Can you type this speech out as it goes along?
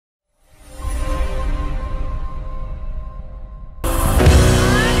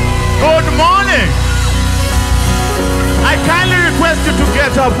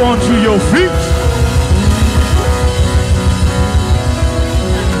up onto your feet.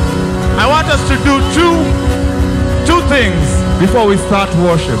 I want us to do two things before we start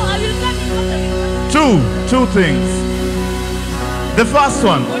worship. Two things. The first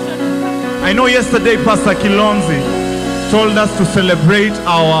one, I know yesterday Pastor Kilonzi told us to celebrate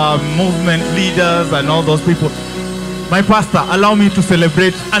our movement leaders and all those people. My pastor, allow me to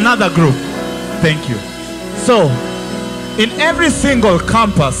celebrate another group. Thank you. So, in every single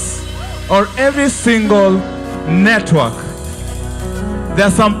campus or every single network, there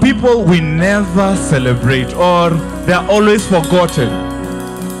are some people we never celebrate or they are always forgotten.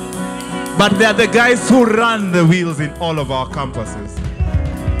 But they are the guys who run the wheels in all of our campuses.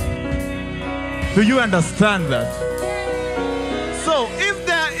 Do you understand that? So if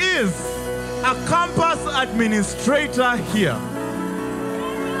there is a campus administrator here,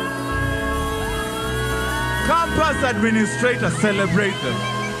 campus administrator, celebrate them.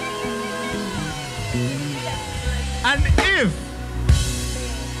 And if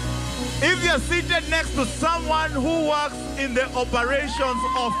you're seated next to someone who works in the operations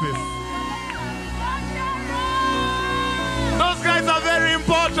office, those guys are very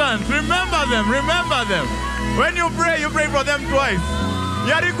important. Remember them, remember them. When you pray for them twice.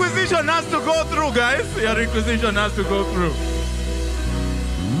 Your requisition has to go through, guys. Your requisition has to go through.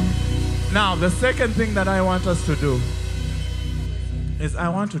 Now, the second thing that I want us to do is I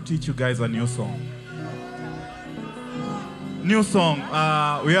want to teach you guys a new song. New song.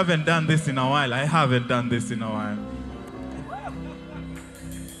 We haven't done this in a while. I haven't done this in a while.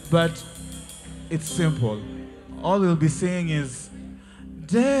 But it's simple. All we'll be saying is,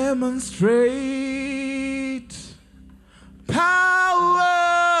 demonstrate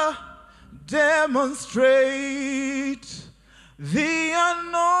power, demonstrate the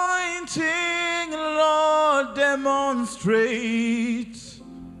anointing, Lord, demonstrate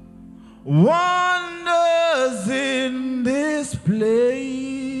wonders in this place.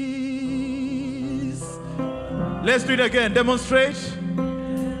 Let's do it again. Demonstrate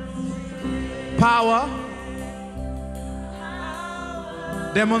power,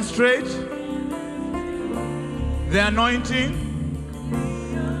 demonstrate the anointing,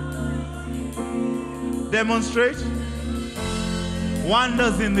 demonstrate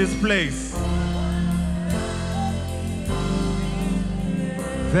wonders in this place.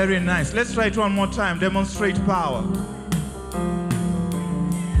 Very nice. Let's try it one more time. Demonstrate power.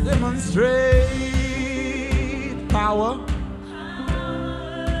 Demonstrate power.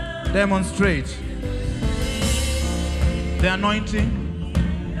 Demonstrate the anointing.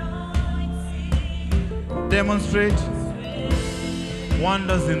 Demonstrate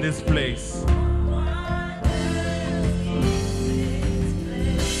wonders in this place.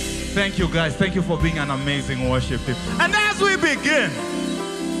 Thank you, guys. Thank you for being an amazing worship team. And as we begin,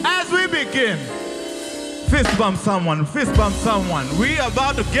 fist bump someone, fist bump someone. We are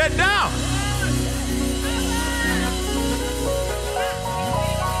about to get down.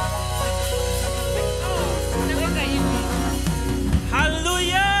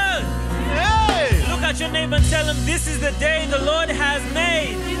 Hallelujah! Hey! Look at your neighbor and tell him, this is the day the Lord has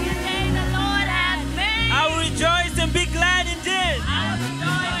made. This is the day the Lord has made. I will rejoice and be glad in it. I will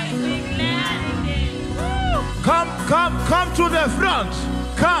rejoice and be glad in it. Come to the front.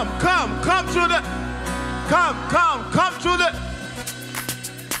 Come to the, come to the.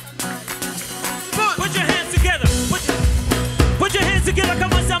 Put your hands together. Put your hands together.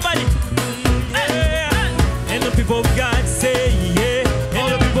 Come on, somebody. Hey. And the people of God say, yeah.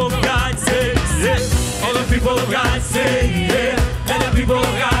 And the people of God say, yeah. All the people of God say, yeah. And the people of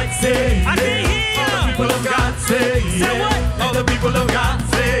God say, yeah. I can hear. All the people of God say, yeah. Say what? All the people of God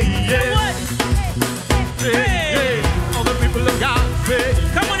say, yeah. What? Hey. All the people of God say.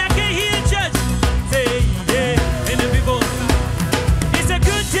 Come on, I can hear church. Say, yeah. And the people. It's a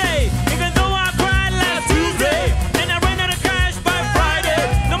good day. Even though I cried last Tuesday. And I ran out of cash by Friday.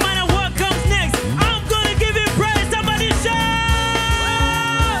 No matter what comes next, I'm gonna give it praise. Somebody shout.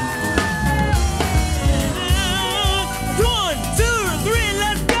 1, 2, 3,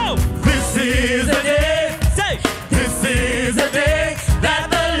 let's go. This is the day. Say, This is the day that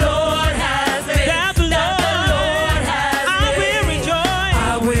the Lord has made. that the Lord, I will rejoice.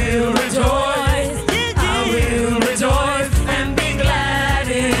 I will rejoice. Yeah, I will rejoice and be glad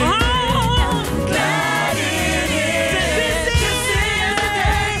in it. Oh. Glad in it. This is the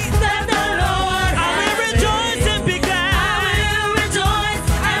day that the Lord I will rejoice and be glad. I will rejoice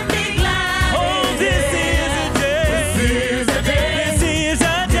and be glad. Oh, this is the day. This is the day. This is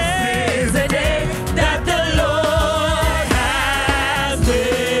the day. This is the day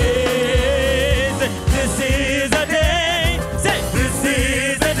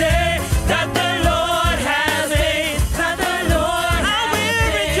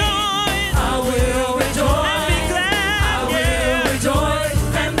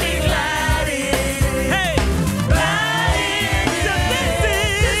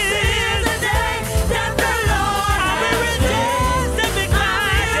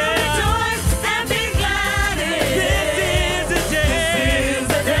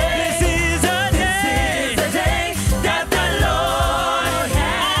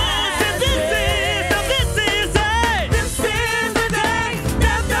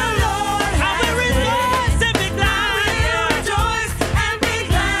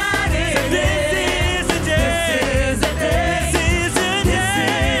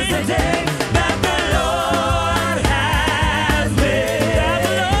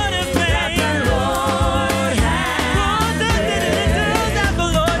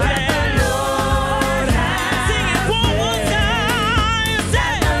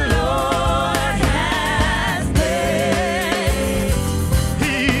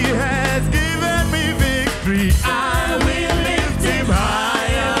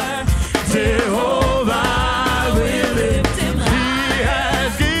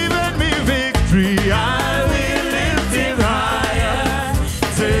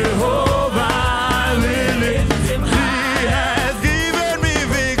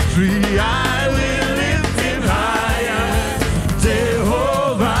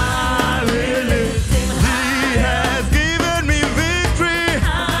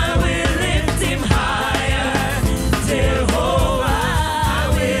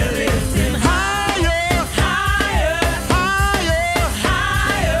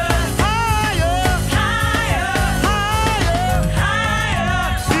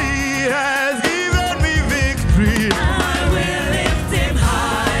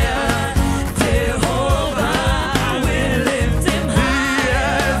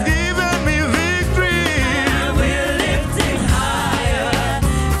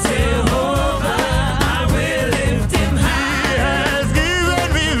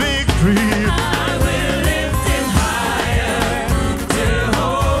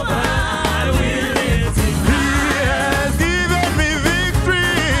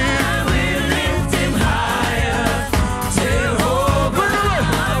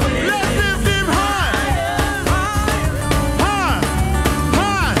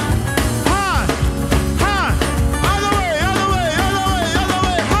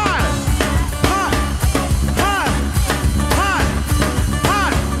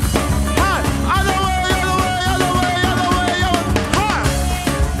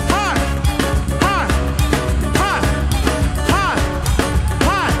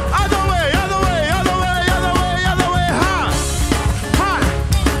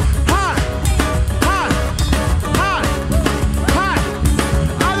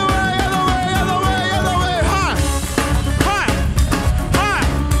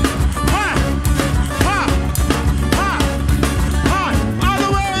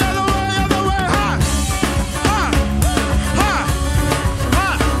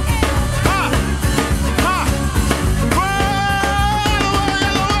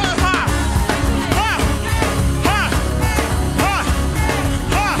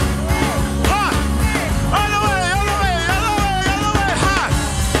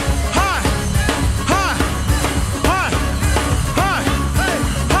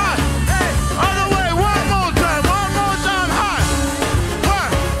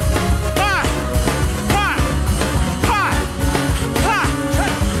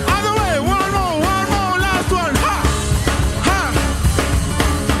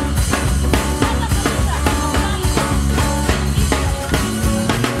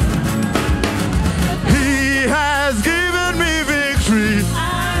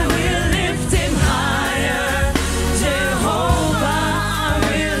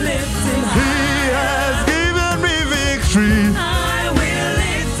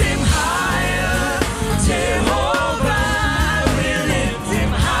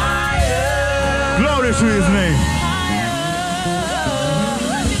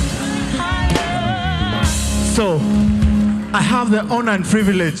So, I have the honor and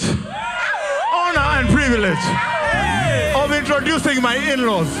privilege of introducing my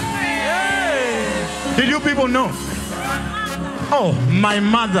in-laws. Did you people know? Oh, my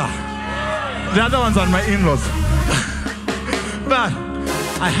mother. The other ones are my in-laws. But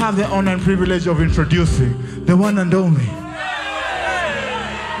I have the honor and privilege of introducing the one and only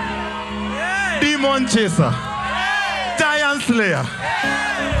Demon Chaser, Giant Slayer,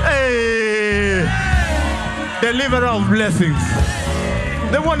 hey, Deliverer of Blessings,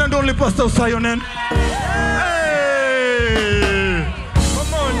 the one and only Pastor Sionen. Hey.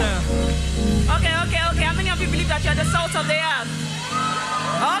 Come on now. Okay. How many of you believe that you're the salt of the earth?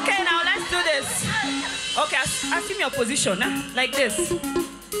 Okay, now let's do this. Okay, assume your position, like this.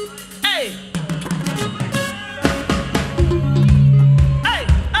 Hey. Hey.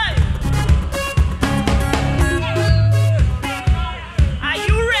 Are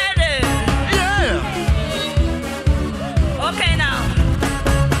you ready? Yeah. Okay, now.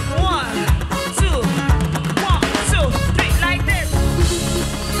 1, 2, 3, like this.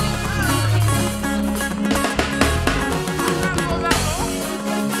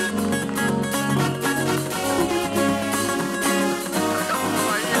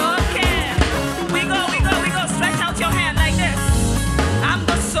 Okay. We go. Stretch out your hand like this. I'm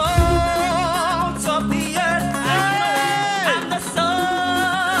the salt of the earth. I'm the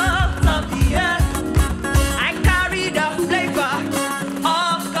salt of the earth. I carry the flavor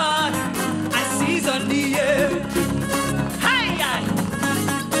of God. I season the earth. Hey,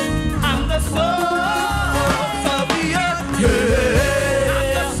 I'm the salt of the earth. I'm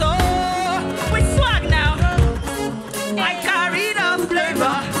the salt. We swag now. I carry the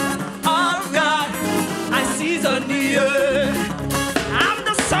flavor of God. I season the earth. I'm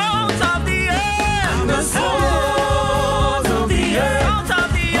the salt of the earth. I'm the salt of the earth. Salt of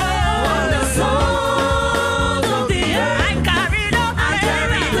the earth. I'm the salt of the earth. I carry the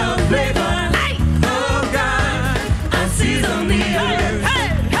flavor hey. of God. I season the earth. Hey.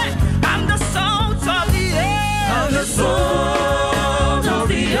 I'm the salt of the earth. I'm the salt of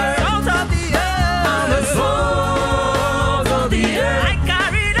the earth. Salt of the earth. I'm the salt of the earth. I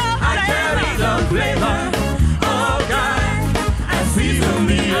carry the flavor of God. I season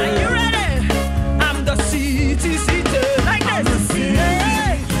the earth. Are you ready? I'm the city like this. I'm the city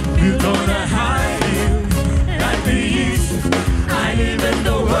built on a high hill, like the east. I live in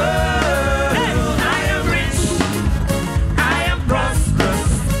the world. I am rich. I am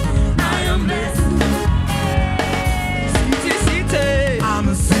prosperous. I am blessed. City. I'm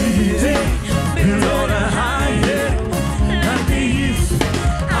a city built on a high hill, like the east.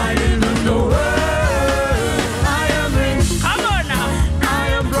 I live in the world. I am rich. Come on now. I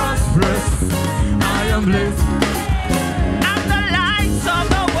am prosperous. I am blessed. I'm the lights of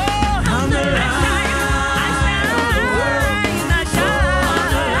the world. I'm the light. I shine of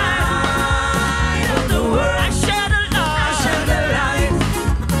the world. I share the love. Shine the light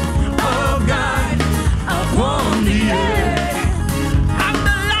of God upon the earth. I'm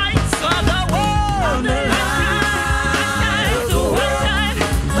the lights of the world. I'm the light. I shine.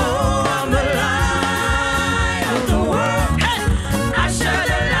 Oh, I'm the light of the world. Hey, I share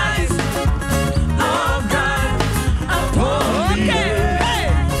the light. Of God upon the Okay, earth. hey,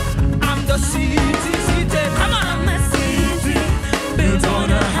 I'm the city. Come on, I'm the city. Built on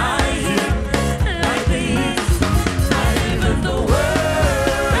a high hill, like the east. I live in the world.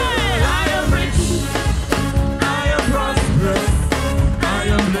 Hey, I am rich. I am prosperous. I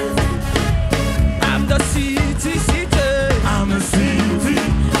am blessed. I'm the city. I'm a city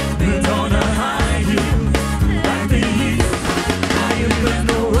built on a high hill, like the east. I live in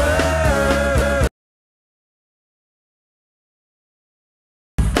the world.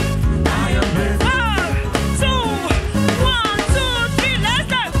 I am blessed. 1, 2, 3, let's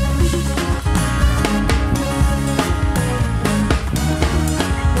go.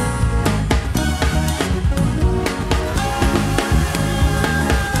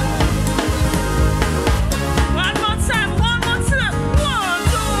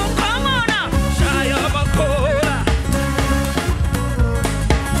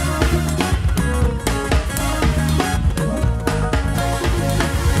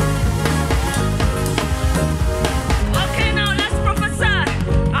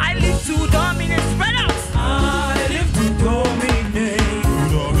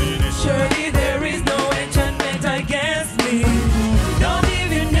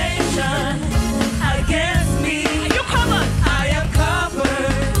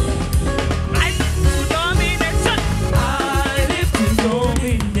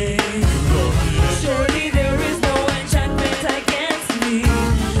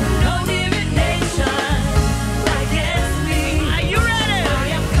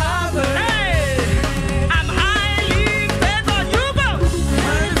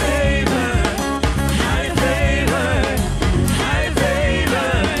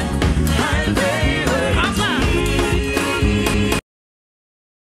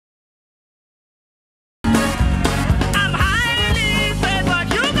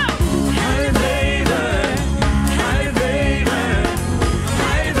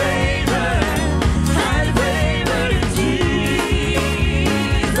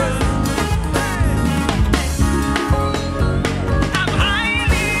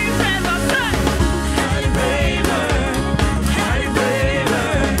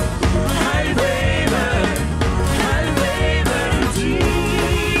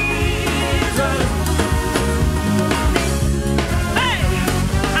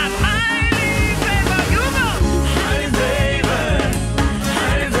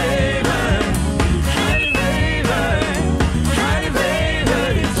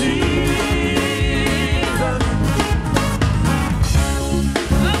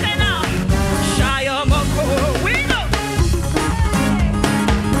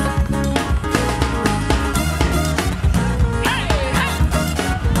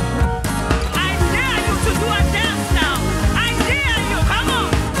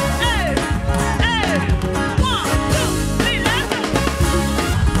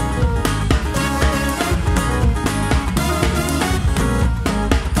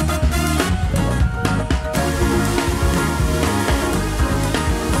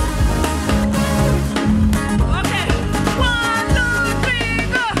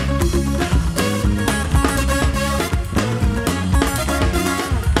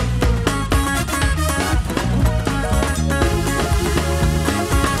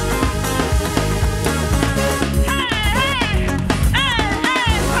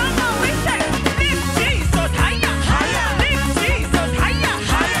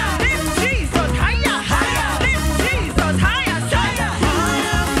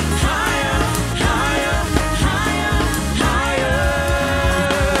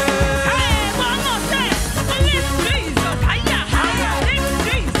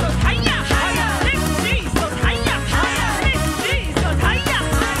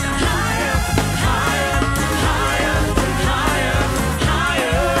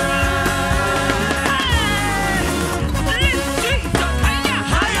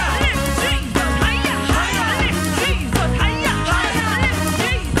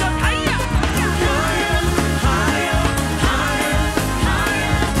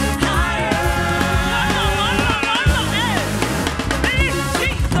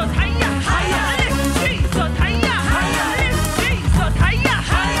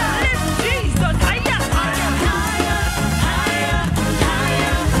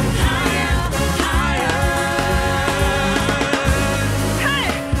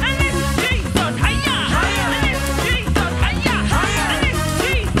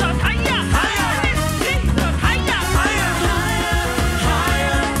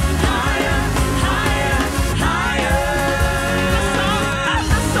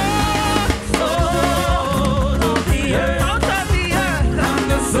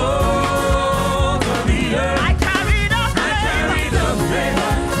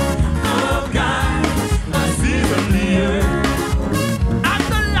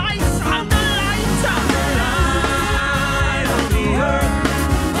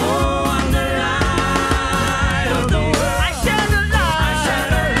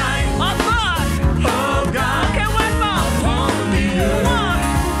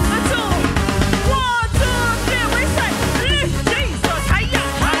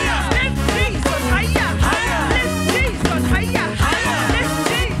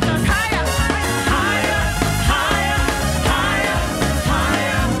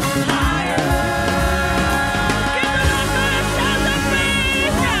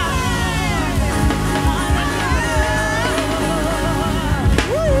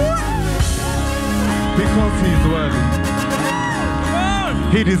 because He is worthy.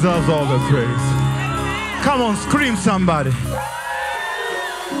 He deserves all the praise. Come on, scream somebody.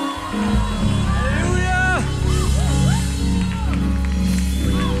 Hallelujah.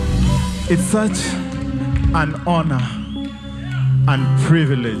 It's such an honor and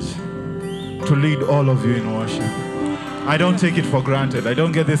privilege to lead all of you in worship. I don't take it for granted. I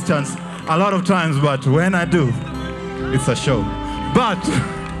don't get this chance a lot of times, but when I do, it's a show. But,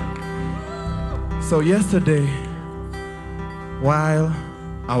 so yesterday, while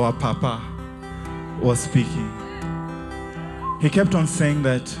our Papa was speaking, he kept on saying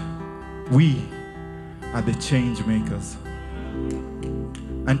that we are the change makers.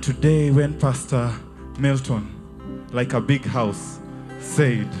 And today, when Pastor Milton, like a big house,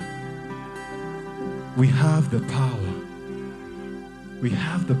 said, we have the power. We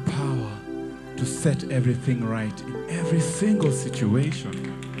have the power to set everything right in every single situation.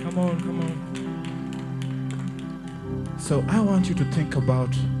 Come on, come on. So I want you to think about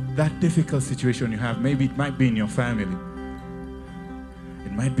that difficult situation you have. Maybe it might be in your family.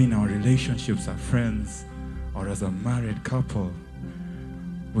 It might be in our relationships, our friends, or as a married couple.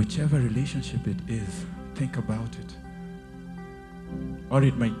 Whichever relationship it is, think about it. Or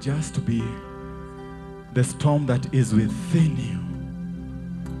it might just be the storm that is within you.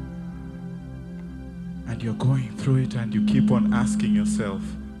 And you're going through it and you keep on asking yourself,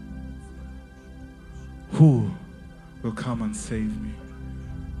 who will come and save me?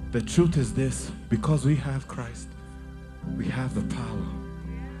 The truth is this, because we have Christ, we have the power.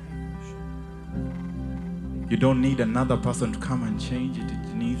 You don't need another person to come and change it.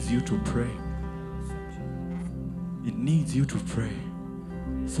 It needs you to pray. It needs you to pray.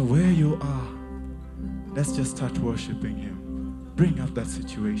 So where you are, let's just start worshiping Him. Bring up that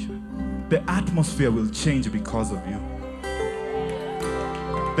situation. The atmosphere will change because of you.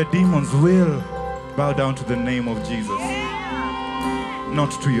 The demons will bow down to the name of Jesus,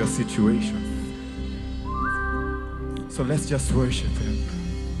 not to your situation. So let's just worship Him.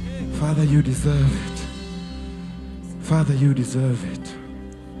 Father, you deserve it. Father, you deserve it.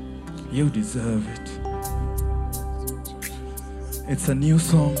 You deserve it. It's a new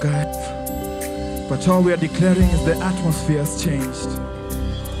song, guys. But all we are declaring is the atmosphere has changed.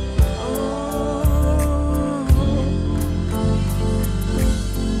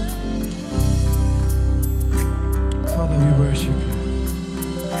 Father, we worship you.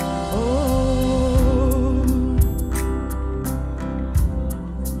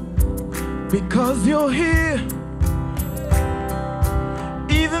 Because you're here,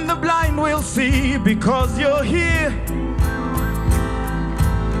 even the blind will see. Because you're here,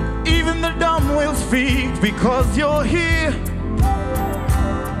 even the dumb will speak. Because you're here,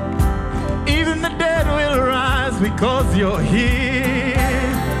 even the dead will rise. Because you're here,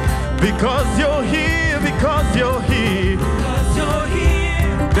 because you're here, because you're here. Because you're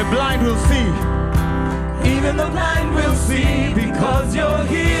here, The blind will see, even the blind will see. Because you're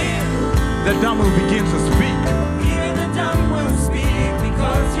here, the dumb will begin to speak. even the dumb will speak.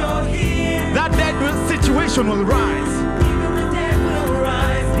 Because you're here, That dead situation will rise. even the dead will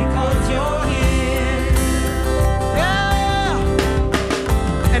rise. Because you're here.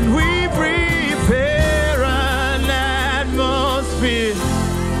 Yeah. And we prepare an atmosphere.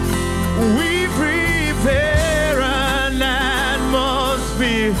 We prepare an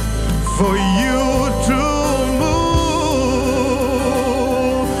atmosphere for you to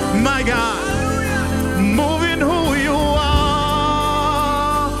move. My God, moving who you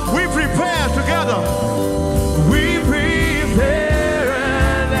are. We prepare together. We prepare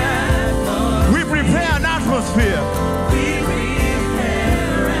an atmosphere. We prepare an atmosphere We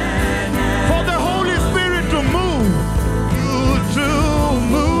prepare an for the Holy Spirit to move. You to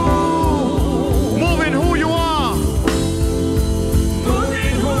move. Moving who you are.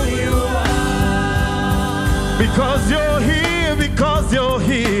 moving who you are. Because you're here, because you're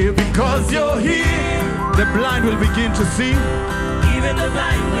here, because you're here. The blind will begin to see. Even the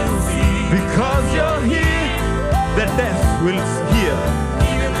blind will see. Because you're here, the deaf will hear.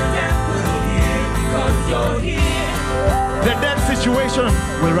 Even the deaf will hear. Because you're here, The dead situation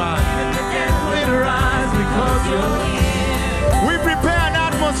will rise. even the dead will rise. Because you're here. We prepare an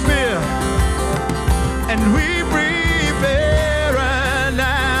atmosphere, and we prepare an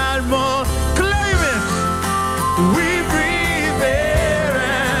atmosphere. Claim it. We prepare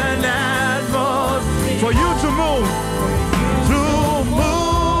an atmosphere for you to move,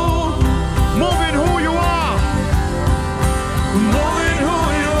 moving who you are, moving who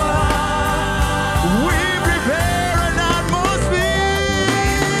you are. We prepare an atmosphere.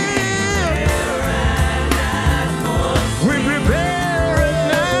 We prepare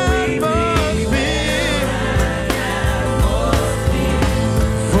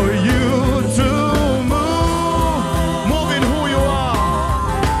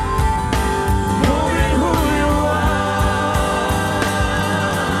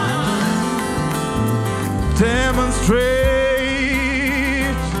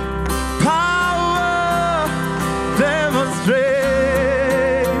Demonstrate power, demonstrate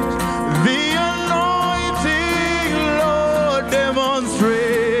the anointing, Lord,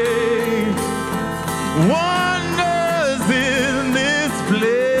 demonstrate wonders in this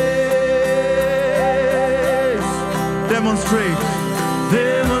place. Demonstrate,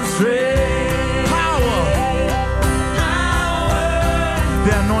 demonstrate power,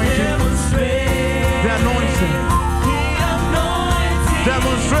 the anointing, the anointing.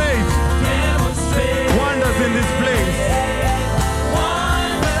 Demonstrate wonders in this place.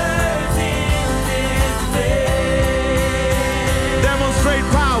 Demonstrate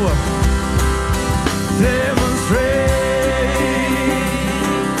power. Demonstrate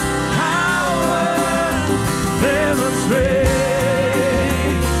power. Demonstrate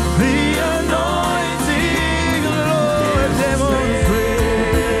the anointing, Lord. Demonstrate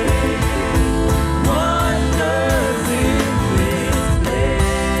wonders in this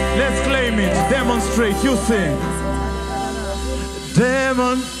place. Let's claim it. Demonstrate. You sing.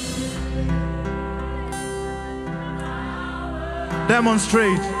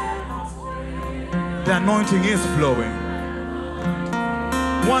 Demonstrate. The anointing is flowing.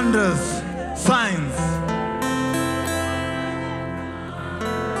 Wonders, signs.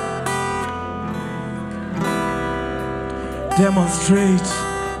 Demonstrate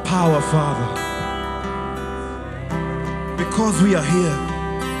power, Father. Because we are here.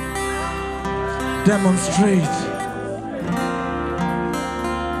 Demonstrate.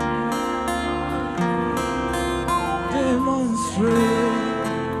 Demonstrate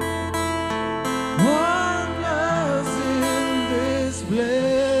wonders in this place.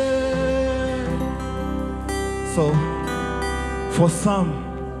 So, for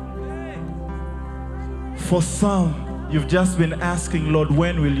some, you've just been asking, Lord,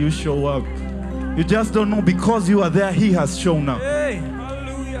 when will you show up? You just don't know. Because you are there, He has shown up. Hey,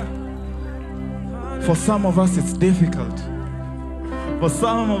 hallelujah. For some of us, it's difficult. For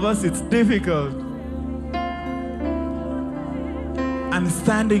some of us, it's difficult. I'm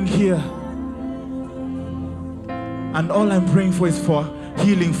standing here, and all I'm praying for is for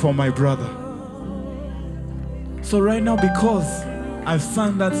healing for my brother. So right now, because I've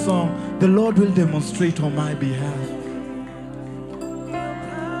sung that song, the Lord will demonstrate on my behalf.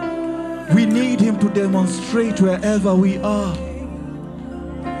 We need Him to demonstrate wherever we are.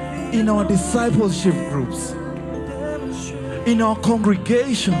 In our discipleship groups, in our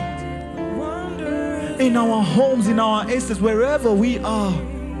congregation, in our homes, in our estates, wherever we are,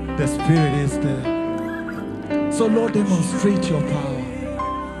 the Spirit is there. So Lord, demonstrate your power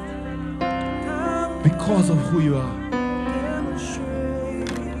because of who you are.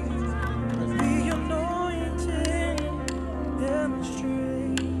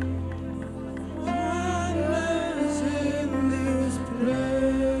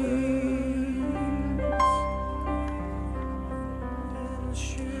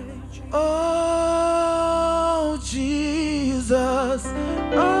 Oh, Jesus.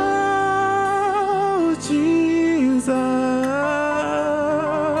 Oh, Jesus.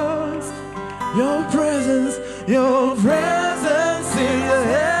 Your presence is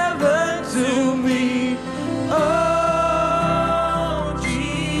heaven to me. Oh,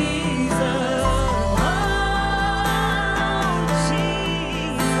 Jesus. Oh,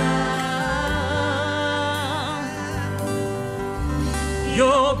 Jesus.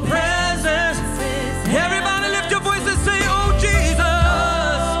 Your presence. Everybody lift your voice and say, oh, Jesus.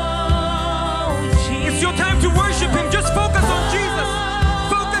 It's your time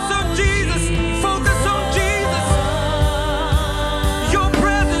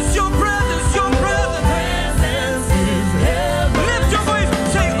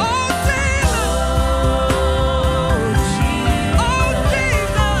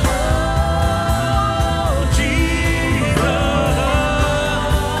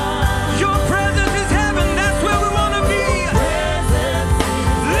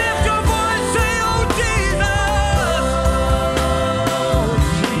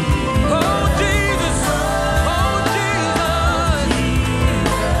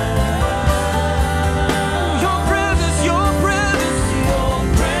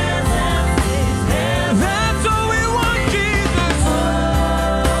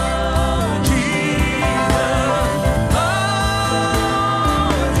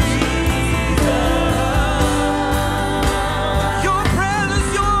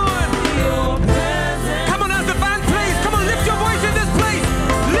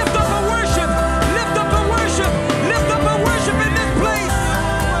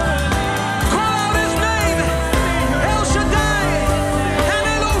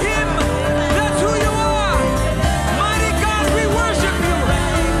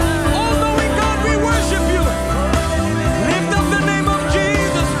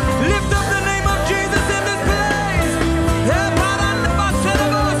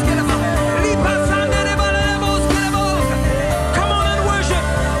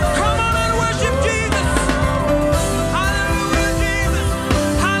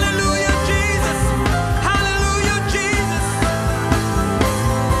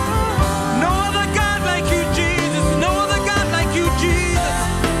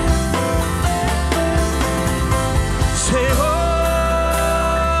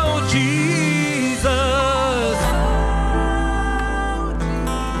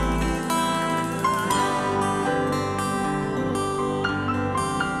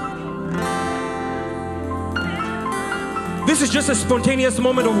This is just a spontaneous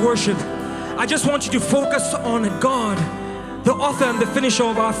moment of worship. I just want you to focus on God, the author and the finisher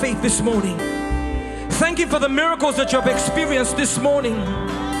of our faith this morning. Thank you for the miracles that you have experienced this morning.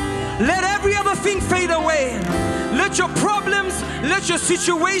 Let every other thing fade away. Let your problems, let your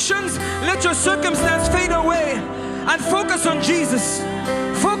situations, let your circumstance fade away. And focus on Jesus.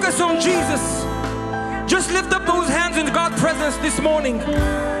 Focus on Jesus. Just lift up those hands in God's presence this morning.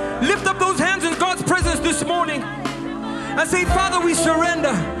 Lift up those hands in God's presence this morning. And say, Father, we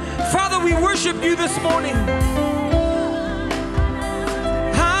surrender. Father, we worship you this morning.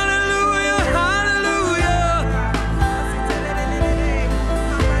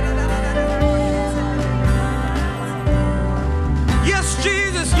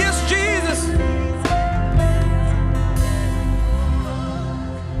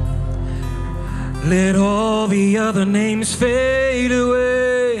 Let all the other names fade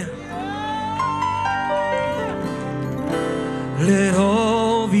away. Let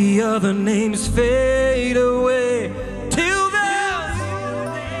all the other names fade away. Till there's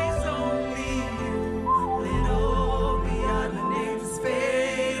only you. Let all the other names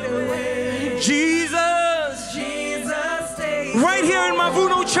fade away. Jesus, Jesus, take right here in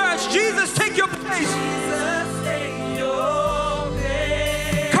Mavuno Church. Jesus, take your place. Jesus, take your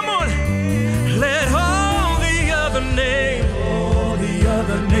place. Come on. Let all the other names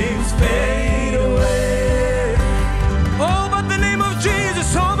fade away. Oh, but the name of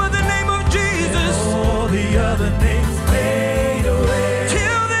Jesus, oh, but the name of Jesus. All the other names fade away.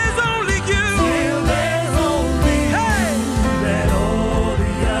 Till there's only you. Till there's only you. Hey. Let all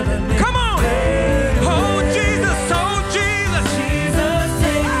the other names come on. Fade away. Oh, Jesus, oh, Jesus. Jesus,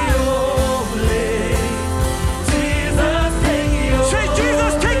 take your place. Jesus, take your place. Say,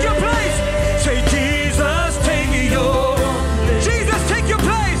 Jesus, take your place. Say, Jesus, take your place. Jesus, take your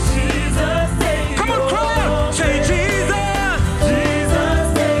place. Jesus, take come on, cry out. Say, Jesus.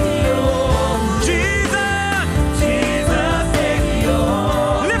 Jesus, take your Jesus. Jesus, take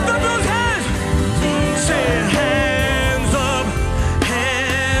your lift up those hands. Say, hands up,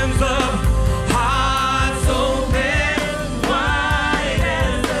 hearts open, wide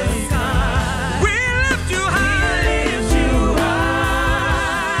as the sky. We lift you high. We lift you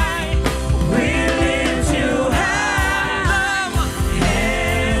high. We lift you high.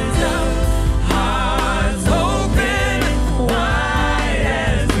 Hands up, hearts open, wide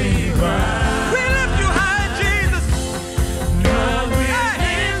as we cry. We lift you high, Jesus. God, we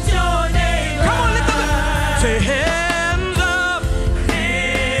lift your name. Come on, lift up. Say hands up,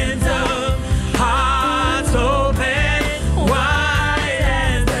 hearts open, wide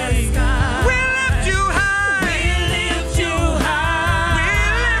as the sky. We lift you high. We lift you high. We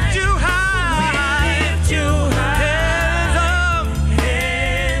lift you high. We lift you high.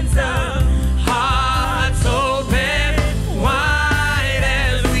 Hands up, hearts open, wide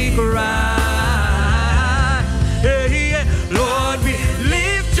as we cry. Yeah, yeah. Lord, we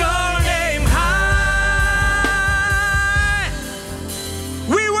lift your name high.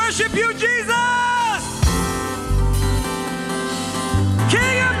 We worship you, Jesus.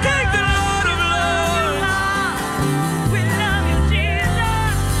 King of kings and Lord of lords. We love you,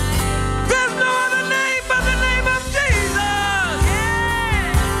 Jesus. There's no other name but the name of Jesus.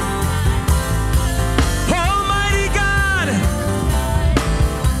 Almighty God.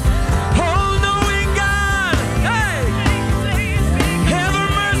 All-knowing God. Hey. Ever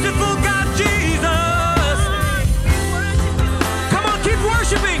merciful God, Jesus. Come on, keep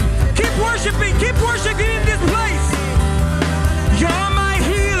worshiping. Keep worshiping. Keep worshiping in this place. You're my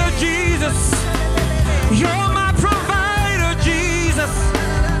healer, Jesus. You're my provider, Jesus.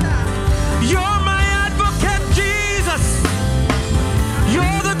 You're my advocate, Jesus.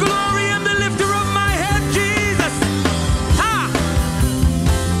 You're the glory and the lifter of my head, Jesus. Ah!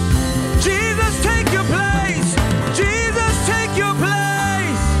 Jesus, take your place. Jesus, take your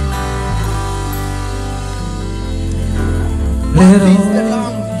place. What is the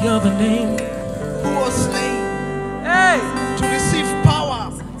Lamb The other name. who was slain Hey! to receive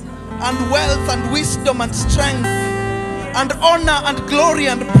power and wealth and wisdom and strength and honor and glory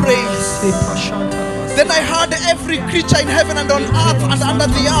and praise? Then I heard every creature in heaven and on earth and under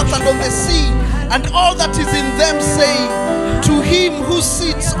the earth and on the sea and all that is in them saying, to him who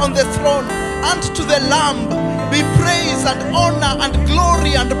sits on the throne and to the Lamb be praise and honor and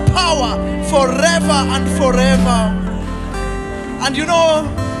glory and power forever and forever. And you know,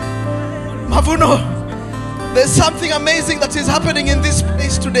 Mavuno, there's something amazing that is happening in this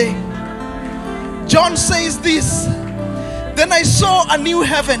place today. John says this, then I saw a new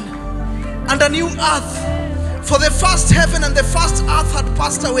heaven and a new earth, for the first heaven and the first earth had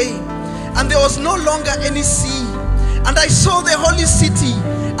passed away, and there was no longer any sea. And I saw the holy city,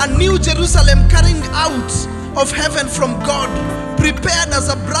 a new Jerusalem coming out of heaven from God, prepared as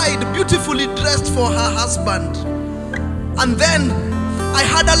a bride, beautifully dressed for her husband. And then I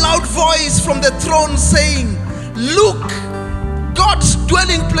heard a loud voice from the throne saying, "Look, God's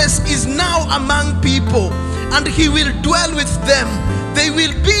dwelling place is now among people, and he will dwell with them. They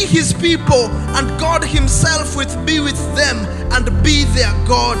will be his people, and God himself will be with them and be their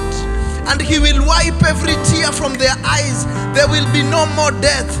God. And he will wipe every tear from their eyes. There will be no more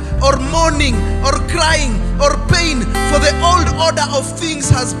death, or mourning, or crying, or pain, for the old order of things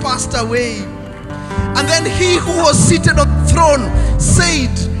has passed away." And then he who was seated on the throne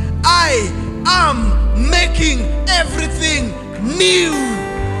said, "I am making everything new."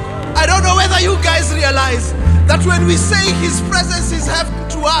 I don't know whether you guys realize that when we say his presence is heaven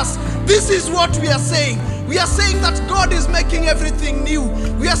to us, this is what we are saying. We are saying that God is making everything new.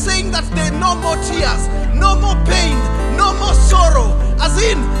 We are saying that there are no more tears, no more pain, no more sorrow. As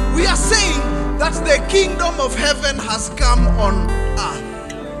in, we are saying that the kingdom of heaven has come on earth.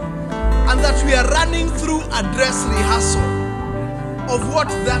 And that we are running through a dress rehearsal of what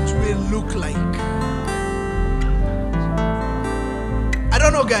that will look like. I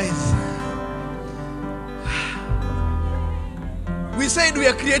don't know, guys. We said we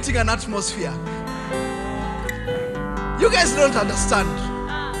are creating an atmosphere. You guys don't understand.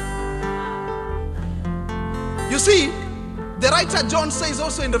 You see, the writer John says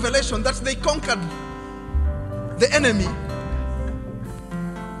also in Revelation that they conquered the enemy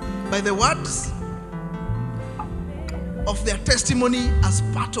by the words of their testimony as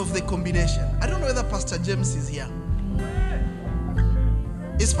part of the combination. I don't know whether Pastor James is here.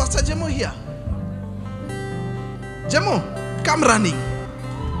 Is Pastor Jemo here? Jemo, come running.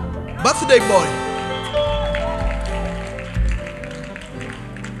 Birthday boy.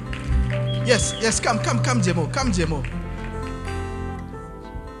 Yes, come Jemo, come Jemo.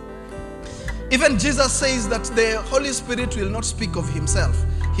 Even Jesus says that the Holy Spirit will not speak of himself.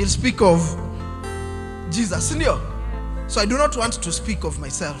 He'll speak of Jesus. So I do not want to speak of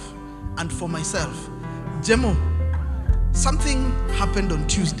myself and for myself. Jemo, something happened on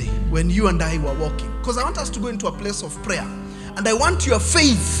Tuesday when you and I were walking. Because I want us to go into a place of prayer. And I want your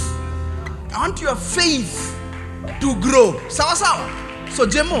faith. I want your faith to grow. Sawa sawa. So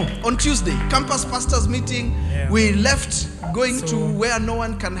Jemo, on Tuesday, campus pastors meeting, we left going to where no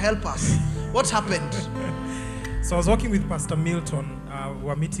one can help us. What happened? So I was walking with Pastor Milton.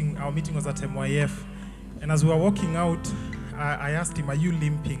 Our meeting was at MYF. And as we were walking out, I asked him, "Are you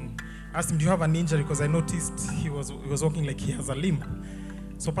limping?" I asked him, "Do you have an injury?" Because I noticed he was walking like he has a limp.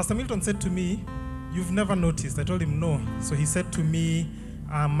 So Pastor Milton said to me, "You've never noticed?" I told him no. So he said to me,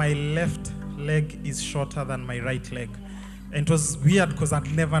 "My left leg is shorter than my right leg." And it was weird because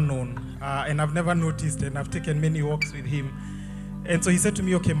I'd never known. And I've never noticed, and I've taken many walks with him. And so he said to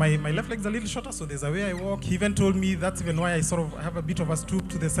me, "Okay, my left leg's a little shorter, so there's a way I walk." He even told me that's even why I sort of have a bit of a stoop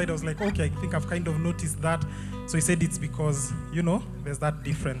to the side. I was like, okay, I think I've kind of noticed that. So he said it's because, there's that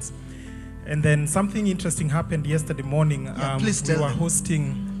difference. And then something interesting happened yesterday morning. Please tell we were them.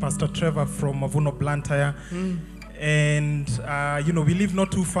 hosting Pastor Trevor from Mavuno Blantyre. And, we live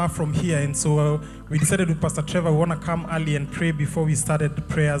not too far from here. And so we decided with Pastor Trevor, we want to come early and pray before we started the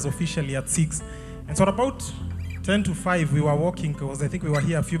prayers officially at 6. And so at about 10 to 5, we were walking, because I think we were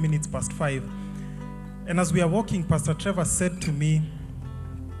here a few minutes past 5. And as we are walking, Pastor Trevor said to me,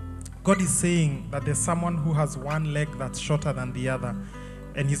 God is saying that there's someone who has one leg that's shorter than the other,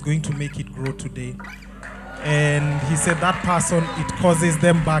 and he's going to make it grow today. And he said that person, it causes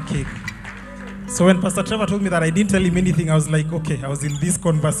them backache. So when Pastor Trevor told me that, I didn't tell him anything. I was like, okay, I was in this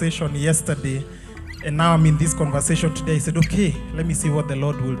conversation yesterday, and now I'm in this conversation today. He said, okay, let me see what the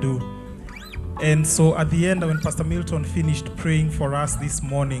Lord will do. And so at the end, when Pastor Milton finished praying for us this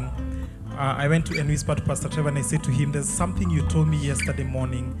morning, I went to and whispered to Pastor Trevor, and I said to him, there's something you told me yesterday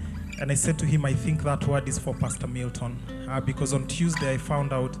morning. And I said to him, I think that word is for Pastor Milton. Because on Tuesday, I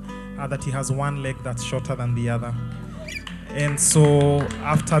found out that he has one leg that's shorter than the other. And so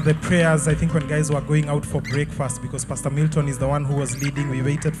after the prayers, I think when guys were going out for breakfast, because Pastor Milton is the one who was leading, we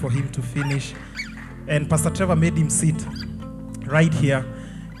waited for him to finish. And Pastor Trevor made him sit right here.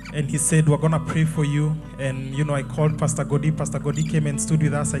 And he said, we're going to pray for you. And, I called Pastor Godi. Pastor Godi came and stood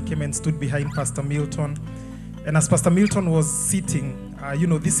with us. I came and stood behind Pastor Milton. And as Pastor Milton was sitting,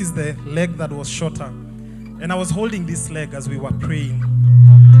 this is the leg that was shorter. And I was holding this leg as we were praying.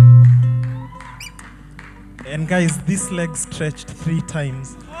 And guys, this leg stretched 3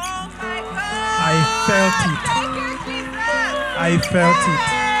 times. Oh my God! I felt it. Thank you, Jesus. I felt it.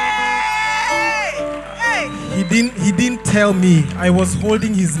 Hey! He didn't tell me. I was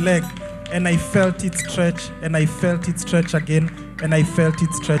holding his leg, and I felt it stretch, and I felt it stretch again, and I felt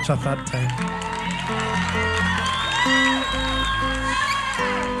it stretch a third time.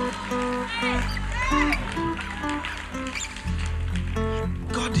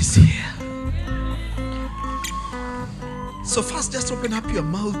 God is here. So first, just open up your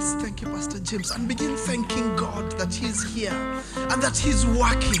mouths. Thank you, Pastor James, and begin thanking God that He's here and that He's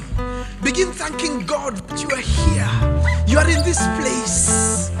working. Begin thanking God that you are here. You are in this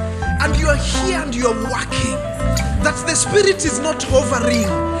place, and you are here and you are working. That the Spirit is not hovering.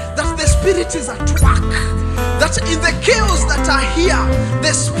 That the Spirit is at work. That in the chaos that are here,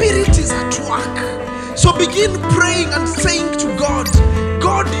 the Spirit is at work. So begin praying and saying to God,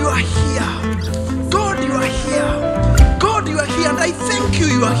 God, you are here. God, you are here. God, you are here, and I thank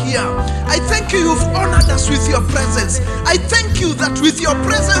you are here. I thank you you've honored us with your presence. I thank you that with your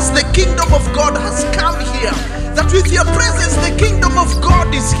presence the kingdom of God has come here. That with your presence the kingdom of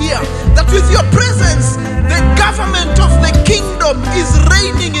God is here. That with your presence the government of the kingdom is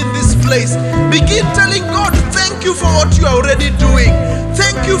reigning in this place. Begin telling God, thank you for what you are already doing.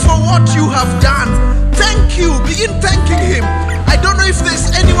 Thank you for what you have done. Thank you. Begin thanking Him. I don't know if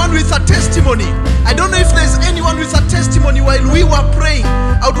there's anyone with a testimony. I don't know if there's anyone with a testimony while we were praying.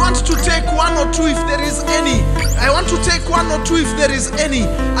 I would want to take one or two if there is any. I want to take one or two if there is any.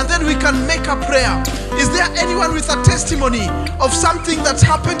 And then we can make a prayer. Is there anyone with a testimony of something that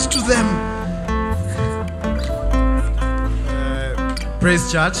happened to them?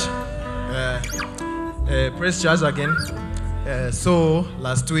 Praise church. Praise church again. So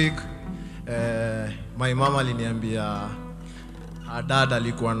last week my mama aliniambia her dad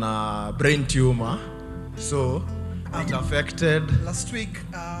alikuwa na brain tumor, so it affected. Last week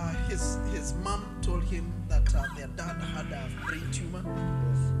his mom told him that their dad had a brain tumor.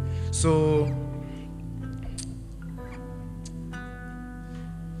 So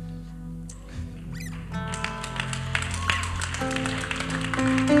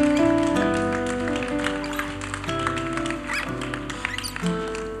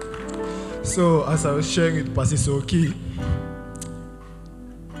as I was sharing with Pastor Soki,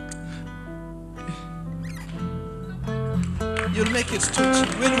 you'll make it stretch.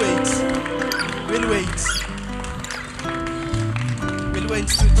 We'll wait. We'll wait. We'll wait,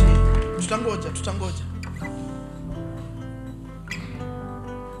 Tuji. Tutangoja.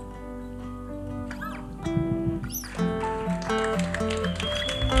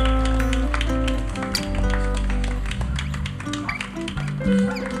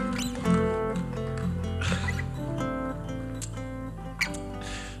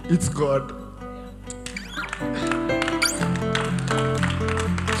 it's God.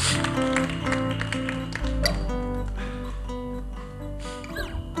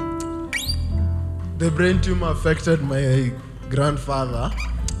 The brain tumor affected my grandfather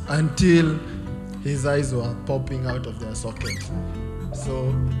until his eyes were popping out of their socket.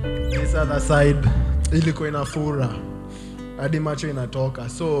 So this other side ilikuwa inafura hadi macho inatoka.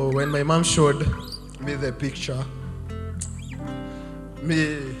 So when my mom showed me the picture,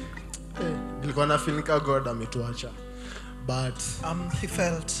 nilikuwa na feeling ka God ametuacha. But he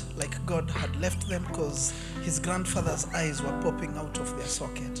felt like God had left them because his grandfather's eyes were popping out of their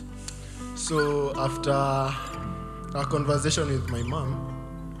socket. So after a conversation with my mom,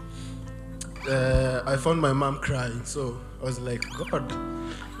 I found my mom crying. So I was like, God,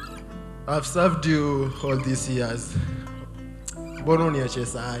 I've served you all these years. Why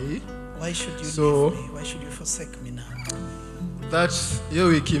should you leave me? Why should you forsake me now? That hiyo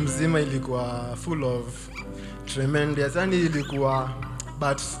wiki mzima ilikuwa full of tremendous. Yani ilikuwa,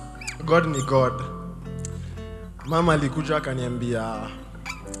 but God ni God. Mama alikuja akaniambia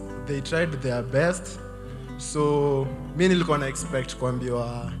they tried their best. So mimi nilikuwa na expect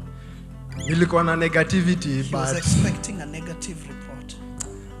kuambiwa, nilikuwa na negativity, He was expecting a negative report.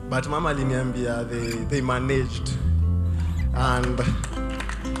 But mama aliniambia they managed. And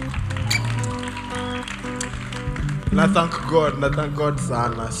na thank God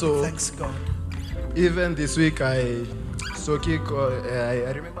sana. So thanks God. Even this week I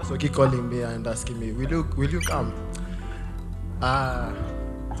remember Soki calling me and asking me, will you come?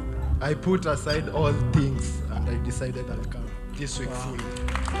 I put aside all things and I decided I'll come this week fully.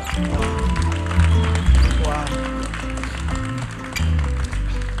 Wow.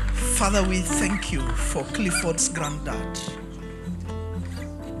 Father, we thank you for Clifford's granddad.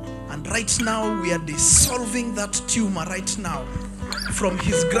 And right now we are dissolving that tumor right now from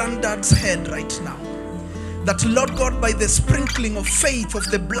his granddad's head right now. That Lord God, by the sprinkling of faith of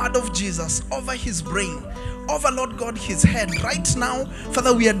the blood of Jesus over his brain, over, Lord God, his head. Right now,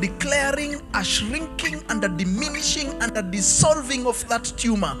 Father, we are declaring a shrinking and a diminishing and a dissolving of that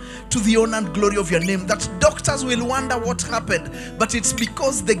tumor to the honor and glory of your name. That doctors will wonder what happened, but it's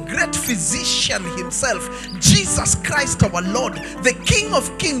because the great physician himself, Jesus Christ our Lord, the King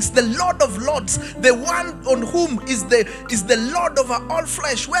of Kings, the Lord of Lords, the one on whom is the Lord over all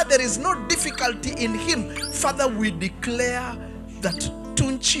flesh, where there is no difficulty in him. Father, we declare that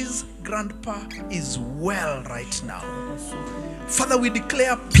Tunchi's grandpa is well right now. Father, we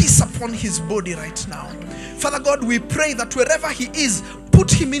declare peace upon his body right now. Father God, we pray that wherever he is, put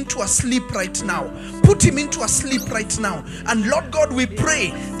him into a sleep right now. Put him into a sleep right now. And Lord God, we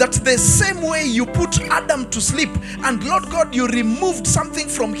pray that the same way you put Adam to sleep, and Lord God, you removed something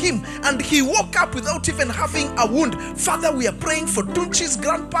from him, and he woke up without even having a wound. Father, we are praying for Tunchi's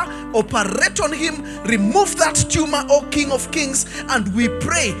grandpa. Operate on him. Remove that tumor, O King of Kings. And we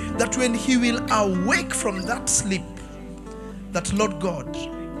pray that when he will awake from that sleep, that Lord God,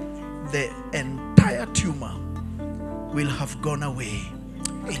 the entire tumor will have gone away.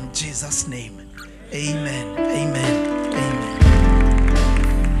 In Jesus' name, amen, amen,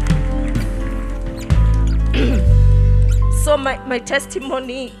 amen. So my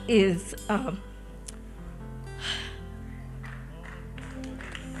testimony is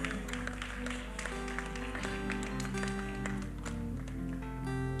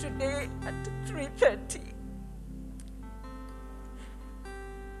today at 3:30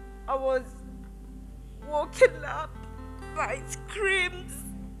 I was woken up by screams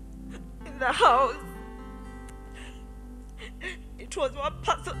in the house. It was one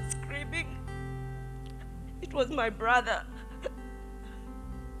person screaming. It was my brother.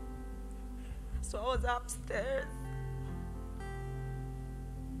 So I was upstairs.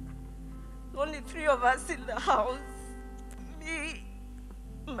 Only 3 of us in the house. Me,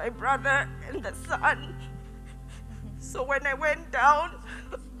 my brother, and the son. So when I went down,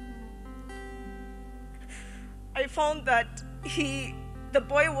 I found that the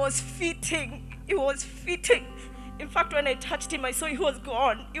boy was fitting. He was fitting. In fact, when I touched him, I saw he was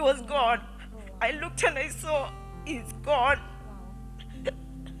gone. He was gone. I looked and I saw he's gone.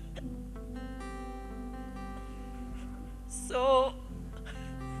 So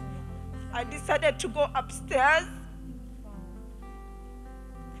I decided to go upstairs.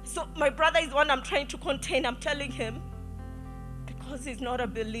 So my brother is the one I'm trying to contain. I'm telling him, because he's not a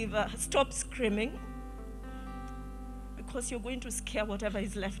believer, stop screaming, because you're going to scare whatever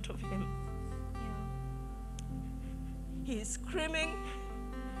is left of him. He's screaming.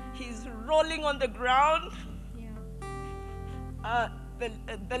 He's rolling on the ground.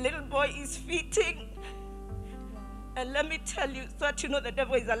 The little boy is fitting. And let me tell you, so that you know the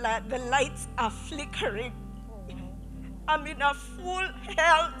devil is a liar, the lights are flickering. I'm in a full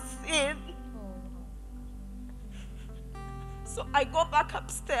hell scene. So I go back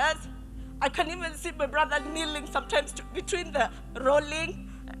upstairs. I can even see my brother kneeling sometimes between the rolling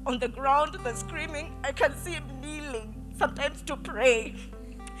on the ground, the screaming. I can see him kneeling sometimes to pray.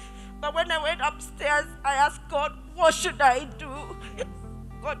 But when I went upstairs, I asked God, what should I do?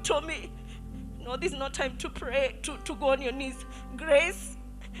 God told me, no, this is not time to pray, to go on your knees. Grace,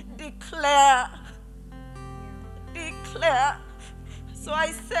 declare. Declare. So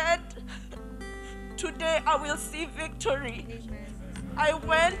I said, today I will see victory. I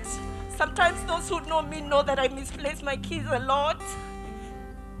went. Sometimes those who know me know that I misplace my keys a lot.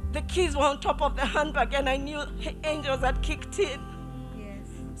 The keys were on top of the handbag and I knew angels had kicked in. Yes.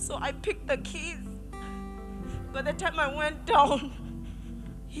 So I picked the keys. By the time I went down,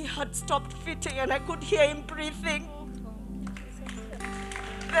 he had stopped fitting and I could hear him breathing.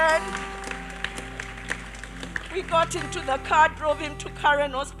 Then we got into the car, drove him to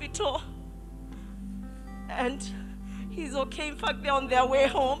Karen Hospital. And he's okay. In fact, they're on their way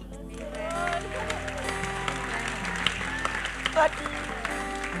home. But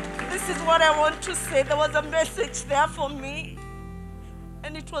this is what I want to say. There was a message there for me.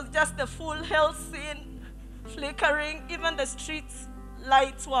 And it was just the full hell scene, flickering. Even the streets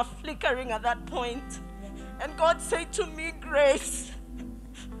lights were flickering at that point. And God said to me, Grace,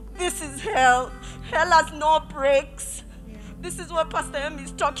 this is hell. Hell has no brakes. This is what Pastor M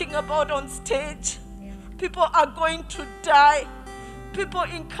is talking about on stage. People are going to die. People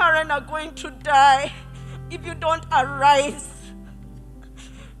in Karen are going to die if you don't arise.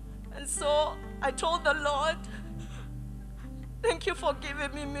 And so I told the Lord, thank you for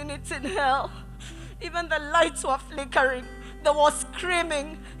giving me minutes in hell. Even the lights were flickering. They were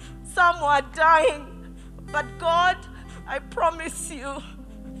screaming. Some were dying. But God, I promise you,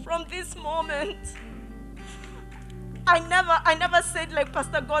 from this moment, I never said like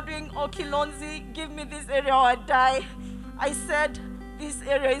Pastor Godwin or Kilonzi, give me this area or I die. I said, this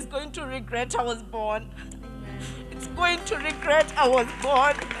area is going to regret I was born. It's going to regret I was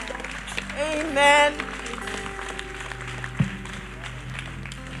born. Amen.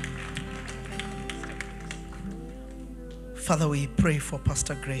 Father, we pray for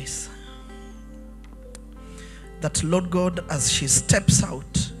Pastor Grace, that Lord God, as she steps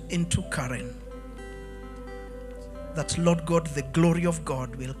out into Karen, that Lord God, the glory of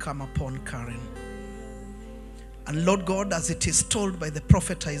God will come upon Karen. And Lord God, as it is told by the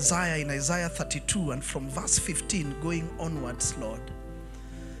prophet Isaiah in Isaiah 32 and from verse 15 going onwards, Lord,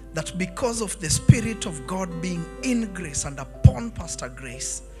 that because of the Spirit of God being in Grace and upon Pastor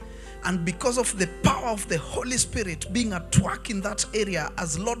Grace, and because of the power of the Holy Spirit being at work in that area,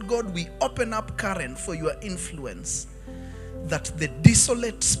 as Lord God, we open up Karen for your influence, that the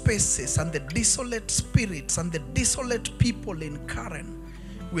desolate spaces and the desolate spirits and the desolate people in Karen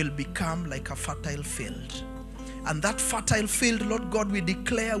will become like a fertile field. And that fertile field, Lord God, we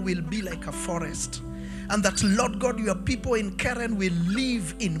declare will be like a forest. And that, Lord God, your people in Karen will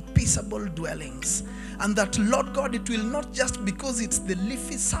live in peaceable dwellings. And that, Lord God, it will not just because it's the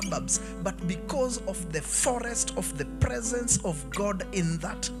leafy suburbs, but because of the forest of the presence of God in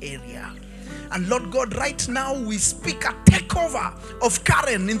that area. And Lord God, right now we speak a takeover of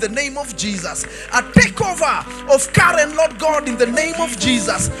Karen in the name of Jesus. A takeover of Karen, Lord God, in the name of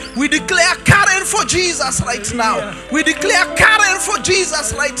Jesus. We declare Karen for Jesus right now. We declare Karen for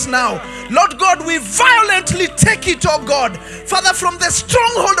Jesus right now. Lord God, we violently take it, oh God, Father, from the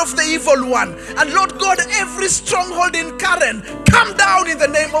stronghold of the evil one. And Lord God, every stronghold in Karen, come down in the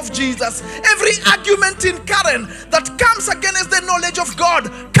name of Jesus. Every argument in Karen that comes against the knowledge of God,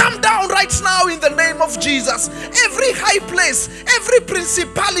 come down right now in the name of Jesus. Every high place, every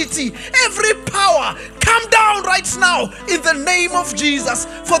principality, every power, come down right now in the name of Jesus.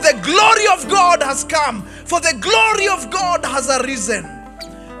 For the glory of God has come. For the glory of God has arisen.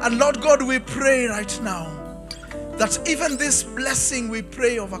 And Lord God, we pray right now that even this blessing we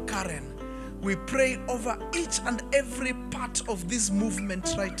pray over Karen, we pray over each and every part of this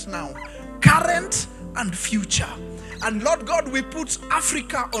movement right now, current and future. And Lord God, we put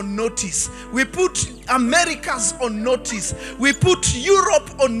Africa on notice. We put Americas on notice. We put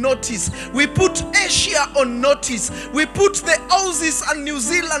Europe on notice. We put Asia on notice. We put the Aussies and New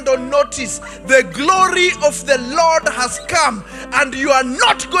Zealand on notice. The glory of the Lord has come, and you are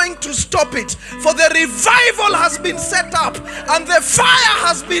not going to stop it. For the revival has been set up, and the fire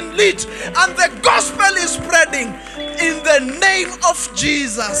has been lit, and the gospel is spreading. In the name of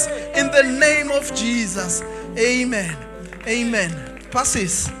Jesus. In the name of Jesus. Amen. Amen.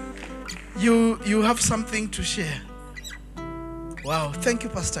 Passes, you have something to share. Wow. Thank you,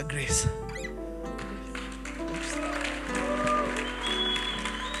 Pastor Grace.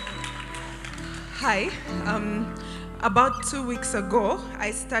 Hi. About 2 weeks ago,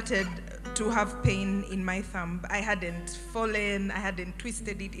 I started to have pain in my thumb. I hadn't fallen, I hadn't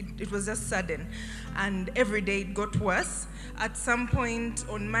twisted it. It was just sudden. And every day it got worse. At some point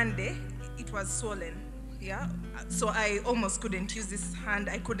on Monday, it was swollen. Yeah, so I almost couldn't use this hand.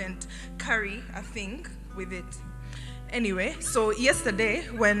 I couldn't carry a thing with it. Anyway, so yesterday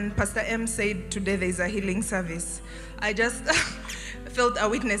when Pastor M said today there is a healing service, I just felt a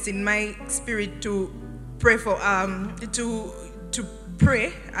witness in my spirit to pray for to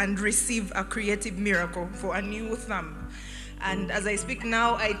pray and receive a creative miracle for a new thumb. And as I speak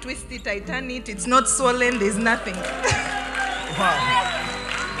now, I twist it, I turn it. It's not swollen. There's nothing. Wow.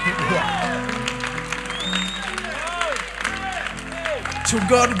 To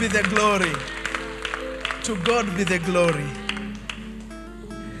God be the glory. To God be the glory.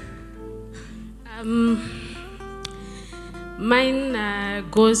 Mine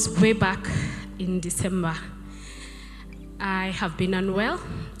goes way back in December. I have been unwell,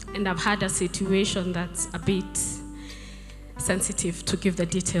 and I've had a situation that's a bit sensitive to give the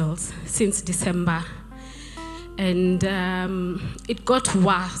details since December. And it got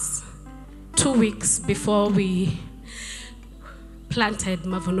worse 2 weeks before we planted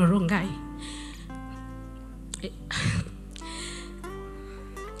Mavuno Rongai.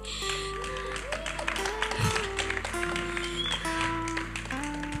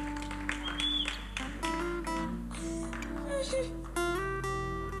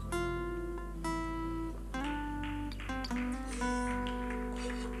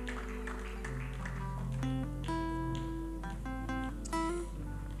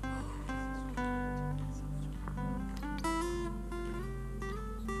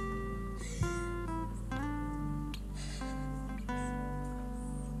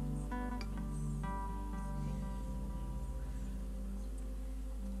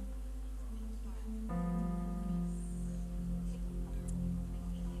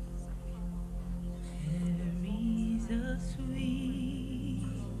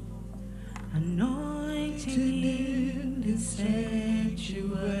 the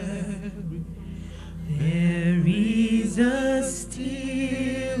sanctuary, there is a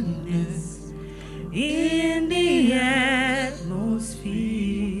stillness in the atmosphere.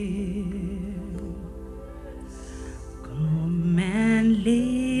 Come and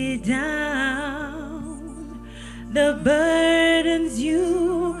lay down the burdens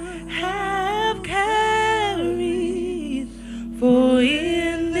you have carried, for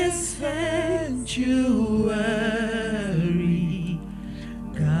in this sanctuary,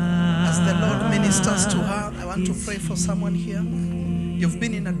 God. As the Lord ministers to her, I want to pray for someone here. You've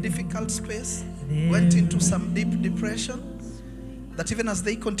been in a difficult space, went into some deep depression, that even as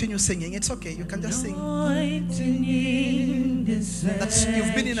they continue singing, it's okay, you can just sing. That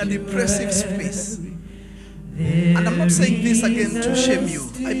you've been in a depressive space. And I'm not saying this again to shame you.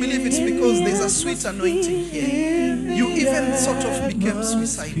 I believe it's because there's a sweet anointing here. You even sort of became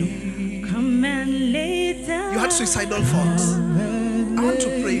suicidal. You had suicidal thoughts. I want to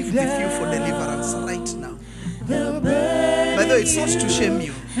pray with you for deliverance right now. By the way, it's not to shame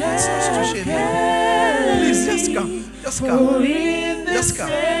you. It's not to shame you. Please just come. Just come. Just come.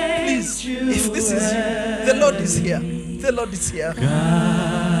 Please. If this is you, the Lord is here. The Lord is here.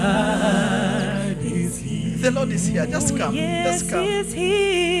 The Lord is here. Just come. Just come.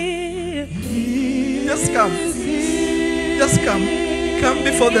 Just come. Just come. Come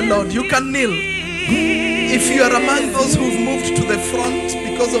before the Lord. You can kneel. If you are among those who've moved to the front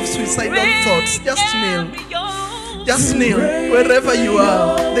because of suicidal thoughts, just kneel. Just kneel wherever you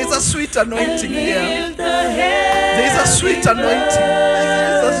are. There's a sweet anointing here. There's a sweet anointing.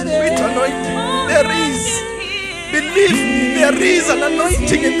 There's a sweet anointing. There is. Believe me, there is an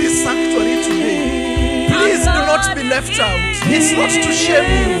anointing in this sanctuary today. Please do not be left out. It's not to shame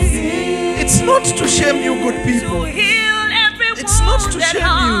you. It's not to shame you, good people. It's not to shame you.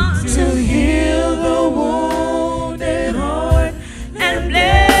 To heal the wounded heart and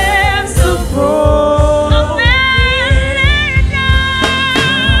bless the broken.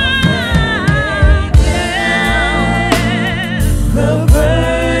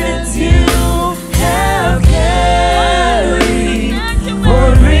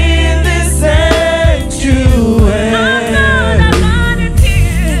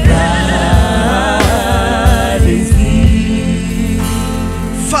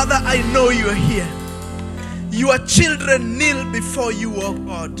 I know you are here. Your children kneel before you, oh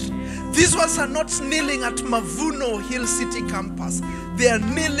God. These ones are not kneeling at Mavuno Hill City campus. They are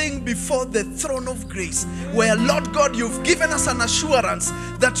kneeling before the throne of grace, where, Lord God, you've given us an assurance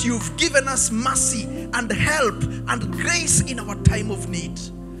that you've given us mercy and help and grace in our time of need.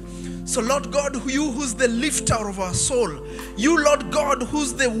 So, Lord God, you who's the lifter of our soul, you, Lord God,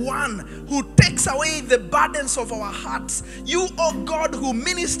 who's the one who takes away the burdens of our hearts, you, oh God, who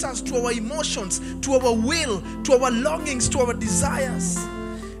ministers to our emotions, to our will, to our longings, to our desires,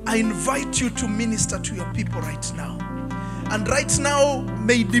 I invite you to minister to your people right now. And right now,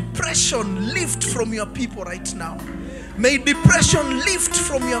 may depression lift from your people right now. May depression lift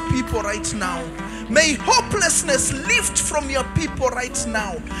from your people right now. May hopelessness lift from your people right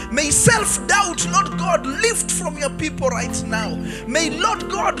now. May self-doubt, Lord God, lift from your people right now. May, Lord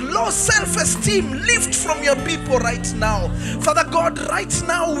God, low self-esteem lift from your people right now. Father God, right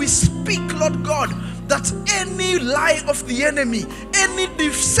now we speak, Lord God, that any lie of the enemy, any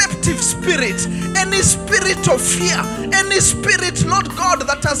deceptive spirit, any spirit of fear, any spirit, Lord God,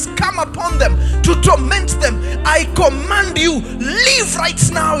 that has come upon them to torment them, I command you, leave right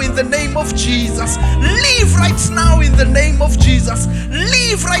now in the name of Jesus. Leave right now in the name of Jesus.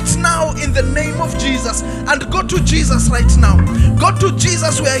 Leave right now in the name of Jesus. And go to Jesus right now. Go to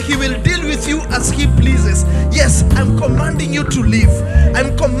Jesus, where he will deal with you as he pleases. Yes, I'm commanding you to leave.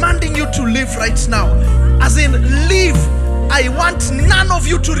 I'm commanding you to leave right now. As in, leave. I want none of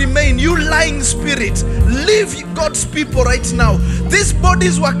you to remain. You lying spirit, leave God's people right now. These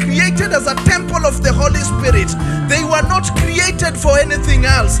bodies were created as a temple of the Holy Spirit. They were not created for anything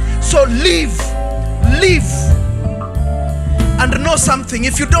else. So leave. Leave. And know something.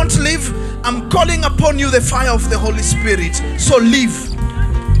 If you don't leave, I'm calling upon you the fire of the Holy Spirit. So leave.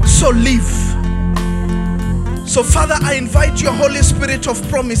 So leave. So Father, I invite your Holy Spirit of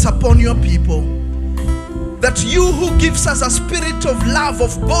promise upon your people, that you who gives us a spirit of love,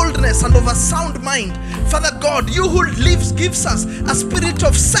 of boldness, and of a sound mind, Father God, you who gives us a spirit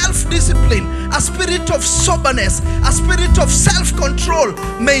of self-discipline, a spirit of soberness, a spirit of self-control,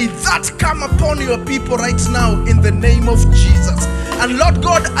 may that come upon your people right now in the name of Jesus. And Lord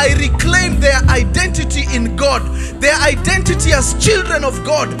God, I reclaim their identity in God, their identity as children of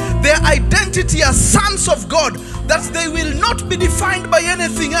God, their identity as sons of God, that they will not be defined by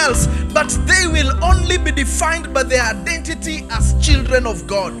anything else, but they will only be defined by their identity as children of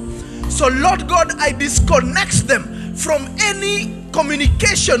God. So Lord God, I disconnect them from any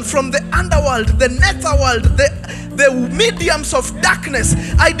communication from the underworld, the netherworld, the mediums of darkness.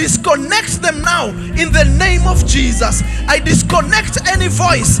 I disconnect them now in the name of Jesus. I disconnect any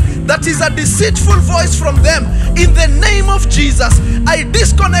voice that is a deceitful voice from them in the name of Jesus. I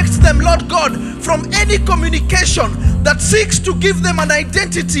disconnect them, Lord God, from any communication that seeks to give them an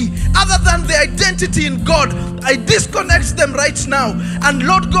identity other than the identity in God. I disconnect them right now. And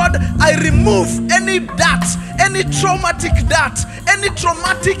Lord God, I remove any dart, any traumatic dart, any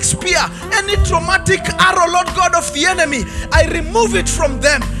traumatic spear, any traumatic arrow, Lord God, of the enemy. I remove it from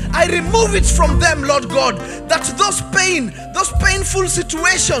them. I remove it from them, Lord God, that those painful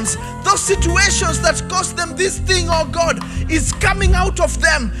situations, those situations that cost them this thing, oh God, is coming out of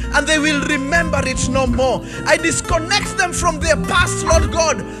them, and they will remember it no more. I disconnect them from their past, Lord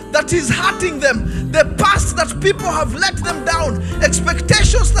God, that is hurting them, the past that people have let them down,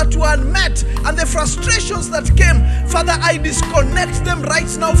 expectations that were unmet, and the frustrations that came. Father, I disconnect them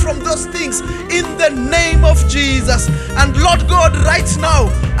right now from those things in the name of Jesus. And Lord God, right now,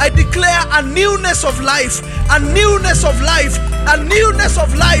 I declare a newness of life, a newness of life, a newness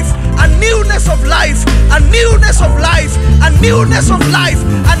of life, a newness of life, a newness of life, a newness of life,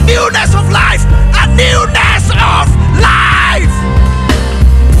 a newness of life, a newness of life.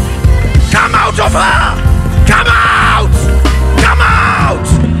 Come out of her! Come out! Come out!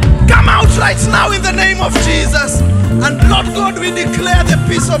 Come out right now in the name of Jesus. And Lord God, we declare the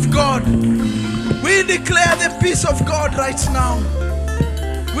peace of God. We declare the peace of God right now.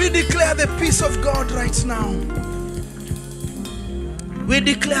 We declare the peace of God right now. We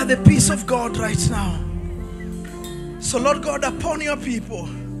declare the peace of God right now. So Lord God, upon your people,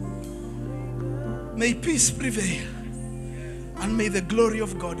 may peace prevail and may the glory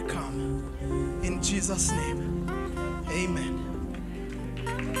of God come. In Jesus' name, amen.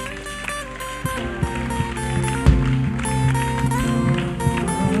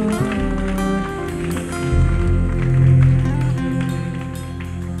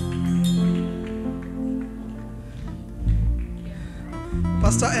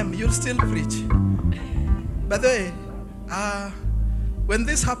 Pastor M, you'll still preach. By the way, when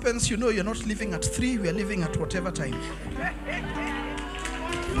this happens, you know you're not living at 3, we are living at whatever time.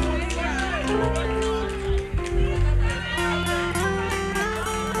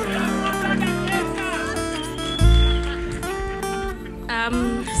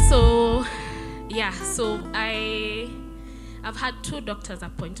 So I've had 2 doctor's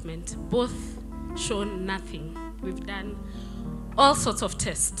appointments, both shown nothing. We've done all sorts of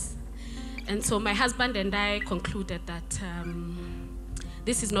tests. And so my husband and I concluded that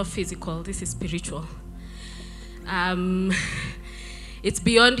this is not physical, this is spiritual. It's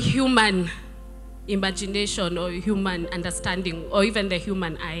beyond human imagination or human understanding or even the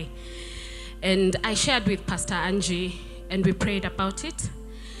human eye. And I shared with Pastor Angie and we prayed about it.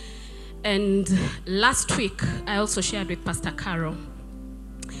 And last week, I also shared with Pastor Carol.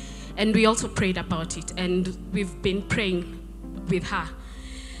 And we also prayed about it. And we've been praying with her.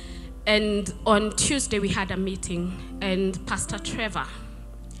 And on Tuesday, we had a meeting. And Pastor Trevor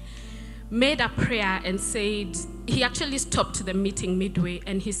made a prayer and said, he actually stopped the meeting midway.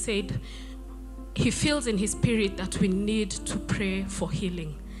 And he said, he feels in his spirit that we need to pray for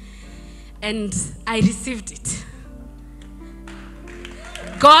healing. And I received it.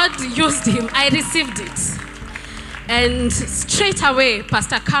 God used him. I received it. And straight away,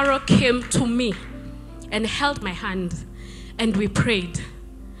 Pastor Carol came to me and held my hand, and we prayed.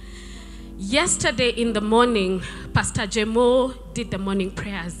 Yesterday in the morning, Pastor Jemo did the morning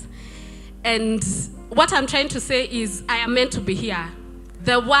prayers. And what I'm trying to say is, I am meant to be here.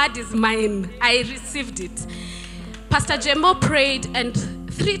 The word is mine. I received it. Pastor Jemo prayed, and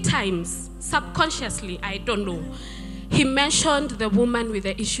 3 times, subconsciously, I don't know, he mentioned the woman with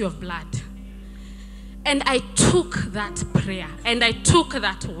the issue of blood. And I took that prayer and I took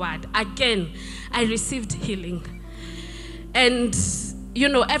that word. Again, I received healing. And, you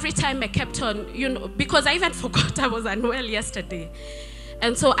know, every time I kept on, you know, because I even forgot I was unwell yesterday.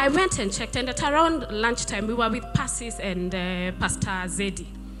 And so I went and checked. And at around lunchtime, we were with Passis and Pastor Zedi.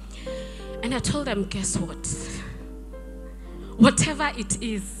 And I told them, guess what? Whatever it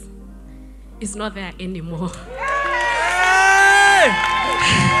is not there anymore.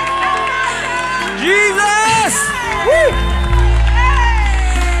 Jesus! Woo!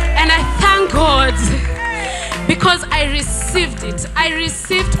 And I thank God because I received it. I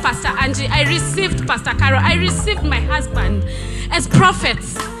received Pastor Angie. I received Pastor Carol. I received my husband as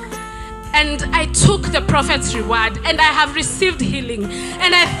prophets. And I took the prophet's reward, and I have received healing.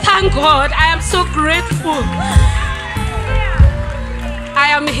 And I thank God. I am so grateful. I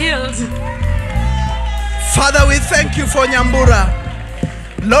am healed. Father, we thank you for Nyambura.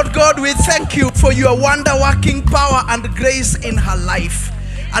 Lord God, we thank you for your wonder-working power and grace in her life.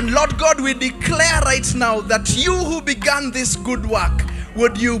 And Lord God, we declare right now that you who began this good work,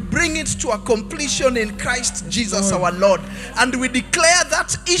 would you bring it to a completion in Christ Jesus our Lord. And we declare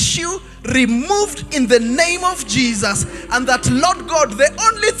that issue removed in the name of Jesus. And that, Lord God, the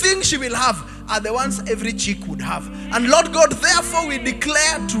only thing she will have are the ones every chick would have. And Lord God, therefore we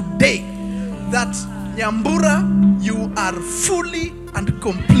declare today that Nyambura, you are fully and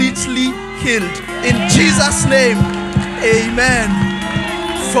completely healed. In Jesus' name, amen.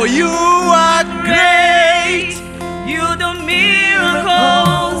 For you are great. You do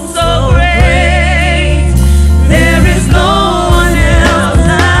miracles so great. There is no one else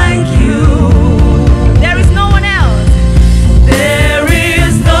like you. There is no one else. There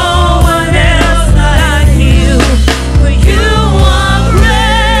is no one else like you. For you are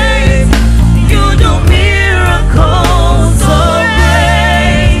great. You do miracles so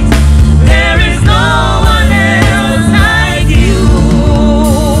great. There is no one else like you.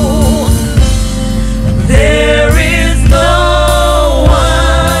 There is no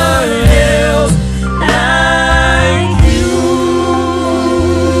one else like you.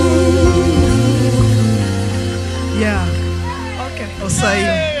 Yeah. Okay. Osai.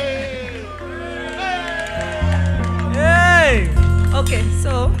 Hey. Okay,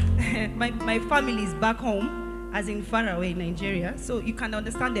 so my family is back home, as in far away in Nigeria. So you can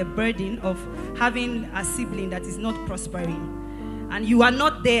understand the burden of having a sibling that is not prospering. And you are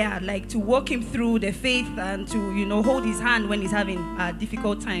not there, like, to walk him through the faith and to, you know, hold his hand when he's having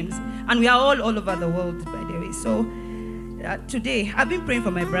difficult times. And we are all over the world, by the way. So today, I've been praying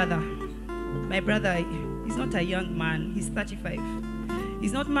for my brother. My brother, he's not a young man. He's 35.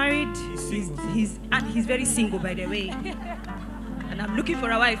 He's not married. He's very single, by the way. And I'm looking for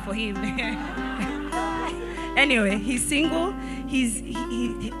a wife for him. Anyway, he's single. He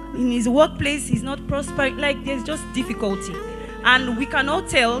in his workplace, he's not prospering. Like, there's just difficulty. And we can all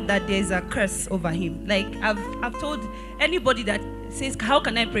tell that there's a curse over him. Like, I've told anybody that says, how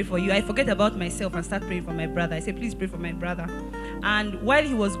can I pray for you? I forget about myself and start praying for my brother. I say, please pray for my brother. And while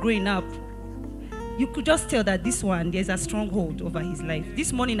he was growing up, you could just tell that this one, there's a stronghold over his life.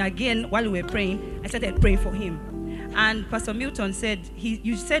 This morning again, while we were praying, I started praying for him. And Pastor Milton said,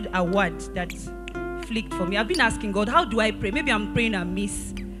 you said a word that flicked for me. I've been asking God, how do I pray? Maybe I'm praying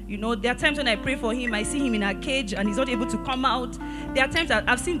amiss. You know, there are times when I pray for him, I see him in a cage and he's not able to come out. There are times that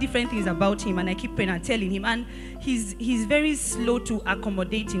I've seen different things about him and I keep praying and telling him. And he's very slow to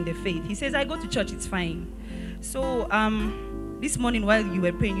accommodate in the faith. He says, I go to church, it's fine. So this morning while you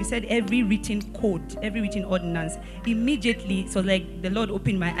were praying, you said every written code, every written ordinance. Immediately, so like the Lord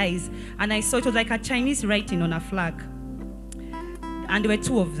opened my eyes and I saw it was like a Chinese writing on a flag. And there were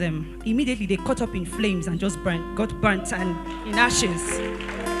two of them. Immediately they caught up in flames and just got burnt and in ashes.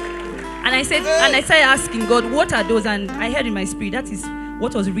 And I said, and I started asking God, what are those? And I heard in my spirit, that is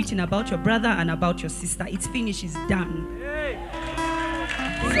what was written about your brother and about your sister. It's finished, it's done.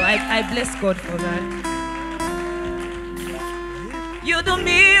 So I bless God for that. You do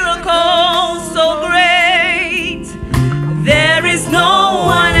miracles so great. There is no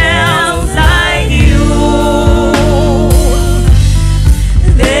one else like you.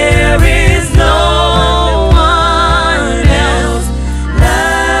 There is no one else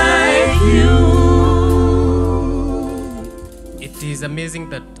like you. It is amazing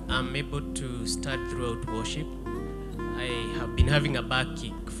that I'm able to start throughout worship. I have been having a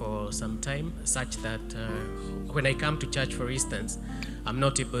backache for some time, such that when I come to church, for instance, I'm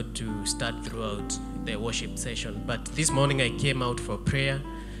not able to start throughout the worship session. But this morning I came out for prayer,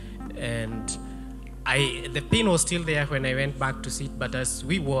 and the pain was still there when I went back to sit. But as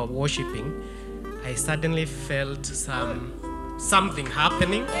we were worshiping, I suddenly felt something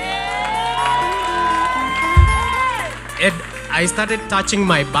happening. And I started touching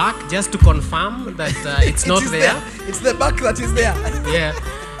my back just to confirm that it's not there. It's the back that is there. Yeah,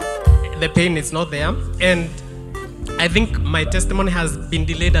 the pain is not there. And I think my testimony has been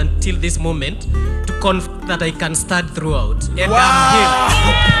delayed until this moment to confirm that I can start throughout. And Wow. I'm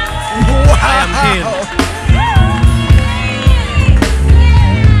healed. Wow. I am healed.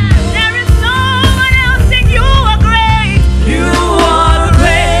 There is no one else and you are great. You are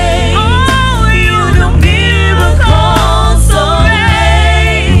great. Oh, you do miracles so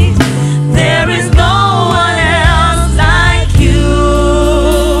great. There is no one else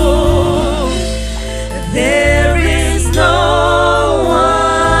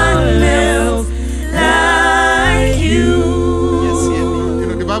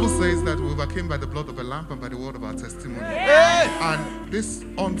overcame by the blood of a lamb and by the word of our testimony. And this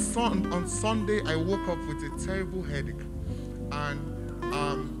on Sunday, I woke up with a terrible headache,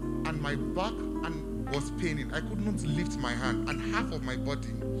 and my back was paining. I could not lift my hand, and half of my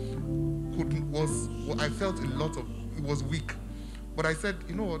body I felt it was weak. But I said,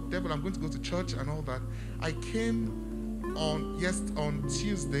 you know what, devil, I'm going to go to church and all that. I came on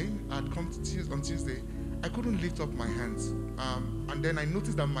Tuesday. I'd come to on Tuesday. I couldn't lift up my hands. And then I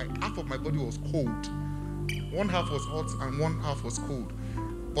noticed that half of my body was cold. One half was hot and one half was cold.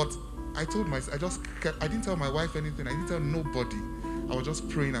 But I told myself, I didn't tell my wife anything. I didn't tell nobody. I was just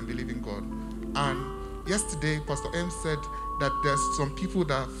praying and believing God. And yesterday, Pastor M said that there's some people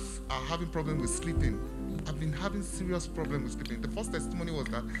that are having problems with sleeping. I've been having serious problems with sleeping. The first testimony was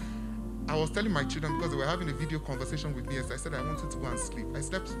that I was telling my children, because they were having a video conversation with me, as I said I wanted to go and sleep. I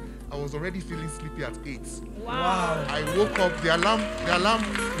slept. I was already feeling sleepy at 8. Wow. I woke up. The alarm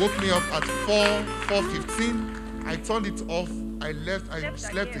woke me up at 4:15. I turned it off. I left. I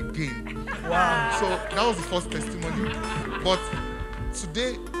slept again. Wow. So that was the first testimony. But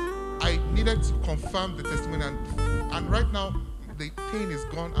today I needed to confirm the testimony, and right now the pain is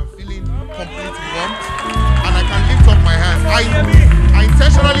gone. I'm feeling complete warmth, and I can lift up my hands. I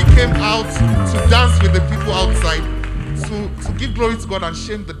intentionally came out to dance with the people outside, to give glory to God and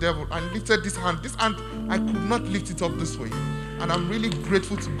shame the devil, and lifted this hand. This hand, I could not lift it up this way. And I'm really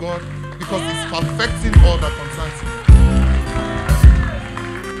grateful to God because it's perfecting all that concerns me.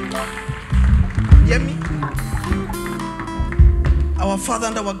 Hear me? Our Father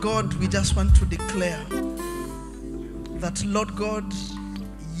and our God, we just want to declare that, Lord God,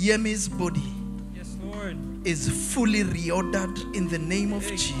 Yemi's body is fully reordered in the name of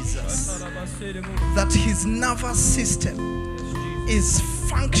Jesus. That his nervous system is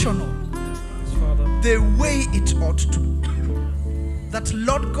functional the way it ought to. That,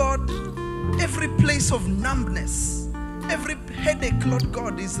 Lord God, every place of numbness, every headache, Lord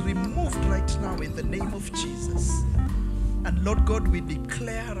God, is removed right now in the name of Jesus. And Lord God, we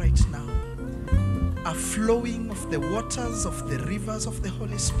declare right now a flowing of the waters of the rivers of the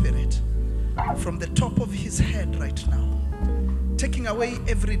Holy Spirit from the top of his head right now, taking away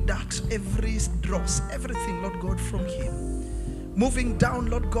every dart, every dross, everything, Lord God, from him, moving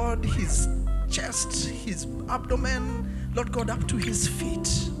down, Lord God, his chest, his abdomen, Lord God, up to his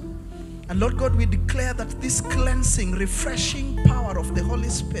feet. And Lord God, we declare that this cleansing, refreshing power of the Holy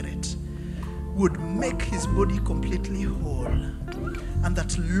Spirit would make his body completely whole, and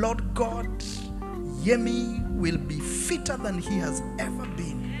that, Lord God, Yemi will be fitter than he has ever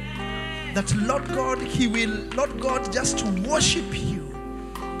been. That, Lord God, he will, Lord God, just to worship you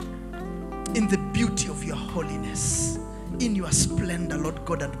in the beauty of your holiness, in your splendor, Lord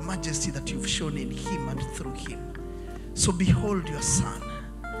God, and majesty that you've shown in him and through him. So behold your son.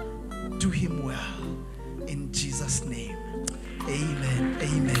 Do him well. In Jesus' name. Amen.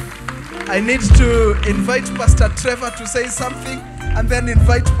 Amen. I need to invite Pastor Trevor to say something, and then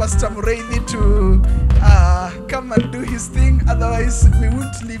invite Pastor Mureithi to come and do his thing. Otherwise, we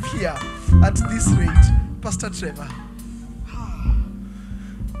won't leave here at this rate. Pastor Trevor.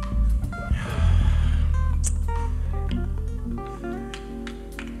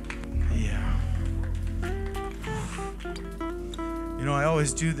 Yeah. You know, I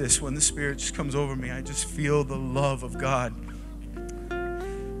always do this when the Spirit just comes over me. I just feel the love of God.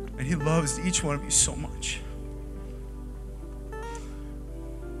 And he loves each one of you so much.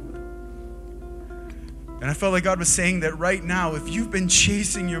 And I felt like God was saying that right now, if you've been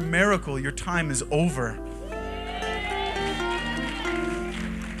chasing your miracle, your time is over.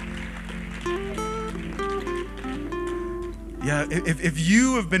 Yeah, if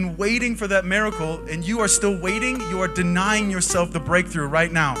you have been waiting for that miracle and you are still waiting, you are denying yourself the breakthrough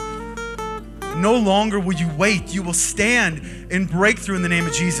right now. No longer will you wait. You will stand in breakthrough in the name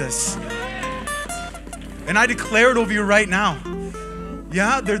of Jesus. And I declare it over you right now.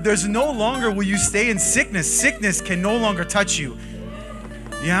 Yeah, there's no longer will you stay in sickness. Sickness can no longer touch you.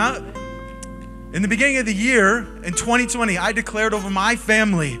 Yeah. In the beginning of the year, in 2020, I declared over my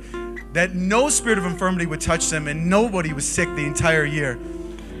family that no spirit of infirmity would touch them and nobody was sick the entire year.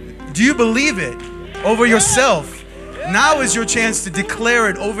 Do you believe it over yourself? Now is your chance to declare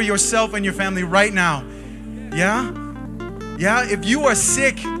it over yourself and your family right now. Yeah? Yeah, if you are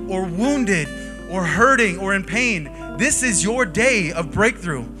sick or wounded or hurting or in pain, this is your day of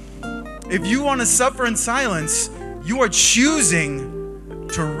breakthrough. If you want to suffer in silence, you are choosing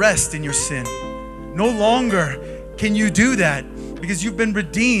to rest in your sin. No longer can you do that because you've been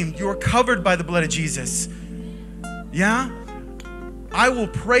redeemed. You are covered by the blood of Jesus. Yeah? I will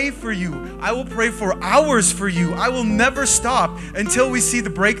pray for you. I will pray for hours for you. I will never stop until we see the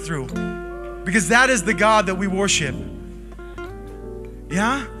breakthrough. because that is the God that we worship.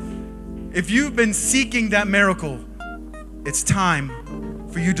 Yeah? If you've been seeking that miracle, it's time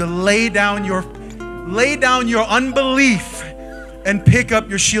for you to lay down your unbelief and pick up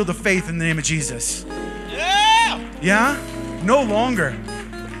your shield of faith in the name of Jesus. Yeah? No longer.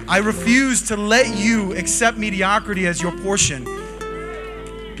 I refuse to let you accept mediocrity as your portion.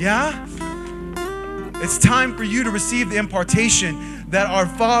 Yeah? It's time for you to receive the impartation that our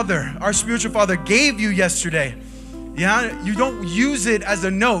Father, our spiritual Father, gave you yesterday. Yeah? You don't use it as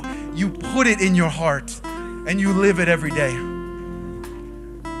a note. You put it in your heart and you live it every day.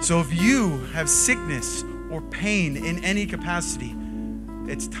 So if you have sickness or pain in any capacity,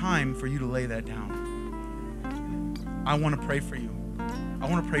 it's time for you to lay that down. I want to pray for you. I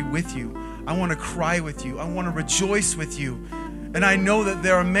want to pray with you. I want to cry with you. I want to rejoice with you. And I know that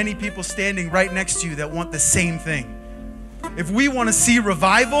there are many people standing right next to you that want the same thing. If we want to see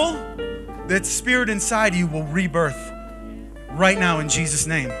revival, that spirit inside you will rebirth right now in Jesus'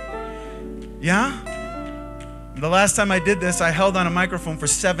 name. Yeah? The last time I did this, I held on a microphone for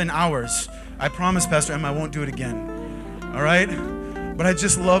 7 hours. I promise, Pastor M, I won't do it again. All right? But I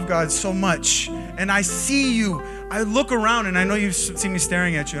just love God so much. And I see you. I look around and I know you've seen me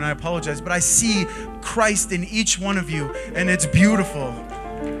staring at you, and I apologize, but I see Christ in each one of you, and it's beautiful.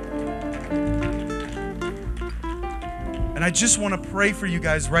 And I just want to pray for you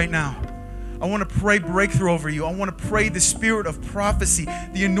guys right now. I want to pray breakthrough over you. I want to pray the spirit of prophecy,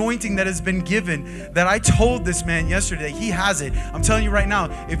 the anointing that has been given, that I told this man yesterday. He has it. I'm telling you right now,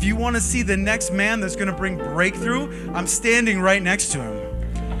 if you want to see the next man that's going to bring breakthrough, I'm standing right next to him.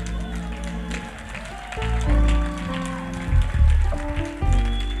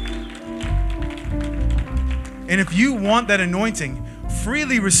 And if you want that anointing,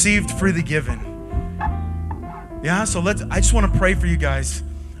 freely received, freely given. Yeah, so I just want to pray for you guys.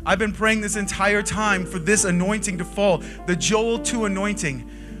 I've been praying this entire time for this anointing to fall, the Joel 2 anointing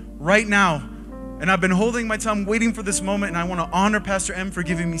right now. And I've been holding my tongue, waiting for this moment, and I want to honor Pastor M for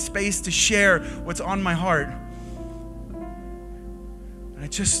giving me space to share what's on my heart. And I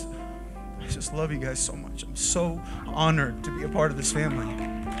just love you guys so much. I'm so honored to be a part of this family.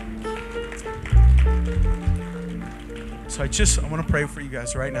 So I want to pray for you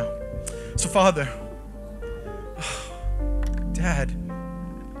guys right now. So Father, Dad,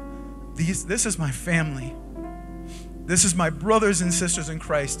 this is my family. This is my brothers and sisters in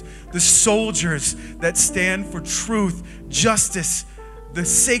Christ, the soldiers that stand for truth, justice, the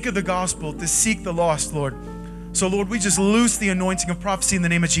sake of the gospel, to seek the lost, Lord. So Lord, we just loose the anointing of prophecy in the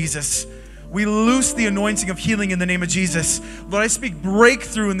name of Jesus. We loose the anointing of healing in the name of Jesus. Lord, I speak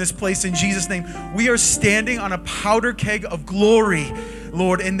breakthrough in this place in Jesus' name. We are standing on a powder keg of glory,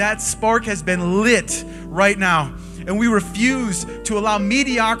 Lord, and that spark has been lit right now. And we refuse to allow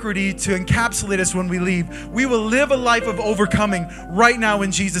mediocrity to encapsulate us when we leave. We will live a life of overcoming right now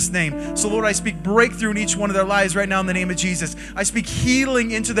in Jesus' name. So Lord, I speak breakthrough in each one of their lives right now in the name of Jesus. I speak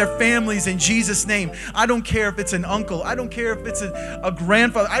healing into their families in Jesus' name. I don't care if it's an uncle. I don't care if it's a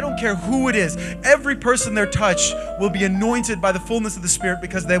grandfather. I don't care who it is. Every person they're touched will be anointed by the fullness of the Spirit,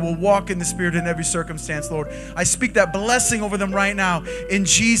 because they will walk in the Spirit in every circumstance, Lord. I speak that blessing over them right now in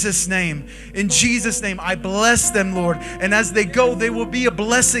Jesus' name. In Jesus' name, I bless them, Lord. And as they go, they will be a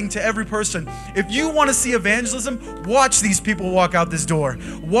blessing to every person. If you want to see evangelism, watch these people walk out this door.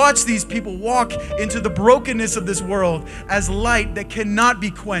 Watch these people walk into the brokenness of this world as light that cannot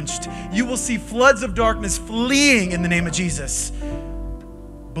be quenched. You will see floods of darkness fleeing in the name of Jesus.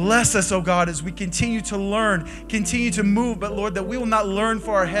 Bless us, oh God, as we continue to learn, continue to move, but Lord, that we will not learn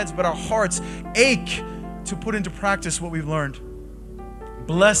for our heads, but our hearts ache to put into practice what we've learned.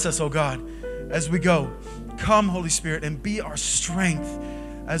 Bless us, oh God, as we go. Come, Holy Spirit, and be our strength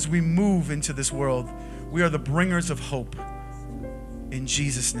as we move into this world. We are the bringers of hope. In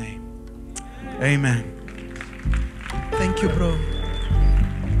Jesus' name, amen. Thank you, bro.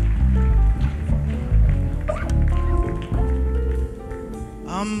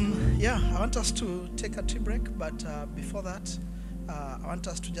 I want us to take a tea break, but before that, I want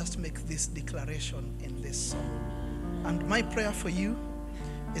us to just make this declaration in this song. And my prayer for you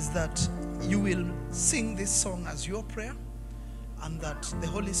is that you will sing this song as your prayer, and that the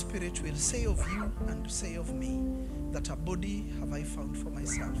Holy Spirit will say of you and say of me that a body have I found for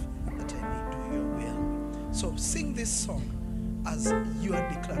myself, that I may do your will. So sing this song as your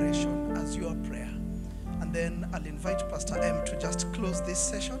declaration, as your prayer. And then I'll invite Pastor M to just close this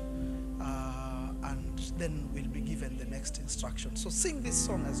session, and then we'll be given the next instruction. So sing this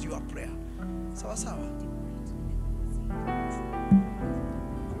song as your prayer. Sawa sawa.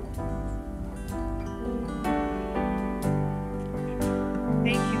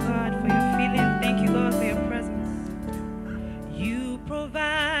 Thank you, God, for your feeling.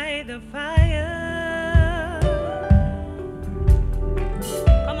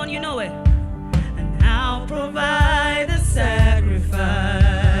 you know it. And I'll provide the sacrifice.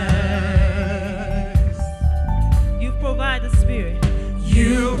 You provide the Spirit.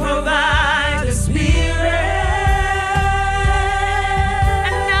 You provide the Spirit.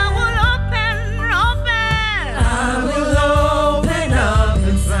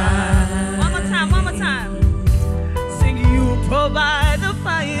 Provide the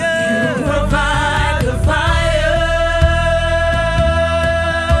fire. You provide the fire.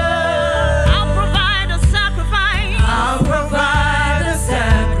 I'll provide the sacrifice. I'll provide the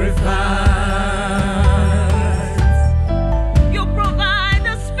sacrifice. You provide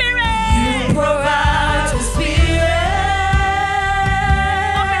the Spirit. You provide the Spirit.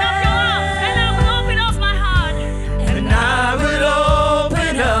 Open up your arms, and I will open up my heart, and I will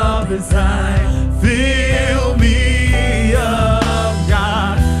open up inside. Fill me up,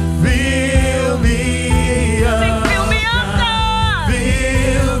 God. Fill me up. Fill me up, God.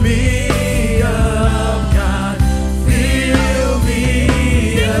 Fill me up, God. Fill me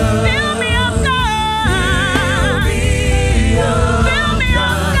up. Fill me up, God. Fill me up. Fill me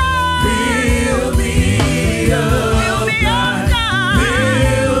up, God. Fill me up. Fill me up, God.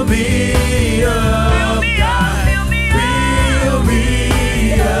 Fill me up, God. Fill me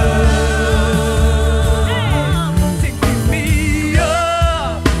up.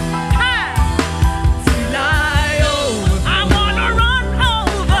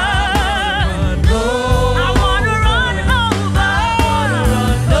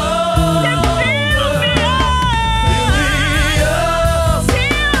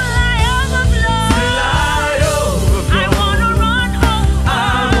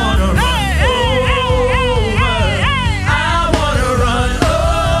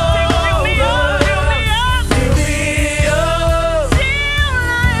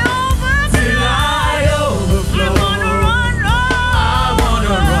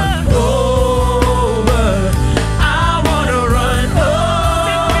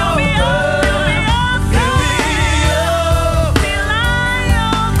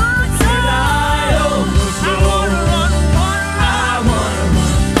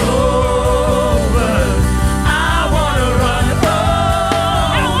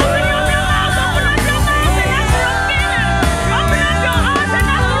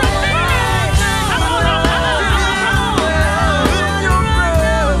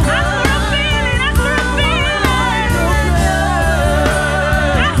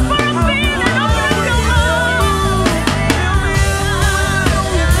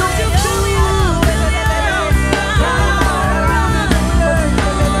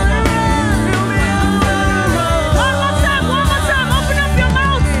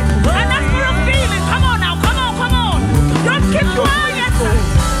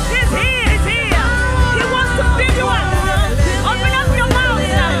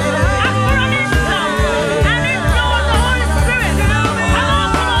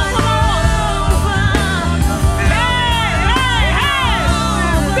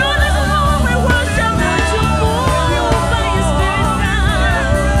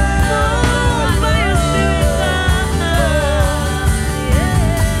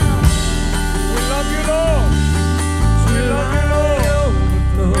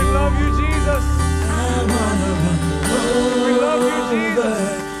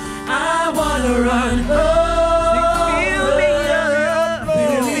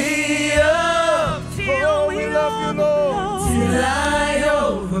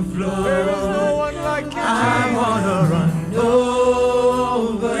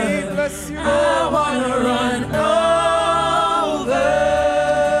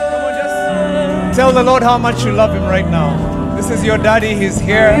 Tell the Lord how much you love Him right now. This is your daddy. He's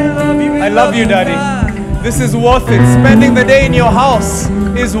here. I love you, daddy. This is worth it. Spending the day in your house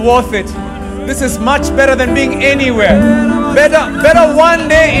is worth it. This is much better than being anywhere. Better one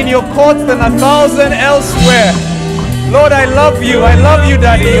day in your courts than 1,000 elsewhere. Lord, I love you. I love you,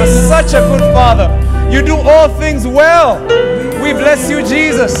 daddy. You're such a good father. You do all things well. We bless you,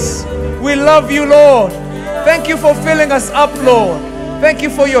 Jesus. We love you, Lord. Thank you for filling us up, Lord. Thank you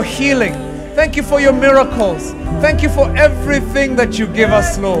for your healing. Thank you for your miracles. Thank you for everything that you give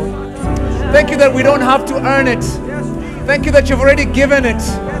us, Lord. Thank you that we don't have to earn it. Thank you that you've already given it.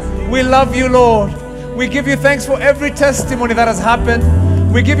 We love you, Lord. We give you thanks for every testimony that has happened.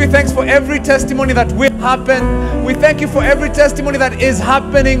 We give you thanks for every testimony that will happen. We thank you for every testimony that is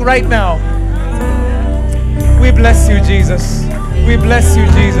happening right now. We bless you, Jesus. We bless you,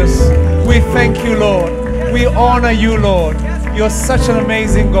 Jesus. We thank you, Lord. We honor you, Lord. You're such an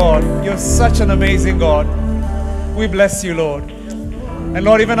amazing God. You're such an amazing God. We bless you, Lord. And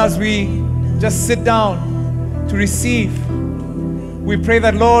Lord, even as we just sit down to receive We pray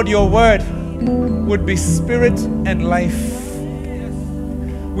that, Lord, your word would be spirit and life.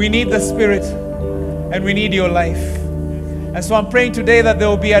 We need the spirit and we need your life. And so I'm praying today that there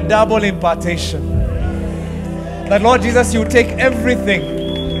will be a double impartation. That, Lord Jesus, you take everything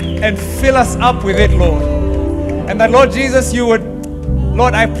and fill us up with it, Lord. And that, Lord Jesus, you would,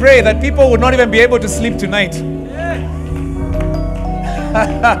 Lord, I pray that people would not even be able to sleep tonight.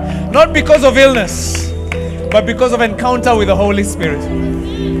 Not because of illness, but because of encounter with the Holy Spirit.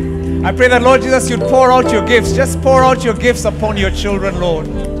 I pray that, Lord Jesus, you'd pour out your gifts. Just pour out your gifts upon your children, Lord.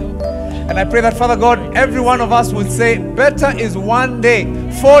 And I pray that, Father God, every one of us would say, better is one day,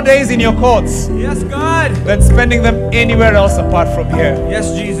 4 days in your courts. Yes, God. Than spending them anywhere else apart from here.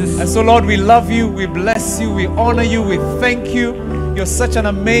 Yes, Jesus. And so, Lord, we love you, we bless you, we honor you, we thank you. You're such an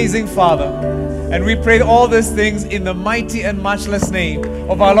amazing Father. And we pray all these things in the mighty and matchless name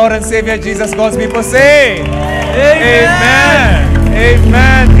of our Lord and Savior Jesus. God's people say, Amen.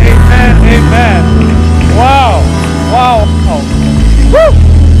 Amen. Amen. Amen. Wow. Wow. Wow. Woo.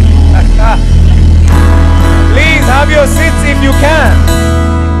 Please have your seats if you can.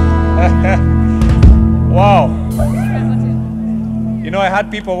 Wow. You know, I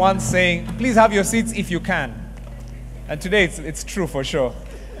had people once saying, please have your seats if you can. And today it's true for sure.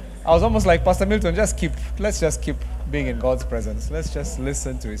 I was almost like, Pastor Milton, let's just keep being in God's presence. Let's just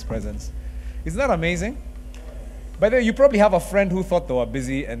listen to his presence. Isn't that amazing? By the way, you probably have a friend who thought they were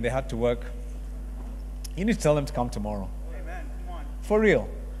busy and they had to work. You need to tell them to come tomorrow. Amen. Come on. For real.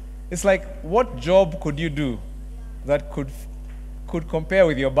 It's like, what job could you do that could compare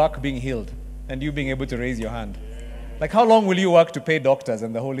with your back being healed and you being able to raise your hand? Like, how long will you work to pay doctors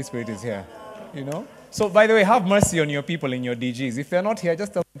and the Holy Spirit is here? You know? So, by the way, have mercy on your people in your DGs. If they're not here,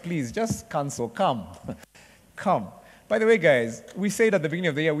 just tell them, please, just cancel. Come. Come. By the way, guys, we said at the beginning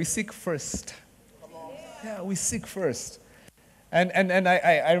of the year, we seek first. Yeah, we seek first. And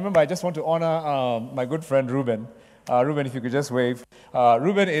I remember, I just want to honor my good friend Ruben. Ruben, if you could just wave.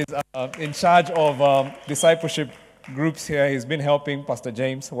 Ruben is in charge of discipleship groups here. He's been helping Pastor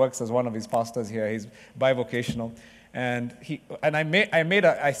James, works as one of his pastors here. He's bivocational. And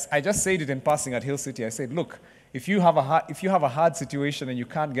I just said it in passing at Hill City. I said, look, if you have a hard situation and you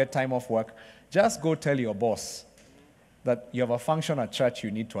can't get time off work, just go tell your boss that you have a function at church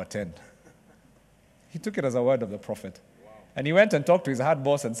you need to attend. He took it as a word of the prophet. Wow. And he went and talked to his head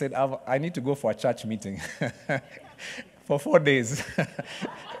boss and said, I need to go for a church meeting for 4 days.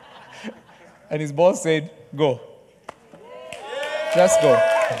 And his boss said, go. Just go.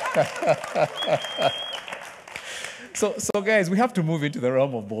 So guys, we have to move into the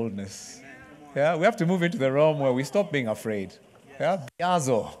realm of boldness. Yeah, we have to move into the realm where we stop being afraid. Yeah,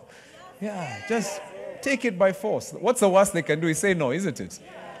 biazo. Yeah, just take it by force. What's the worst they can do is say no, isn't it?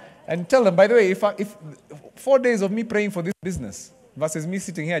 And tell them, by the way, if 4 days of me praying for this business versus me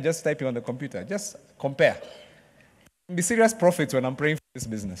sitting here just typing on the computer, just compare. Be serious prophets when I'm praying for this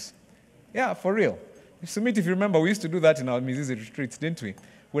business. Yeah, for real. Sumit, if you remember, we used to do that in our Mizizi retreats, didn't we?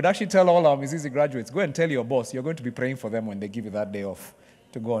 We'd actually tell all our Mizizi graduates, go and tell your boss, you're going to be praying for them when they give you that day off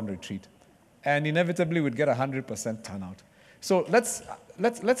to go on retreat. And inevitably, we'd get 100% turnout. So let's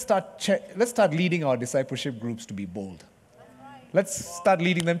start leading our discipleship groups to be bold. Let's start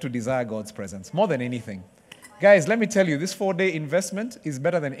leading them to desire God's presence more than anything. Guys, let me tell you, this 4-day investment is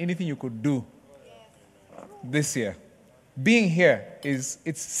better than anything you could do this year. Being here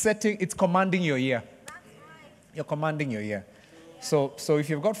it's commanding your year. You're commanding your year. So if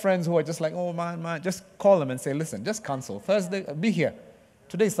you've got friends who are just like, oh man, just call them and say, listen, just cancel. Thursday, be here.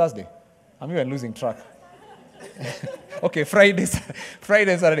 Today is Thursday. I'm even losing track. Okay, Friday,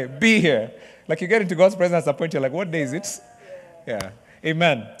 Saturday, be here. Like you get into God's presence at a point, you're like, what day is it? Yeah.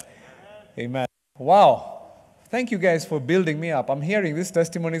 Amen. Amen. Wow. Thank you guys for building me up. I'm hearing these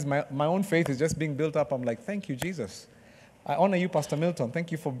testimonies. My own faith is just being built up. I'm like, thank you, Jesus. I honor you, Pastor Milton.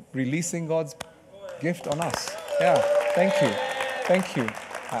 Thank you for releasing God's gift on us. Yeah. Thank you. Thank you.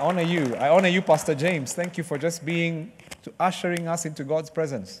 I honor you. I honor you, Pastor James. Thank you for just ushering us into God's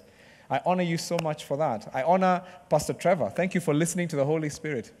presence. I honor you so much for that. I honor Pastor Trevor. Thank you for listening to the Holy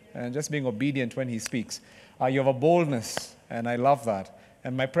Spirit and just being obedient when he speaks. You have a boldness, and I love that.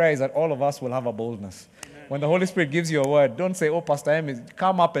 And my prayer is that all of us will have a boldness. Amen. When the Holy Spirit gives you a word, don't say, oh, Pastor M,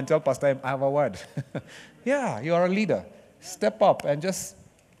 come up and tell Pastor M, I have a word. Yeah, you are a leader. Step up and just,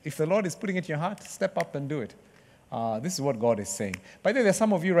 if the Lord is putting it in your heart, step up and do it. This is what God is saying. By the way, there's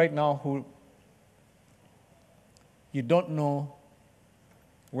some of you right now who you don't know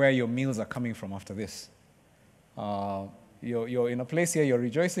where your meals are coming from after this. You're in a place here, you're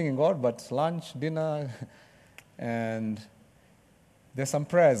rejoicing in God, but lunch, dinner, and there's some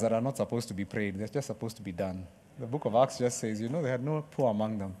prayers that are not supposed to be prayed. They're just supposed to be done. The book of Acts just says, they had no poor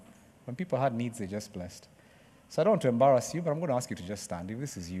among them. When people had needs, they just blessed. So I don't want to embarrass you, but I'm going to ask you to just stand. If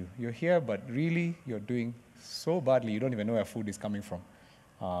this is you, you're here, but really you're doing so badly, you don't even know where food is coming from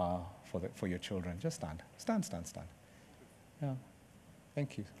for your children. Just stand. Stand. Yeah.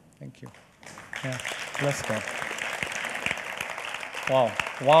 Thank you. Yeah. Bless God. Wow.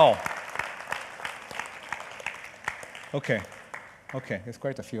 Okay. There's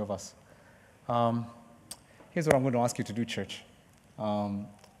quite a few of us. Here's what I'm going to ask you to do, church.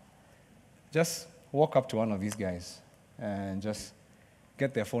 Just walk up to one of these guys and just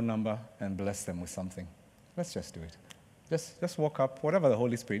get their phone number and bless them with something. Let's just do it. Just walk up, whatever the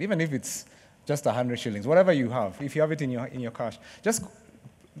Holy Spirit, even if it's just 100 shillings, whatever you have. If you have it in your cash, just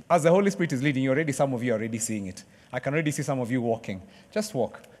as the Holy Spirit is leading you, some of you are already seeing it. I can already see some of you walking. Just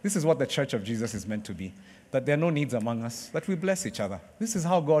walk. This is what the church of Jesus is meant to be. That there are no needs among us, that we bless each other. This is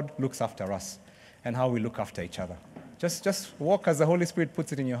how God looks after us and how we look after each other. Just walk as the Holy Spirit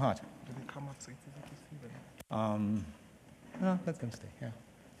puts it in your heart. No, let them stay.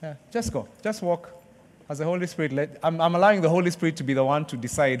 Yeah. Just go. Just walk as the Holy Spirit. I'm allowing the Holy Spirit to be the one to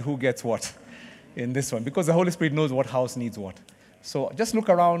decide who gets what in this one, because the Holy Spirit knows what house needs what. So just look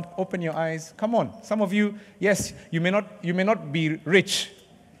around, open your eyes. Come on. Some of you, yes, you may not be rich,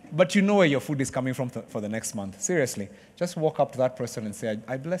 but you know where your food is coming from for the next month. Seriously. Just walk up to that person and say,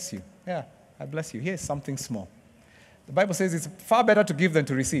 I bless you. Yeah, I bless you. Here's something small. The Bible says it's far better to give than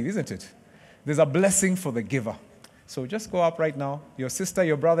to receive, isn't it? There's a blessing for the giver. So just go up right now. Your sister,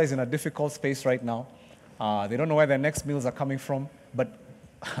 your brother is in a difficult space right now. They don't know where their next meals are coming from, but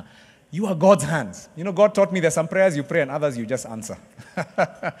you are God's hands. God taught me there's some prayers you pray and others you just answer.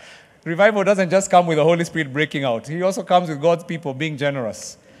 Revival doesn't just come with the Holy Spirit breaking out. He also comes with God's people being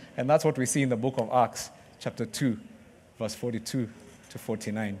generous. And that's what we see in the book of Acts, chapter 2, verse 42 to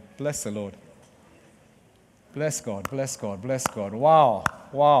 49. Bless the Lord. Bless God. Wow.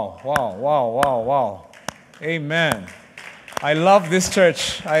 Amen. I love this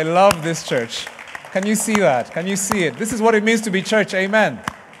church. Can you see that? Can you see it? This is what it means to be church. Amen.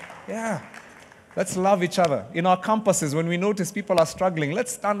 Yeah. Let's love each other. In our campuses, when we notice people are struggling,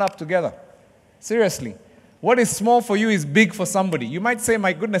 let's stand up together. Seriously. What is small for you is big for somebody. You might say,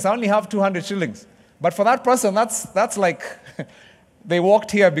 my goodness, I only have 200 shillings. But for that person, that's like they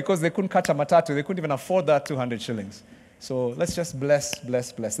walked here because they couldn't catch a matatu. They couldn't even afford that 200 shillings. So let's just bless.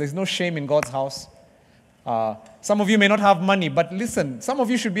 There's no shame in God's house. Some of you may not have money, but listen, some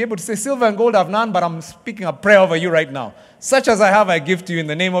of you should be able to say, silver and gold I've none, but I'm speaking a prayer over you right now. Such as I have, I give to you in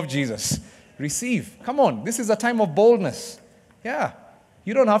the name of Jesus. Receive. Come on, this is a time of boldness. Yeah,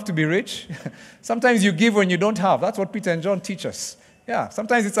 you don't have to be rich. Sometimes you give when you don't have. That's what Peter and John teach us. Yeah,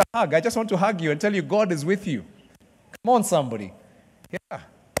 sometimes it's a hug. I just want to hug you and tell you God is with you. Come on, somebody. Yeah,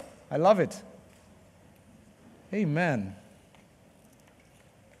 I love it. Amen.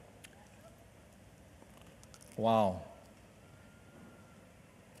 Wow.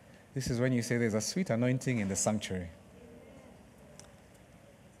 This is when you say there's a sweet anointing in the sanctuary.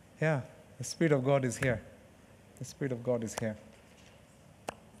 Yeah, the Spirit of God is here. The Spirit of God is here.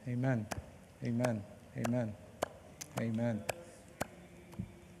 Amen. Amen. Amen. Amen.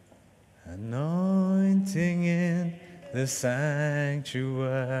 Anointing in the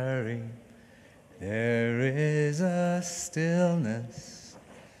sanctuary. There is a stillness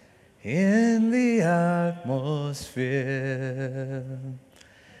in the atmosphere.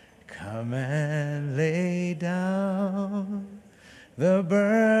 Come and lay down the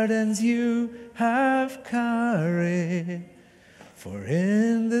burdens you have carried, for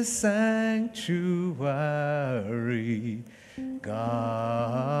in the sanctuary,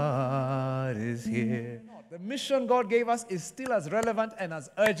 God is here. The mission God gave us is still as relevant and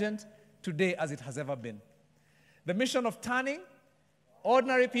as urgent today as it has ever been. The mission of turning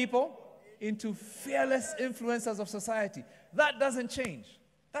ordinary people into fearless influencers of society. That doesn't change.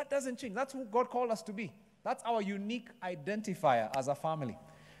 That's who God called us to be. That's our unique identifier as a family.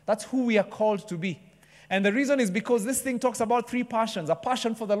 That's who we are called to be. And the reason is because this thing talks about three passions. A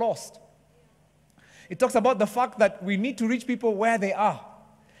passion for the lost. It talks about the fact that we need to reach people where they are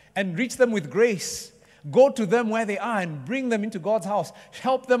and reach them with grace. Go to them where they are and bring them into God's house.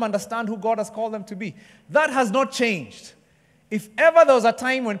 Help them understand who God has called them to be. That has not changed. If ever there was a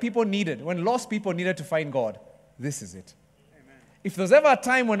time when lost people needed to find God, this is it. Amen. If there's ever a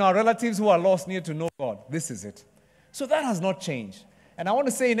time when our relatives who are lost needed to know God, this is it. So that has not changed. And I want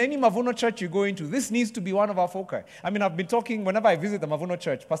to say, in any Mavuno church you go into, this needs to be one of our foci. I mean, I've been talking, whenever I visit the Mavuno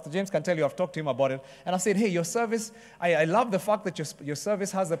church, Pastor James can tell you, I've talked to him about it, and I've said, hey, your service, I love the fact that your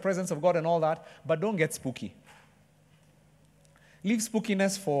service has the presence of God and all that, but don't get spooky. Leave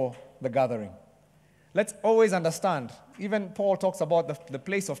spookiness for the gathering. Let's always understand. Even Paul talks about the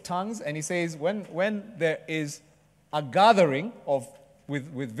place of tongues, and he says when there is a gathering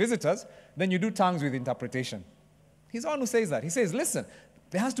with visitors, then you do tongues with interpretation. He's the one who says that. He says, listen,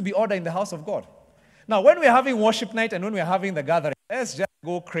 there has to be order in the house of God. Now, when we're having worship night and when we're having the gathering, let's just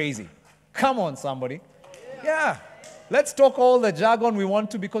go crazy. Come on, somebody. Yeah. Let's talk all the jargon we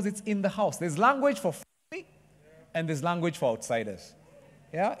want to because it's in the house. There's language for family and there's language for outsiders.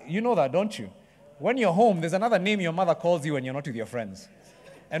 Yeah? You know that, don't you? When you're home, there's another name your mother calls you when you're not with your friends.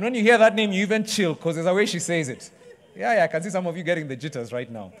 And when you hear that name, you even chill because there's a way she says it. Yeah, I can see some of you getting the jitters right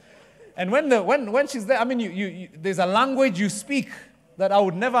now. And when she's there, I mean, there's a language you speak that I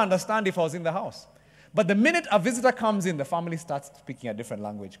would never understand if I was in the house. But the minute a visitor comes in, the family starts speaking a different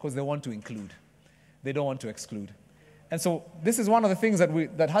language because they want to include. They don't want to exclude. And so this is one of the things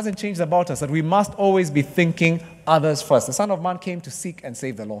that hasn't changed about us, that we must always be thinking others first. The Son of Man came to seek and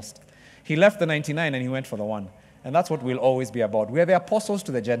save the lost. He left the 99 and he went for the one. And that's what we'll always be about. We are the apostles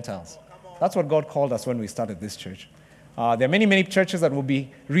to the Gentiles. That's what God called us when we started this church. There are many, many churches that will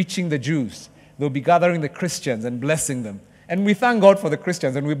be reaching the Jews. They'll be gathering the Christians and blessing them. And we thank God for the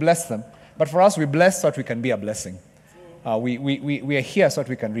Christians and we bless them. But for us, we bless so that we can be a blessing. We are here so that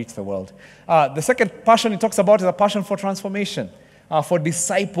we can reach the world. The second passion he talks about is a passion for transformation, for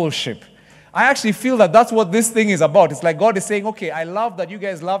discipleship. I actually feel that that's what this thing is about. It's like God is saying, okay, I love that you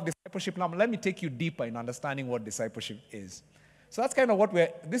guys love discipleship. Now let me take you deeper in understanding what discipleship is. So that's kind of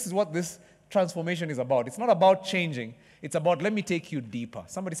this is what this transformation is about. It's not about changing. It's about let me take you deeper.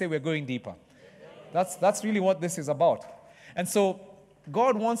 Somebody say we're going deeper. That's really what this is about. And so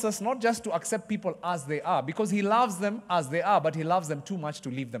God wants us not just to accept people as they are, because he loves them as they are, but he loves them too much to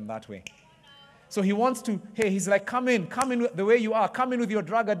leave them that way. So he wants to, he's like, come in with the way you are. Come in with your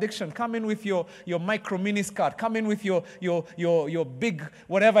drug addiction. Come in with your micro mini skirt. Come in with your big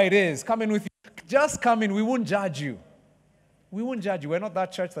whatever it is. Just come in. We won't judge you. We won't judge you. We're not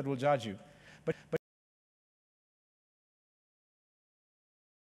that church that will judge you. But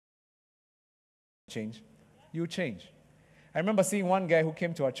change. You change. I remember seeing one guy who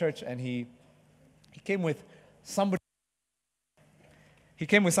came to our church and he came with somebody. He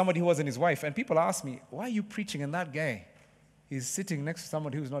came with somebody who wasn't his wife. And people asked me, why are you preaching? And that guy is sitting next to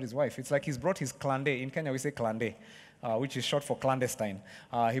somebody who's not his wife. It's like he's brought his klande. In Kenya, we say klande, which is short for clandestine.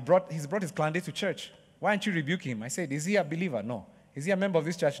 He's brought his klande to church. Why aren't you rebuking him? I said, is he a believer? No. Is he a member of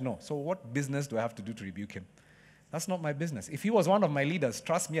this church? No. So what business do I have to do to rebuke him? That's not my business. If he was one of my leaders,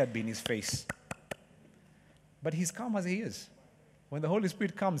 trust me, I'd be in his face. But he's calm as he is. When the Holy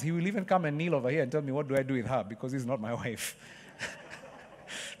Spirit comes, he will even come and kneel over here and tell me, what do I do with her? Because he's not my wife.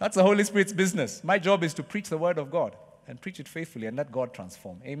 That's the Holy Spirit's business. My job is to preach the word of God and preach it faithfully and let God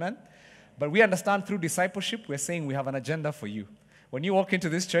transform. Amen? But we understand through discipleship, we're saying we have an agenda for you. When you walk into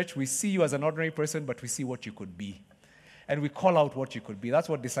this church, we see you as an ordinary person, but we see what you could be. And we call out what you could be. That's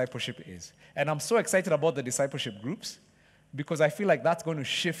what discipleship is. And I'm so excited about the discipleship groups because I feel like that's going to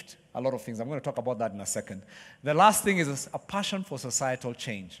shift a lot of things. I'm going to talk about that in a second. The last thing is a passion for societal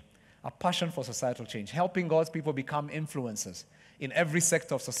change. A passion for societal change. Helping God's people become influencers in every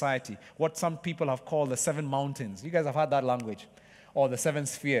sector of society. What some people have called the 7 mountains. You guys have heard that language. Or the 7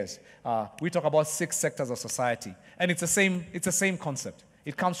 spheres. We talk about 6 sectors of society. And it's the same concept.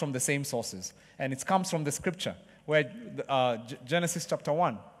 It comes from the same sources. And it comes from the scripture. Where Genesis chapter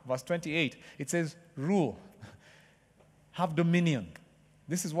 1, verse 28, it says, rule. Have dominion.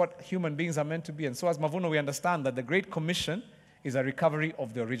 This is what human beings are meant to be. And so as Mavuno, we understand that the Great Commission is a recovery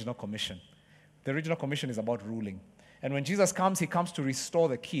of the original commission. The original commission is about ruling. And when Jesus comes, he comes to restore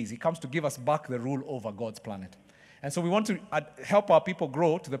the keys. He comes to give us back the rule over God's planet. And so we want to help our people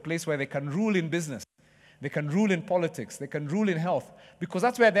grow to the place where they can rule in business. They can rule in politics. They can rule in health. Because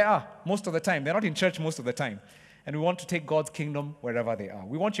that's where they are most of the time. They're not in church most of the time. And we want to take God's kingdom wherever they are.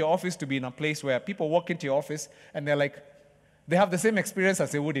 We want your office to be in a place where people walk into your office and they're like, they have the same experience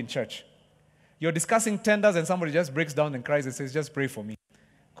as they would in church. You're discussing tenders and somebody just breaks down and cries and says, just pray for me.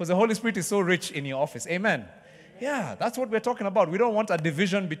 Because the Holy Spirit is so rich in your office. Amen. Yeah, that's what we're talking about. We don't want a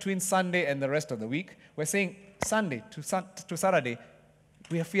division between Sunday and the rest of the week. We're saying Sunday to Saturday,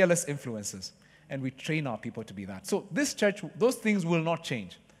 we are fearless influencers. And we train our people to be that. So this church, those things will not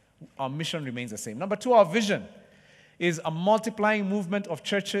change. Our mission remains the same. Number 2, our vision is a multiplying movement of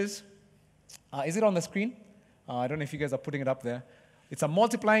churches. Is it on the screen? I don't know if you guys are putting it up there. It's a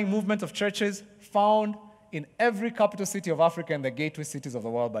multiplying movement of churches found in every capital city of Africa and the gateway cities of the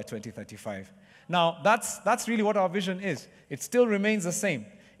world by 2035. Now, that's really what our vision is. It still remains the same.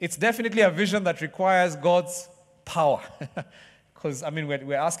 It's definitely a vision that requires God's power. Because,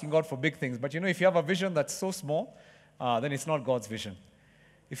 we're asking God for big things. But, if you have a vision that's so small, then it's not God's vision.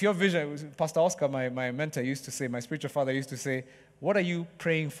 If your vision, Pastor Oscar, my mentor, used to say, my spiritual father used to say, what are you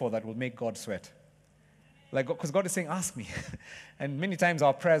praying for that will make God sweat? Like, because God is saying, ask me. And many times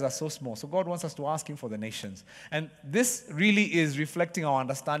our prayers are so small. So God wants us to ask him for the nations. And this really is reflecting our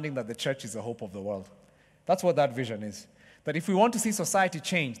understanding that the church is the hope of the world. That's what that vision is. That if we want to see society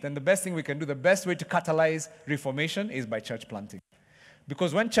change, then the best thing we can do, the best way to catalyze reformation is by church planting.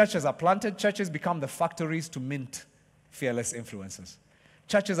 Because when churches are planted, churches become the factories to mint fearless influences.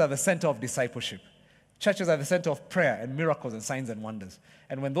 Churches are the center of discipleship. Churches are the center of prayer and miracles and signs and wonders.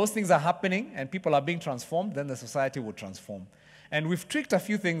 And when those things are happening and people are being transformed, then the society will transform. And we've tweaked a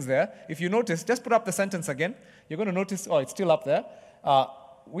few things there. If you notice, just put up the sentence again. You're going to notice, oh, it's still up there.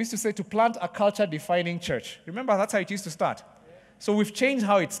 We used to say to plant a culture-defining church. Remember, that's how it used to start. So we've changed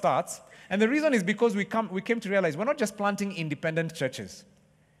how it starts. And the reason is because we came to realize we're not just planting independent churches.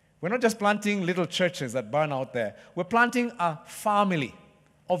 We're not just planting little churches that burn out there. We're planting a family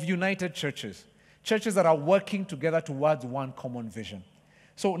of united churches. Churches that are working together towards one common vision.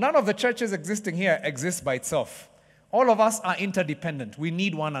 So none of the churches existing here exists by itself. All of us are interdependent. We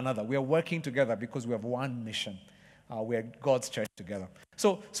need one another. We are working together because we have one mission. We are God's church together.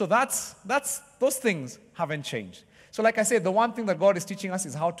 So those things haven't changed. So like I said, the one thing that God is teaching us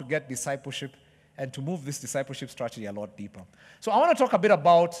is how to get discipleship and to move this discipleship strategy a lot deeper. So I want to talk a bit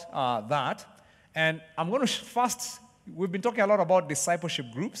about that. And I'm going to first, we've been talking a lot about discipleship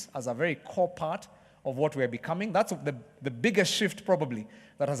groups as a very core part of what we're becoming. That's the biggest shift probably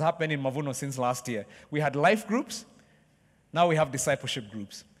that has happened in Mavuno since last year. We had life groups. Now we have discipleship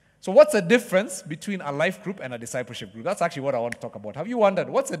groups. So what's the difference between a life group and a discipleship group? That's actually what I want to talk about. Have you wondered,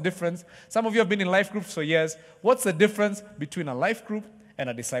 what's the difference? Some of you have been in life groups for years. What's the difference between a life group and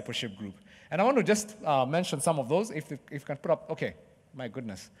a discipleship group? And I want to just mention some of those. If you can put up, okay, my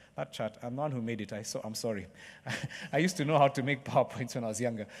goodness, that chart, I'm the one who made it. I'm sorry. I used to know how to make PowerPoints when I was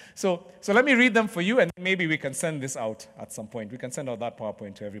younger. So let me read them for you, and maybe we can send this out at some point. We can send out that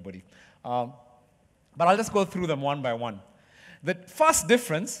PowerPoint to everybody. But I'll just go through them one by one. The first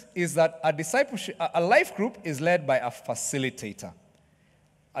difference is that a life group is led by a facilitator.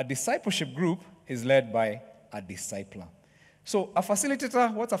 A discipleship group is led by a discipler. So a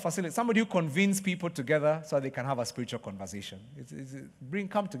facilitator, what's a facilitator? Somebody who convenes people together so they can have a spiritual conversation.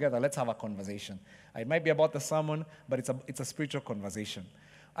 Come together, let's have a conversation. It might be about the sermon, but it's a spiritual conversation.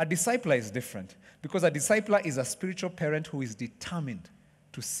 A discipler is different because a discipler is a spiritual parent who is determined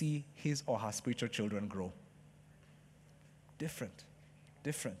to see his or her spiritual children grow. Different.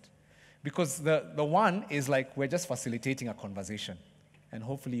 Because the one is like, we're just facilitating a conversation, and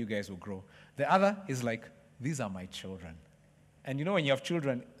hopefully you guys will grow. The other is like, these are my children. And you know when you have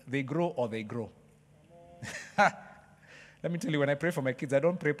children, they grow or they grow. Let me tell you, when I pray for my kids, I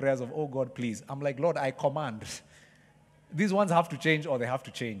don't pray prayers of, oh God, please. I'm like, Lord, I command. These ones have to change or they have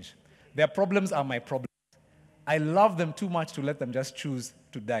to change. Their problems are my problems. I love them too much to let them just choose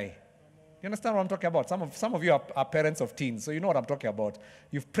to die. You understand what I'm talking about? Some of you are parents of teens, so you know what I'm talking about.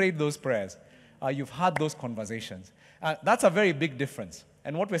 You've prayed those prayers. You've had those conversations. That's a very big difference.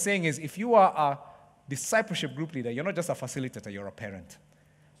 And what we're saying is, if you are a discipleship group leader, you're not just a facilitator, you're a parent.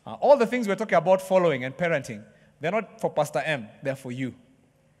 All the things we're talking about following and parenting, they're not for Pastor M, they're for you.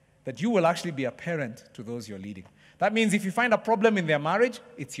 That you will actually be a parent to those you're leading. That means if you find a problem in their marriage,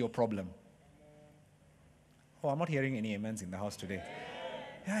 it's your problem. Oh, I'm not hearing any amens in the house today.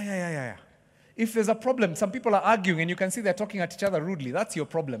 Yeah. If there's a problem, some people are arguing and you can see they're talking at each other rudely, that's your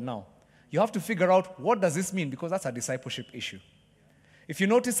problem now. You have to figure out, what does this mean? Because that's a discipleship issue. If you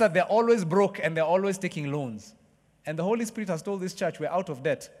notice that they're always broke and they're always taking loans, and the Holy Spirit has told this church we're out of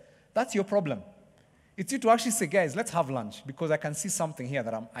debt, that's your problem. It's you to actually say, guys, let's have lunch, because I can see something here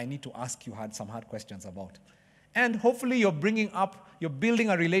that I need to ask you some hard questions about. And hopefully you're building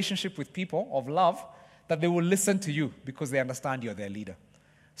a relationship with people of love that they will listen to you because they understand you're their leader.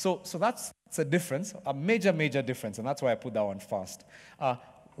 So that's a difference, a major, major difference, and that's why I put that one first.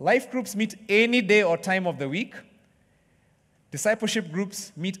 Life groups meet any day or time of the week. Discipleship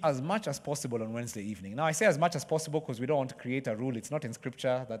groups meet as much as possible on Wednesday evening. Now, I say as much as possible because we don't want to create a rule. It's not in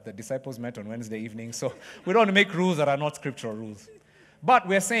Scripture that the disciples met on Wednesday evening, so we don't want to make rules that are not scriptural rules. But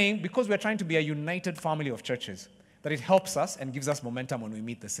we're saying, because we're trying to be a united family of churches, that it helps us and gives us momentum when we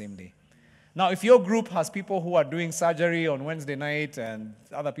meet the same day. Now, if your group has people who are doing surgery on Wednesday night and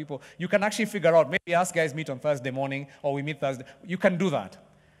other people, you can actually figure out, maybe us guys meet on Thursday morning or we meet Thursday. You can do that.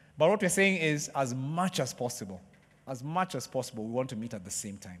 But what we're saying is, as much as possible, we want to meet at the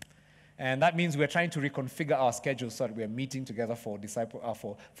same time. And that means we're trying to reconfigure our schedules so that we're meeting together for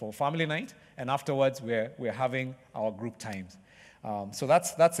family night, and afterwards we're having our group times. So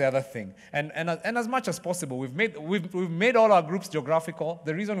that's the other thing. And as much as possible, we've made all our groups geographical.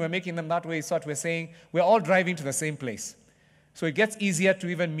 The reason we're making them that way is that we're saying we're all driving to the same place. So it gets easier to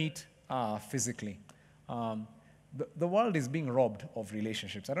even meet physically. The world is being robbed of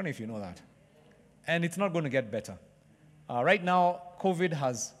relationships. I don't know if you know that. And it's not going to get better. Right now, COVID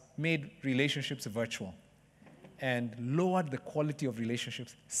has made relationships virtual and lowered the quality of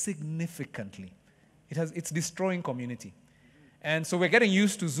relationships significantly. It's destroying community. And so we're getting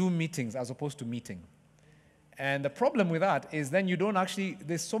used to Zoom meetings as opposed to meeting. And the problem with that is then you don't actually,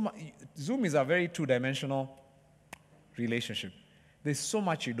 there's so much, Zoom is a very two-dimensional relationship. There's so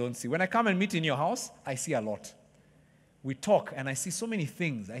much you don't see. When I come and meet in your house, I see a lot. We talk and I see so many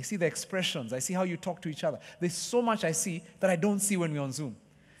things. I see the expressions. I see how you talk to each other. There's so much I see that I don't see when we're on Zoom.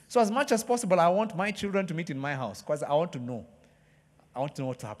 So as much as possible, I want my children to meet in my house because I want to know. I want to know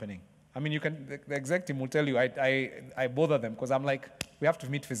what's happening. I mean, the exec team will tell you, I bother them because I'm like, we have to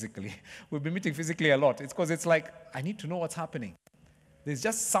meet physically. We've been meeting physically a lot. It's because it's like, I need to know what's happening. There's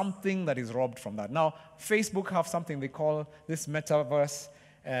just something that is robbed from that. Now, Facebook have something they call this metaverse,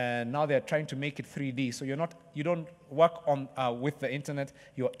 and now they're trying to make it 3D. So you don't work on with the internet,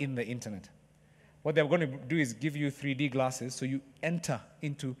 you're in the internet. What they're going to do is give you 3D glasses so you enter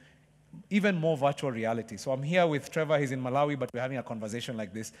into even more virtual reality. So I'm here with Trevor, he's in Malawi, but we're having a conversation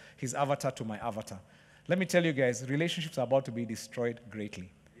like this, his avatar to my avatar. Let me tell you guys, relationships are about to be destroyed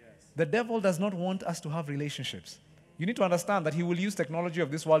greatly. Yes. The devil does not want us to have relationships. You need to understand that he will use technology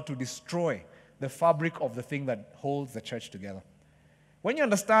of this world to destroy the fabric of the thing that holds the church together. When you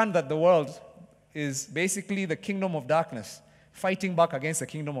understand that the world is basically the kingdom of darkness fighting back against the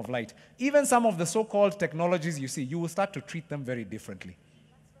kingdom of light, even some of the so-called technologies you see, you will start to treat them very differently.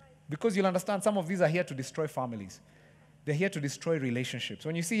 Because you'll understand some of these are here to destroy families. They're here to destroy relationships.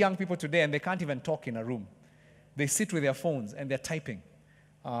 When you see young people today and they can't even talk in a room, they sit with their phones and they're typing.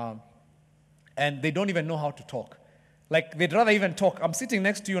 And they don't even know how to talk. Like, they'd rather even talk. I'm sitting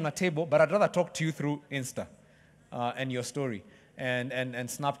next to you on a table, but I'd rather talk to you through Insta and your story and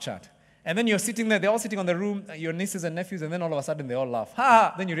Snapchat. And then you're sitting there, they're all sitting on the room, your nieces and nephews, and then all of a sudden they all laugh. Ha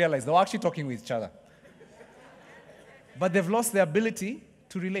ha! Then you realize they're actually talking with each other. But they've lost the ability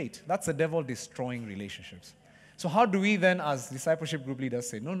to relate. That's the devil destroying relationships. So how do we then, as discipleship group leaders,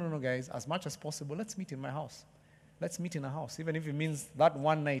 say, no, guys, as much as possible, let's meet in my house. Let's meet in a house. Even if it means that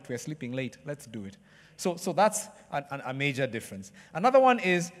one night we're sleeping late, let's do it. So that's a major difference. Another one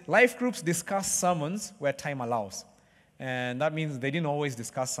is life groups discuss sermons where time allows. And that means they didn't always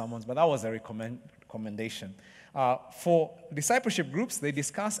discuss sermons, but that was a recommendation. For discipleship groups, they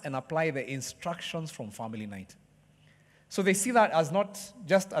discuss and apply the instructions from family night. So they see that as not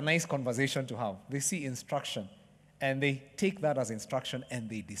just a nice conversation to have. They see instruction, and they take that as instruction, and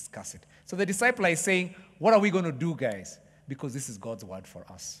they discuss it. So the discipler is saying, what are we going to do, guys? Because this is God's word for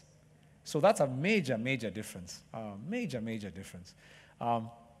us. So that's a major, major difference. Major difference.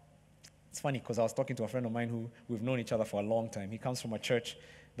 It's funny because I was talking to a friend of mine who we've known each other for a long time. He comes from a church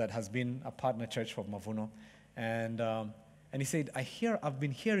that has been a partner church for Mavuno. And he said, I've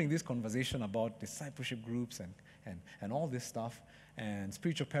been hearing this conversation about discipleship groups and all this stuff and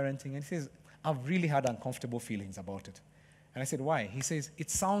spiritual parenting. And he says, I've really had uncomfortable feelings about it. And I said, why? He says, it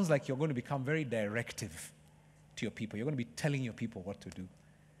sounds like you're going to become very directive to your people. You're going to be telling your people what to do.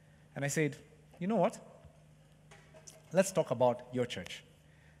 And I said, you know what? Let's talk about your church.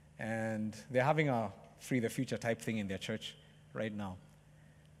 And they're having a Free the Future type thing in their church right now.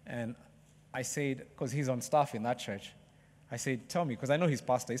 And I said, because he's on staff in that church, I said, tell me, because I know his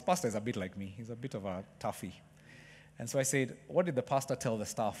pastor. His pastor is a bit like me. He's a bit of a toughie. And so I said, what did the pastor tell the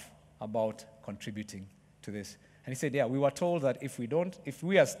staff about contributing to this? And he said, yeah, we were told that if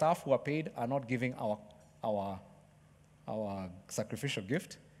we as staff who are paid are not giving our sacrificial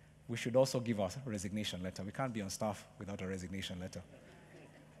gift, we should also give our resignation letter. We can't be on staff without a resignation letter.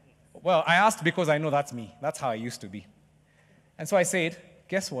 Well, I asked because I know that's me. That's how I used to be. And so I said,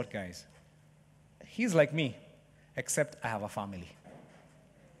 guess what, guys? He's like me, except I have a family.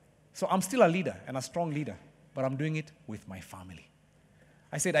 So I'm still a leader and a strong leader, but I'm doing it with my family.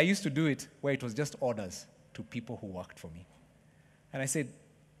 I said I used to do it where it was just orders to people who worked for me. And I said,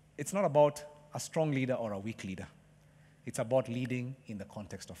 it's not about a strong leader or a weak leader. It's about leading in the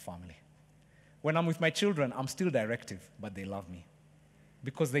context of family. When I'm with my children, I'm still directive, but they love me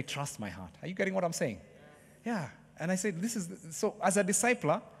because they trust my heart. Are you getting what I'm saying? Yeah. And I said, so as a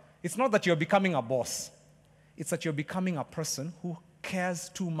discipler, it's not that you're becoming a boss. It's that you're becoming a person who cares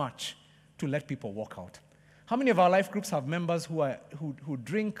too much to let people walk out. How many of our life groups have members who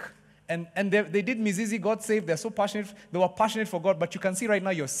drink and they did Mizizi, God saved, they're so passionate, they were passionate for God, but you can see right now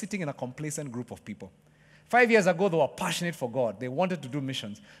you're sitting in a complacent group of people. 5 years ago, they were passionate for God. They wanted to do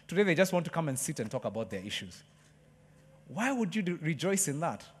missions. Today, they just want to come and sit and talk about their issues. Why would you rejoice in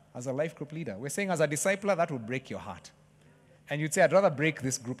that as a life group leader? We're saying as a discipler, that would break your heart. And you'd say, I'd rather break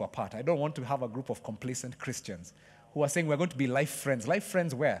this group apart. I don't want to have a group of complacent Christians who are saying we're going to be life friends. Life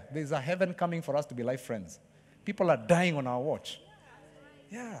friends where? There's a heaven coming for us to be life friends. People are dying on our watch.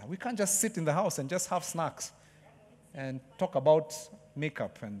 Yeah, we can't just sit in the house and just have snacks and talk about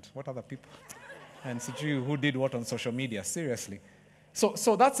makeup and what other people, and see who did what on social media. Seriously.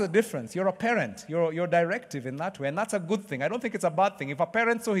 So that's the difference. You're a parent. You're directive in that way, and that's a good thing. I don't think it's a bad thing. If a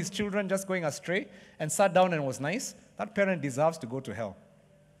parent saw his children just going astray and sat down and was nice, that parent deserves to go to hell.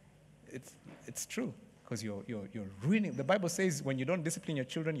 It's true, because you're ruining. The Bible says when you don't discipline your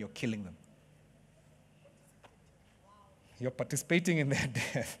children, you're killing them. You're participating in their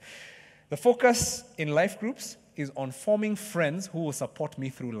death. The focus in life groups is on forming friends who will support me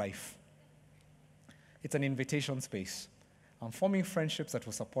through life. It's an invitation space. I'm forming friendships that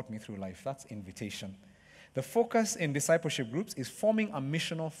will support me through life. That's invitation. The focus in discipleship groups is forming a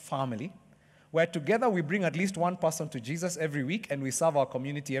missional family where together we bring at least one person to Jesus every week and we serve our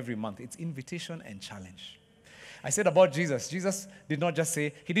community every month. It's invitation and challenge. I said about Jesus did not just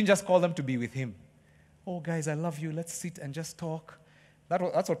say, he didn't just call them to be with him. Oh, guys, I love you. Let's sit and just talk.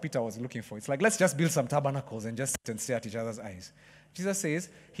 That's what Peter was looking for. It's like, let's just build some tabernacles and just sit and stare at each other's eyes. Jesus says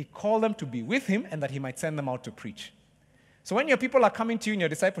he called them to be with him and that he might send them out to preach. So when your people are coming to you in your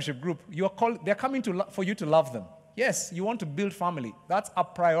discipleship group, they're coming for you to love them. Yes, you want to build family. That's a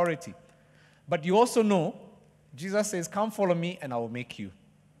priority. But you also know, Jesus says, come follow me and I will make you.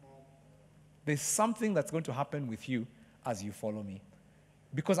 There's something that's going to happen with you as you follow me.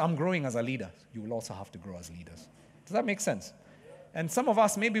 Because I'm growing as a leader, you will also have to grow as leaders. Does that make sense? And some of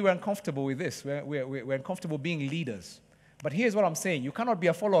us, maybe we're uncomfortable with this. We're uncomfortable being leaders. But here's what I'm saying. You cannot be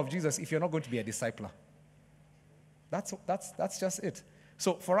a follower of Jesus if you're not going to be a discipler. That's just it.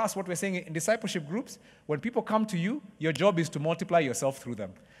 So for us, what we're saying in discipleship groups, when people come to you, your job is to multiply yourself through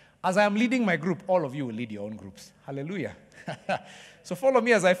them. As I am leading my group, all of you will lead your own groups. Hallelujah. So follow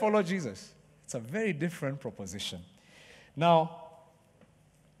me as I follow Jesus. It's a very different proposition. Now,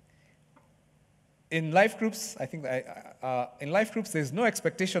 in life groups, I think in life groups, there's no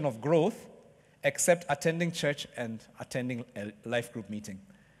expectation of growth except attending church and attending a life group meeting.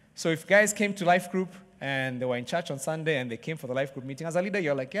 So if guys came to life group and they were in church on Sunday and they came for the life group meeting, as a leader,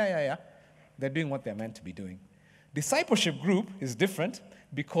 you're like, yeah. They're doing what they're meant to be doing. Discipleship group is different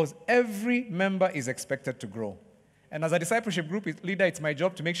because every member is expected to grow. And as a discipleship group leader, it's my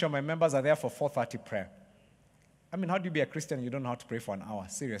job to make sure my members are there for 4:30 prayer. I mean, how do you be a Christian and you don't know how to pray for an hour?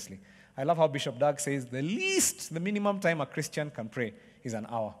 Seriously. I love how Bishop Doug says the minimum time a Christian can pray is an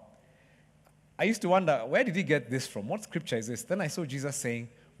hour. I used to wonder, where did he get this from? What scripture is this? Then I saw Jesus saying,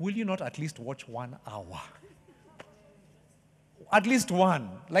 will you not at least watch 1 hour? At least one.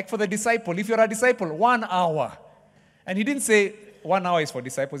 Like for the disciple, if you're a disciple, 1 hour. And he didn't say 1 hour is for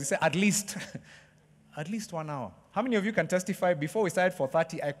disciples. He said at least, at least 1 hour. How many of you can testify, before we started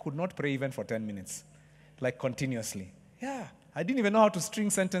 4:30, I could not pray even for 10 minutes, like continuously? Yeah. I didn't even know how to string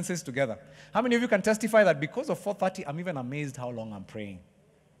sentences together. How many of you can testify that because of 4:30, I'm even amazed how long I'm praying?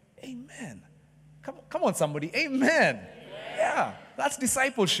 Amen. Come on, somebody. Amen. Yeah, that's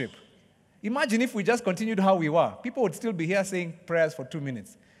discipleship. Imagine if we just continued how we were. People would still be here saying prayers for 2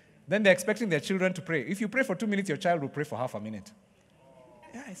 minutes. Then they're expecting their children to pray. If you pray for 2 minutes, your child will pray for half a minute.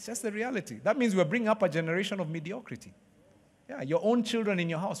 Yeah, it's just the reality. That means we're bringing up a generation of mediocrity. Yeah, your own children in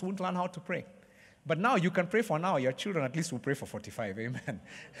your house won't learn how to pray. But now you can pray for an hour. Your children at least will pray for 45. Amen.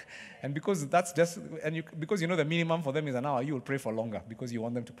 And because that's just, because you know the minimum for them is an hour, you will pray for longer because you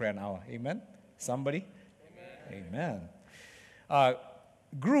want them to pray an hour. Amen. Somebody? Amen.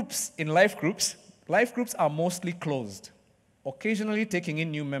 Groups in life groups are mostly closed, occasionally taking in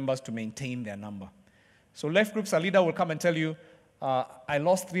new members to maintain their number. So life groups, a leader will come and tell you, I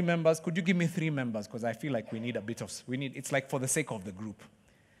lost 3 members. Could you give me 3 members? Because I feel like we need it's like for the sake of the group.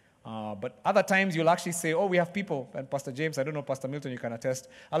 But other times you'll actually say, oh, we have people. And Pastor James, I don't know, Pastor Milton, you can attest.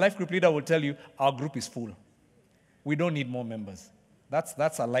 A life group leader will tell you, our group is full. We don't need more members.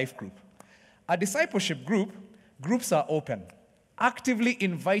 That's a life group. A discipleship group, groups are open, actively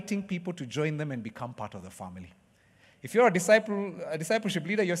inviting people to join them and become part of the family. If you're a discipleship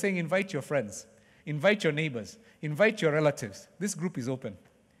leader, you're saying invite your friends, invite your neighbors, invite your relatives. This group is open.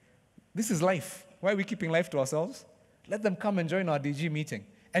 This is life. Why are we keeping life to ourselves? Let them come and join our DG meeting.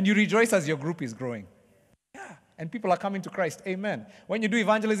 And you rejoice as your group is growing. Yeah. And people are coming to Christ. Amen. When you do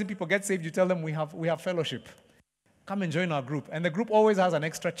evangelism, people get saved, you tell them we have fellowship. Come and join our group. And the group always has an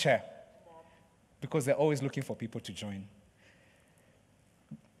extra chair because they're always looking for people to join.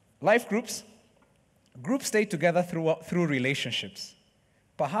 Life groups Groups stay together through relationships,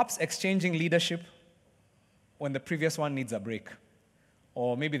 perhaps exchanging leadership when the previous one needs a break.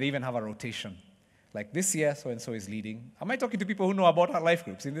 Or maybe they even have a rotation. Like this year, so-and-so is leading. Am I talking to people who know about our life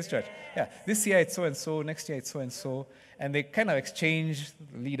groups in this church? Yeah, this year it's so-and-so, next year it's so-and-so. And they kind of exchange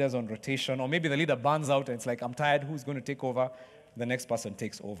leaders on rotation. Or maybe the leader burns out and it's like, I'm tired, who's going to take over? The next person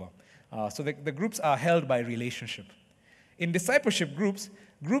takes over. So the groups are held by relationship. In discipleship groups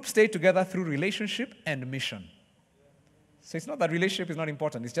stay together through relationship and mission. So it's not that relationship is not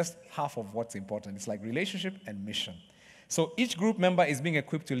important. It's just half of what's important. It's like relationship and mission. So each group member is being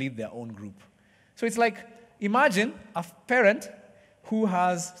equipped to lead their own group. So it's like, imagine a parent who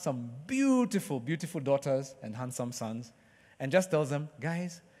has some beautiful, beautiful daughters and handsome sons and just tells them,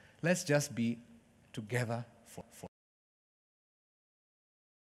 guys, let's just be together for.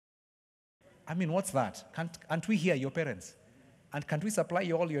 I mean, what's that? Can't we hear your parents? And can't we supply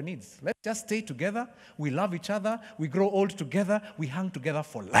you all your needs? Let's just stay together. We love each other. We grow old together. We hang together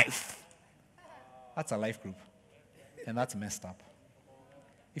for life. That's a life group. And that's messed up.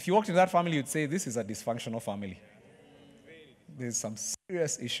 If you walked into that family, you'd say, this is a dysfunctional family. There's some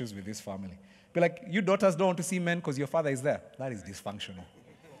serious issues with this family. Be like, you daughters don't want to see men because your father is there. That is dysfunctional.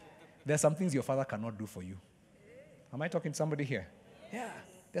 There are some things your father cannot do for you. Am I talking to somebody here? Yeah.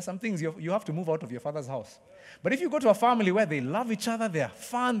 There's some things you have to move out of your father's house. But if you go to a family where they love each other, they're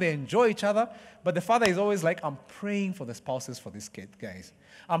fun, they enjoy each other, but the father is always like, I'm praying for the spouses for these kids, guys.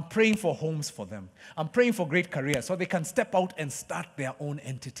 I'm praying for homes for them. I'm praying for great careers so they can step out and start their own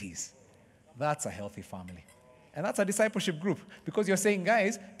entities. That's a healthy family. And that's a discipleship group because you're saying,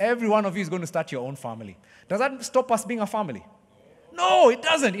 guys, every one of you is going to start your own family. Does that stop us being a family? No, it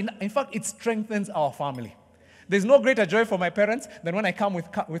doesn't. In fact, it strengthens our family. There's no greater joy for my parents than when I come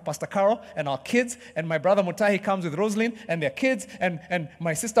with Pastor Carol and our kids, and my brother Mutahi comes with Rosalind and their kids, and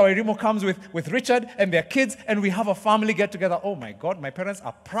my sister Wairimo comes with Richard and their kids, and we have a family get together. Oh my God, my parents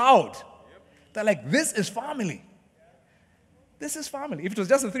are proud. They're like, this is family. This is family. If it was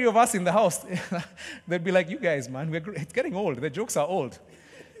just the three of us in the house, they'd be like, you guys, man, it's getting old. The jokes are old.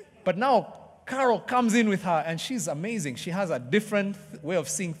 But now, Carol comes in with her, and she's amazing. She has a different way of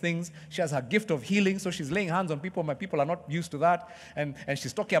seeing things. She has her gift of healing, so she's laying hands on people. My people are not used to that. And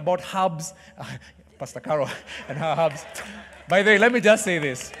she's talking about hubs. Pastor Carol and her hubs. By the way, let me just say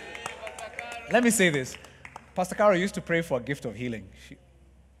this. Let me say this. Pastor Carol used to pray for a gift of healing.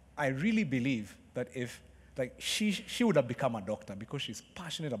 I really believe that if, like, she would have become a doctor because she's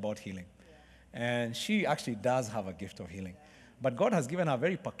passionate about healing. And she actually does have a gift of healing. But God has given her a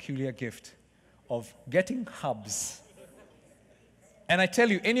very peculiar gift of getting hubs. And I tell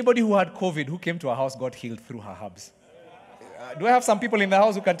you, anybody who had COVID who came to our house got healed through her hubs. Do I have some people in the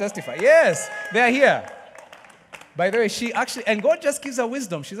house who can testify? Yes, they are here. By the way, she actually, and God just gives her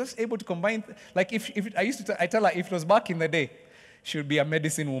wisdom. She's just able to combine, like I tell her if it was back in the day, she would be a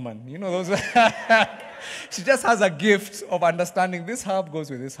medicine woman. You know, those. She just has a gift of understanding this herb goes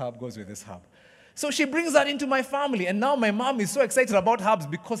with this herb, goes with this herb. So she brings that into my family, and now my mom is so excited about herbs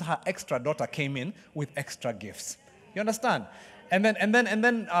because her extra daughter came in with extra gifts. You understand? And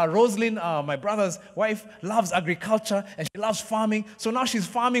then Rosalind, my brother's wife, loves agriculture and she loves farming. So now she's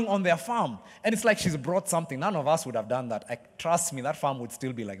farming on their farm, and it's like she's brought something. None of us would have done that. Trust me, that farm would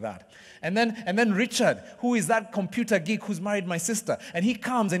still be like that. And then Richard, who is that computer geek who's married my sister, and he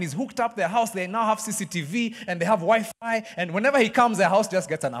comes and he's hooked up their house. They now have CCTV and they have Wi-Fi, and whenever he comes, their house just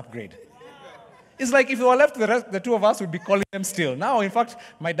gets an upgrade. It's like if we were left, the two of us would be calling them still. Now, in fact,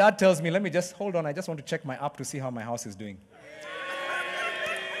 my dad tells me, let me just, hold on, I just want to check my app to see how my house is doing.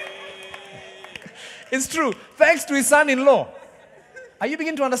 It's true. Thanks to his son-in-law. Are you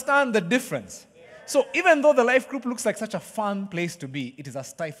beginning to understand the difference? So even though the life group looks like such a fun place to be, it is a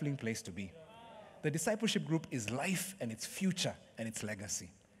stifling place to be. The discipleship group is life and its future and its legacy.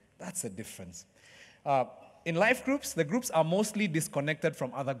 That's the difference. In life groups, the groups are mostly disconnected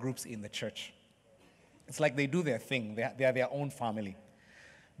from other groups in the church. It's like they do their thing. They are their own family.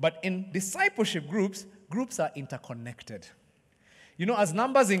 But in discipleship groups, groups are interconnected. You know, as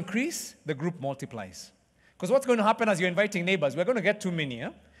numbers increase, the group multiplies. Because what's going to happen as you're inviting neighbors, we're going to get too many,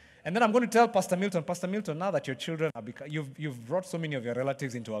 and then I'm going to tell Pastor Milton, now that your children are, you've brought so many of your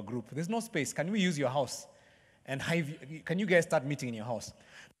relatives into our group, there's no space. Can we use your house? And can you guys start meeting in your house?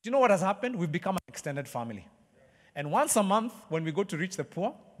 Do you know what has happened? We've become an extended family. And once a month, when we go to reach the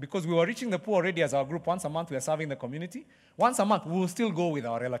poor, because we were reaching the poor already as our group, once a month we are serving the community, once a month we will still go with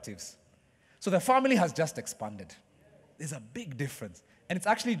our relatives. So the family has just expanded. There's a big difference. And it's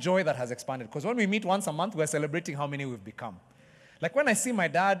actually joy that has expanded. Because when we meet once a month, we're celebrating how many we've become. Like when I see my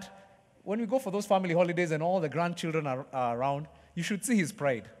dad, when we go for those family holidays and all the grandchildren are around, you should see his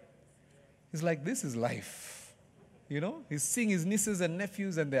pride. He's like, this is life. You know, he's seeing his nieces and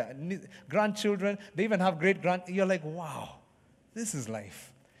nephews and their grandchildren. They even have You're like, wow, this is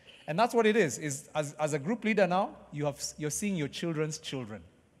life. And that's what it is as a group leader now, you're seeing your children's children.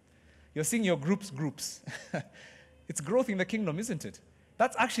 You're seeing your groups. It's growth in the kingdom, isn't it?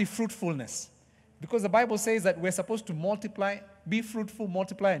 That's actually fruitfulness. Because the Bible says that we're supposed to multiply, be fruitful,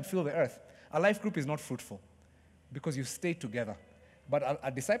 multiply, and fill the earth. A life group is not fruitful because you stay together. But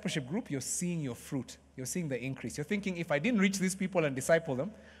a discipleship group, you're seeing your fruit. You're seeing the increase. You're thinking, if I didn't reach these people and disciple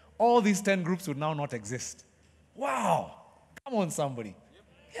them, all these 10 groups would now not exist. Wow. Come on, somebody.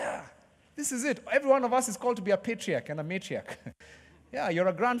 Yeah. This is it. Every one of us is called to be a patriarch and a matriarch. Yeah, you're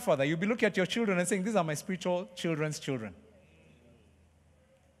a grandfather. You'll be looking at your children and saying, these are my spiritual children's children.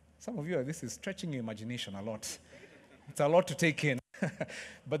 Some of you, this is stretching your imagination a lot. It's a lot to take in.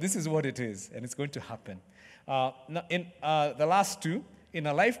 But this is what it is, and it's going to happen. In the last two, in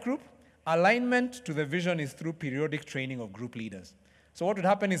a life group, alignment to the vision is through periodic training of group leaders. So what would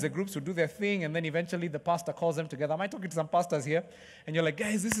happen is the groups would do their thing, and then eventually the pastor calls them together. Am I talking to some pastors here? And you're like,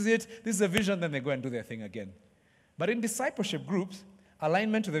 guys, this is it. This is the vision. Then they go and do their thing again. But in discipleship groups,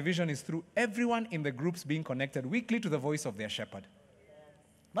 alignment to the vision is through everyone in the groups being connected weekly to the voice of their shepherd.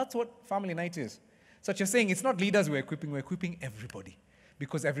 That's what family night is. So you're saying it's not leaders we're equipping everybody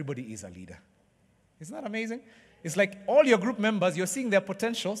because everybody is a leader. Isn't that amazing? It's like all your group members, you're seeing their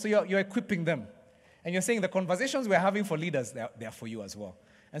potential, so you're equipping them. And you're saying the conversations we're having for leaders, they're for you as well.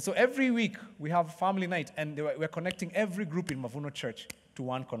 And so every week we have family night, and we're connecting every group in Mavuno Church to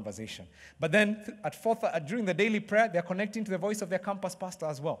one conversation. But then during the daily prayer, they're connecting to the voice of their campus pastor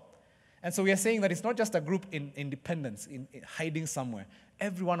as well. And so we are saying that it's not just a group in independence, in hiding somewhere.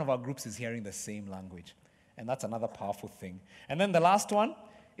 Every one of our groups is hearing the same language. And that's another powerful thing. And then the last one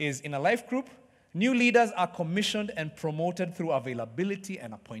is in a life group, new leaders are commissioned and promoted through availability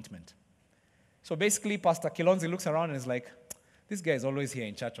and appointment. So basically, Pastor Kilonzi looks around and is like, this guy is always here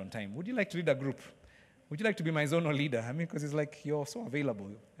in church on time. Would you like to lead a group? Would you like to be my zonal leader? I mean, because he's like, you're so available.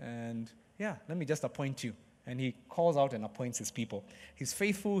 And yeah, let me just appoint you. And he calls out and appoints his people. He's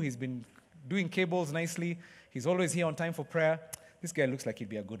faithful. He's been doing cables nicely. He's always here on time for prayer. This guy looks like he'd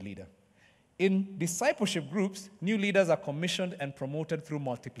be a good leader. In discipleship groups, new leaders are commissioned and promoted through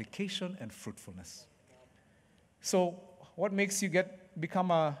multiplication and fruitfulness. So what makes you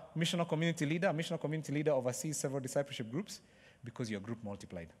become a missional community leader? A missional community leader oversees several discipleship groups because your group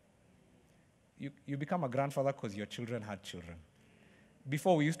multiplied. You become a grandfather because your children had children.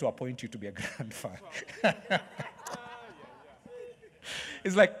 Before, we used to appoint you to be a grandfather.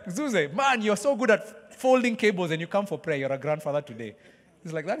 It's like, Zuze, man, you're so good at folding cables and you come for prayer. You're a grandfather today.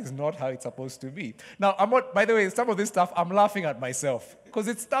 It's like, that is not how it's supposed to be. Now, by the way, some of this stuff, I'm laughing at myself. Because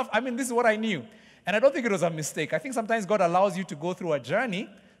it's stuff, this is what I knew. And I don't think it was a mistake. I think sometimes God allows you to go through a journey,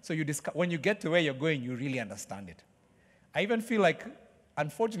 so when you get to where you're going, you really understand it. I even feel like,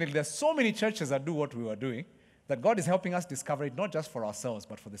 unfortunately, there's so many churches that do what we were doing, that God is helping us discover it, not just for ourselves,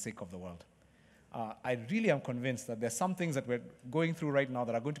 but for the sake of the world. I really am convinced that there's some things that we're going through right now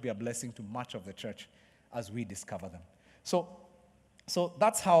that are going to be a blessing to much of the church as we discover them. So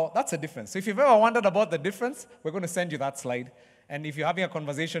that's a difference. So if you've ever wondered about the difference, we're going to send you that slide. And if you're having a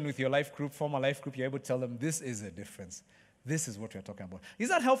conversation with your life group, former life group, you're able to tell them, this is a difference. This is what we're talking about. Is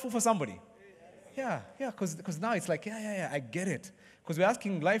that helpful for somebody? Yeah, because now it's like, yeah, I get it. Because we're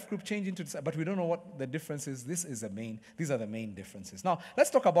asking life group change into this, but we don't know what the difference is. These are the main differences. Now, let's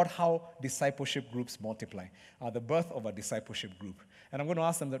talk about how discipleship groups multiply, the birth of a discipleship group. And I'm going to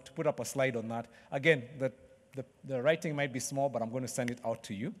ask them to put up a slide on that. Again, the writing might be small, but I'm going to send it out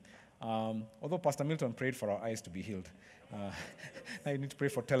to you. Although Pastor Milton prayed for our eyes to be healed. Now you need to pray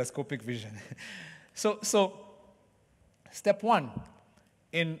for telescopic vision. So, step one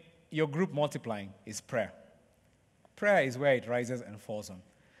in your group multiplying is prayer. Prayer is where it rises and falls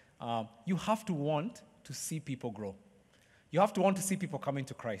on. You have to want to see people grow. You have to want to see people coming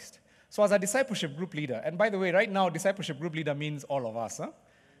to Christ. So as a discipleship group leader, and by the way, right now, discipleship group leader means all of us.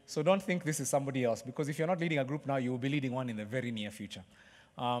 So don't think this is somebody else, because if you're not leading a group now, you will be leading one in the very near future.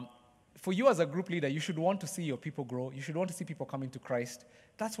 For you as a group leader, you should want to see your people grow. You should want to see people coming to Christ.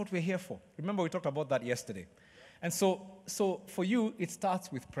 That's what we're here for. Remember, we talked about that yesterday. And so for you, it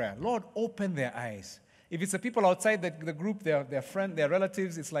starts with prayer. Lord, open their eyes. If it's the people outside the group, their friends, their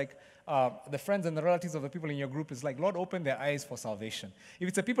relatives, it's like the friends and the relatives of the people in your group, it's like, Lord, open their eyes for salvation. If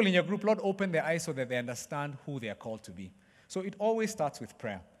it's the people in your group, Lord, open their eyes so that they understand who they are called to be. So it always starts with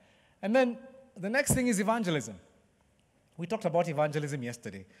prayer. And then the next thing is evangelism. We talked about evangelism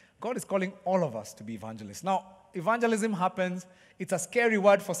yesterday. God is calling all of us to be evangelists. Now, evangelism happens. It's a scary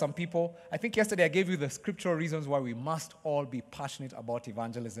word for some people. I think yesterday I gave you the scriptural reasons why we must all be passionate about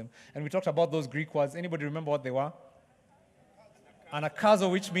evangelism. And we talked about those Greek words. Anybody remember what they were?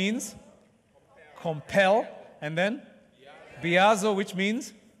 Anakazo, which means compel. And then biazo, which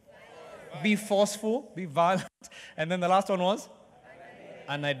means be forceful, be violent. And then the last one was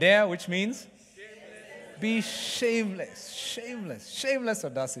anaidea, which means be shameless, shameless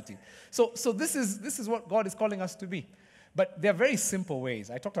audacity. So this is what God is calling us to be. But there are very simple ways.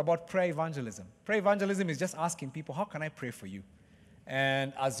 I talked about prayer evangelism. Prayer evangelism is just asking people, how can I pray for you?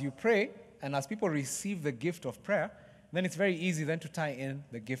 And as you pray, and as people receive the gift of prayer, then it's very easy then to tie in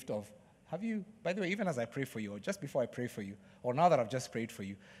the gift of, have you, by the way, even as I pray for you, or just before I pray for you, or now that I've just prayed for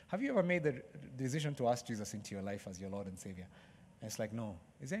you, have you ever made the decision to ask Jesus into your life as your Lord and Savior? And it's like, no.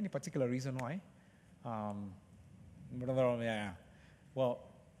 Is there any particular reason why? Yeah. Well,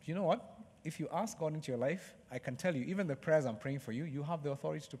 you know what? If you ask God into your life, I can tell you, even the prayers I'm praying for you, you have the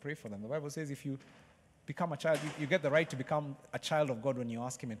authority to pray for them. The Bible says if you become a child, you get the right to become a child of God when you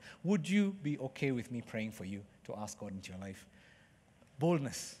ask Him. And would you be okay with me praying for you to ask God into your life?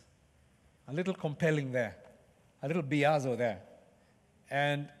 Boldness. A little compelling there. A little biazo there.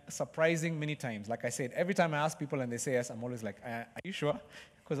 And surprising many times. Like I said, every time I ask people and they say yes, I'm always like, are you sure?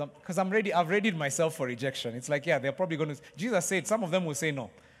 Because I'm ready. I've readied myself for rejection. It's like, yeah, they're probably going to. Jesus said some of them will say no.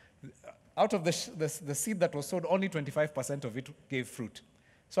 Out of the seed that was sowed, only 25% of it gave fruit.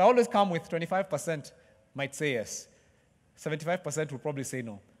 So I always come with 25% might say yes. 75% will probably say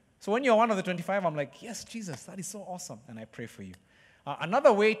no. So when you're one of the 25, I'm like, yes, Jesus, that is so awesome. And I pray for you.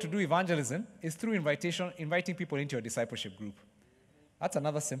 Another way to do evangelism is through inviting people into your discipleship group. That's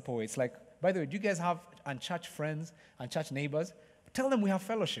another simple way. It's like, by the way, do you guys have unchurched friends, unchurched neighbors? Tell them we have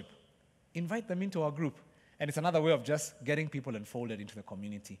fellowship. Invite them into our group. And it's another way of just getting people enfolded into the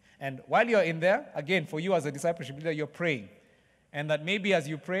community. And while you're in there, again, for you as a discipleship leader, you're praying. And that maybe as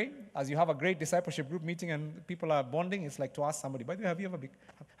you pray, as you have a great discipleship group meeting and people are bonding, it's like to ask somebody, by the way, have you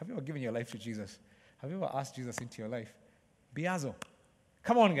ever given your life to Jesus? Have you ever asked Jesus into your life? Biazo.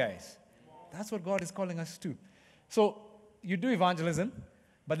 Come on, guys. That's what God is calling us to. So you do evangelism,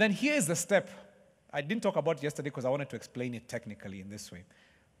 but then here's the step. I didn't talk about it yesterday because I wanted to explain it technically in this way.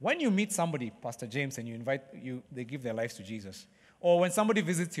 When you meet somebody, Pastor James, and they give their lives to Jesus, or when somebody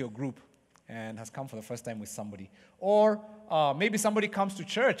visits your group and has come for the first time with somebody, or maybe somebody comes to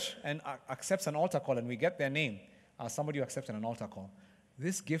church and accepts an altar call and we get their name, somebody who accepted an altar call,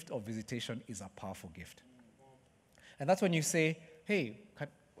 this gift of visitation is a powerful gift. And that's when you say, hey,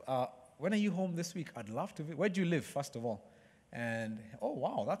 when are you home this week? I'd love to. Where do you live, first of all? And, oh,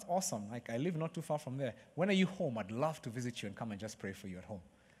 wow, that's awesome. Like, I live not too far from there. When are you home? I'd love to visit you and come and just pray for you at home.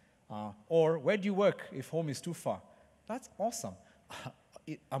 Or, where do you work if home is too far? That's awesome.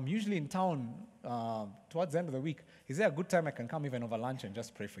 I'm usually in town towards the end of the week. Is there a good time I can come even over lunch and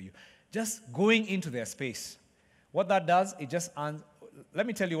just pray for you? Just going into their space. What that does, let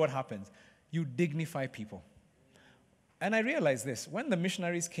me tell you what happens. You dignify people. And I realized this. When the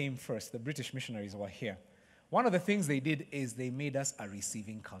missionaries came first, the British missionaries were here, one of the things they did is they made us a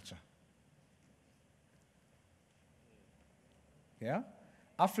receiving culture. Yeah?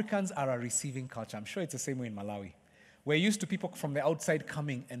 Africans are a receiving culture. I'm sure it's the same way in Malawi. We're used to people from the outside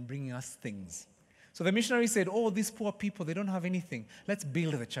coming and bringing us things. So the missionaries said, oh, these poor people, they don't have anything. Let's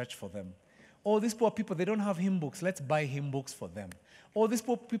build the church for them. Oh, these poor people, they don't have hymn books. Let's buy hymn books for them. Oh, these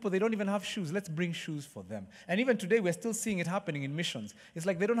poor people, they don't even have shoes. Let's bring shoes for them. And even today, we're still seeing it happening in missions. It's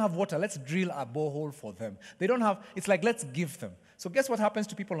like they don't have water. Let's drill a borehole for them. They don't have, it's like let's give them. So guess what happens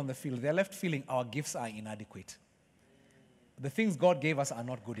to people on the field? They're left feeling our gifts are inadequate. The things God gave us are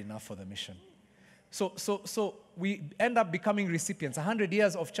not good enough for the mission. So we end up becoming recipients. 100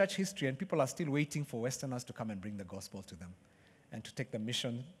 years of church history, and people are still waiting for Westerners to come and bring the gospel to them. And to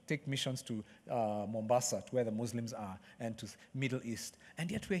take missions to Mombasa, to where the Muslims are, and to Middle East. And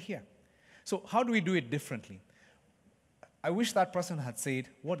yet we're here. So how do we do it differently? I wish that person had said,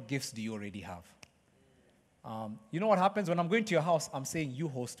 what gifts do you already have? You know what happens? When I'm going to your house, I'm saying, you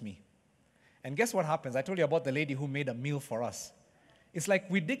host me. And guess what happens? I told you about the lady who made a meal for us. It's like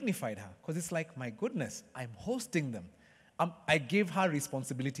we dignified her, because it's like, my goodness, I'm hosting them. I gave her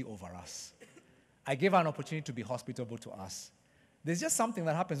responsibility over us. I gave her an opportunity to be hospitable to us. There's just something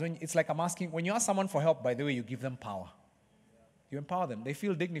that happens when it's like I'm asking, when you ask someone for help, by the way, you give them power. You empower them. They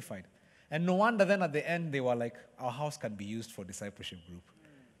feel dignified. And no wonder then at the end they were like, our house can be used for discipleship group.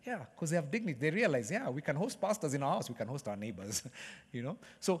 Yeah, because they have dignity. They realize, yeah, we can host pastors in our house. We can host our neighbors, you know.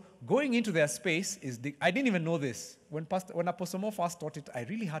 So going into their space is, I didn't even know this. When Apostle Mo first taught it, I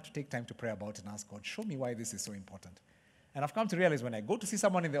really had to take time to pray about it and ask God, show me why this is so important. And I've come to realize when I go to see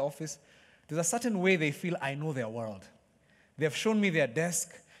someone in the office, There's a certain way they feel I know their world. They have shown me their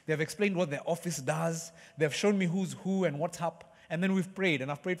desk. They have explained what their office does. They have shown me who's who and what's up. And then we've prayed,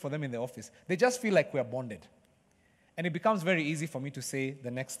 and I've prayed for them in the office. They just feel like we're bonded. And it becomes very easy for me to say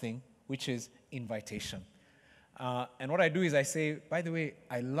the next thing, which is invitation. And what I do is I say, by the way,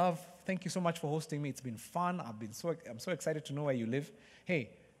 thank you so much for hosting me. It's been fun. I'm so excited to know where you live.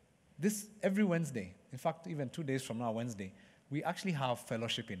 Hey, every Wednesday, in fact, even 2 days from now, Wednesday, we actually have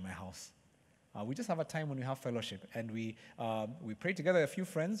fellowship in my house. We just have a time when we have fellowship, and we pray together, a few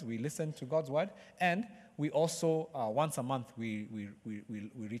friends, we listen to God's word, and we also, once a month, we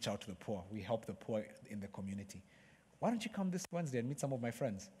reach out to the poor. We help the poor in the community. Why don't you come this Wednesday and meet some of my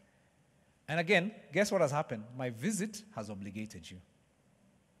friends? And again, guess what has happened? My visit has obligated you.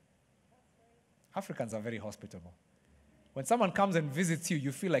 Africans are very hospitable. When someone comes and visits you,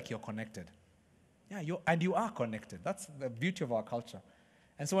 you feel like you're connected. Yeah, you are connected. That's the beauty of our culture.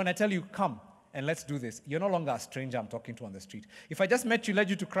 And so when I tell you, come, and let's do this, you're no longer a stranger I'm talking to on the street. If I just met you, led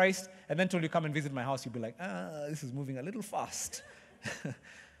you to Christ, and then told you come and visit my house, you'd be like, this is moving a little fast.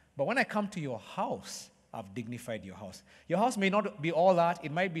 But when I come to your house, I've dignified your house. Your house may not be all that.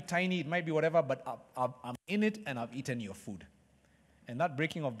 It might be tiny. It might be whatever, but I'm in it, and I've eaten your food. And that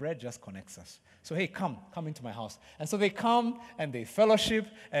breaking of bread just connects us. So, hey, come into my house. And so they come, and they fellowship,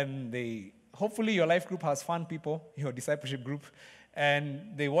 and hopefully your life group has fun people, your discipleship group,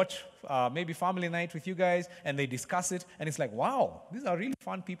 and they watch maybe family night with you guys, and they discuss it, and it's like, wow, these are really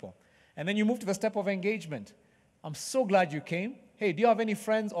fun people. And then you move to the step of engagement. I'm so glad you came. Hey, do you have any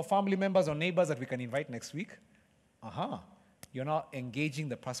friends or family members or neighbors that we can invite next week? You're now engaging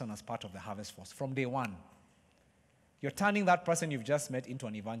the person as part of the harvest force from day one. You're turning that person you've just met into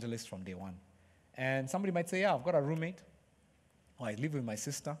an evangelist from day one. And somebody might say, yeah, I've got a roommate, or I live with my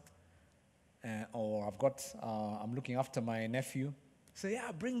sister, or I'm looking after my nephew. Say,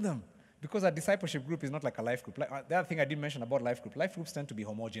 yeah, bring them. Because a discipleship group is not like a life group. The other thing I didn't mention about life groups tend to be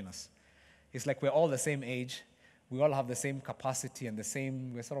homogeneous. It's like we're all the same age. We all have the same capacity and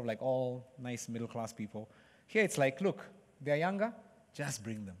we're sort of like all nice middle-class people. Here it's like, look, they're younger, just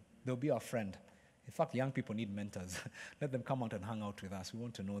bring them. They'll be our friend. In fact, young people need mentors. Let them come out and hang out with us. We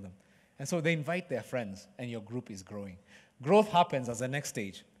want to know them. And so they invite their friends, and your group is growing. Growth happens as the next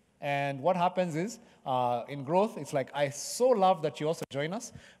stage. And what happens is, in growth, it's like, I so love that you also join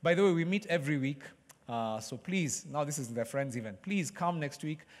us. By the way, we meet every week. So please, now this is their friends event. Please come next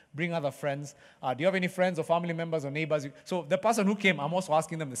week, bring other friends. Do you have any friends or family members or neighbors? So the person who came, I'm also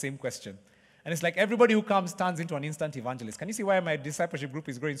asking them the same question. And it's like everybody who comes turns into an instant evangelist. Can you see why my discipleship group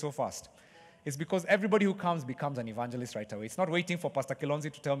is growing so fast? It's because everybody who comes becomes an evangelist right away. It's not waiting for Pastor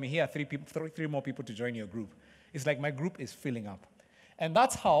Kilonzi to tell me, here are three more people to join your group. It's like my group is filling up. And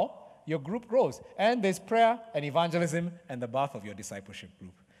that's how your group grows. And there's prayer and evangelism and the birth of your discipleship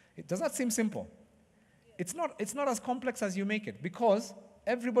group. Does that seem simple? It's not as complex as you make it, because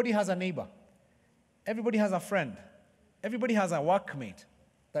everybody has a neighbor. Everybody has a friend. Everybody has a workmate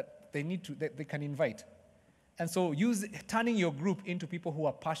that they can invite. And so turning your group into people who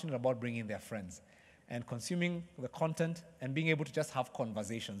are passionate about bringing their friends and consuming the content and being able to just have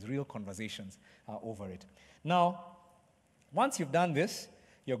conversations, real conversations over it. Now, once you've done this,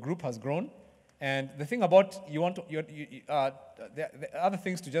 your group has grown. And the thing about the other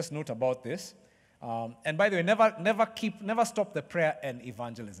things to just note about this, and by the way, never stop the prayer and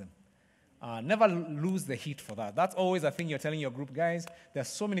evangelism. Never lose the heat for that. That's always a thing you're telling your group, guys. There's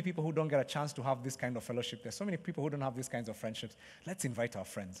so many people who don't get a chance to have this kind of fellowship. There's so many people who don't have these kinds of friendships. Let's invite our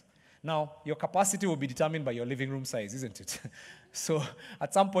friends. Now, your capacity will be determined by your living room size, isn't it? So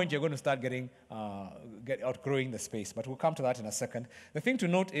at some point, you're going to start outgrowing the space. But we'll come to that in a second. The thing to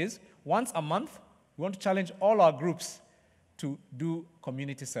note is, once a month, we want to challenge all our groups to do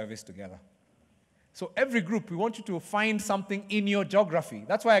community service together. So every group, we want you to find something in your geography.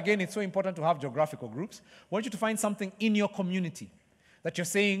 That's why, again, it's so important to have geographical groups. We want you to find something in your community that you're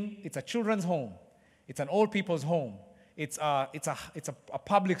saying it's a children's home, it's an old people's home, it's a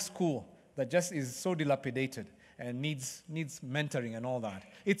public school that just is so dilapidated and needs mentoring and all that.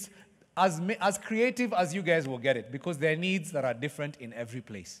 It's as creative as you guys will get it, because there are needs that are different in every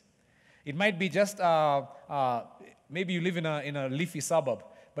place. It might be just maybe you live in a leafy suburb,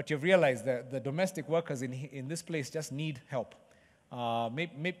 but you've realized that the domestic workers in this place just need help.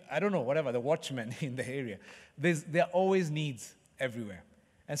 Maybe, I don't know, whatever, the watchmen in the area. There are always needs everywhere.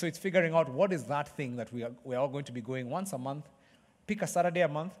 And so it's figuring out what is that thing that we're all going to be going once a month, pick a Saturday a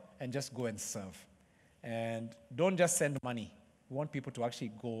month, and just go and serve. And don't just send money. We want people to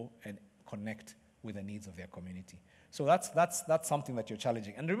actually go and connect with the needs of their community. So that's something that you're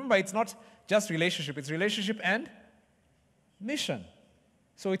challenging. And remember, it's not just relationship, it's relationship and mission.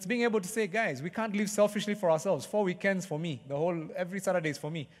 So it's being able to say, guys, we can't live selfishly for ourselves. 4 weekends for me. Every Saturday is for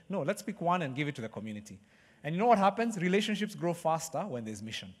me. No, let's pick one and give it to the community. And you know what happens? Relationships grow faster when there's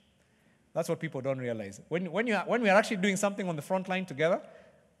mission. That's what people don't realize. When we are actually doing something on the front line together,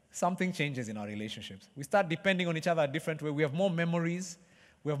 something changes in our relationships. We start depending on each other a different way. We have more memories.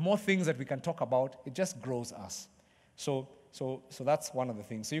 We have more things that we can talk about. It just grows us. So that's one of the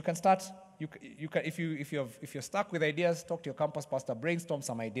things. So you can start. If you're stuck with ideas, talk to your campus pastor. Brainstorm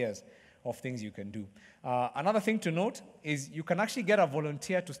some ideas of things you can do. Another thing to note is you can actually get a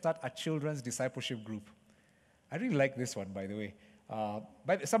volunteer to start a children's discipleship group. I really like this one, by the way.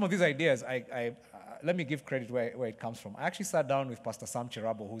 But some of these ideas, let me give credit where it comes from. I actually sat down with Pastor Sam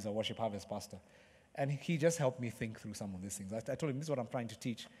Chirabo, who's a Worship Harvest pastor, and he just helped me think through some of these things. I told him, this is what I'm trying to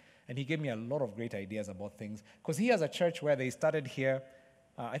teach, and he gave me a lot of great ideas about things, because he has a church where they started here.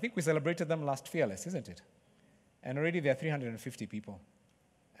 I think we celebrated them last Fearless, isn't it? And already there are 350 people.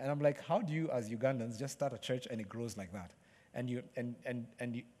 And I'm like, how do you, as Ugandans, just start a church and it grows like that? And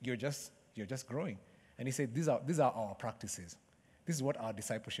you're just growing. And he said, these are our practices. This is what our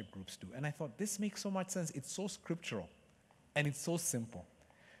discipleship groups do. And I thought, this makes so much sense. It's so scriptural, and it's so simple.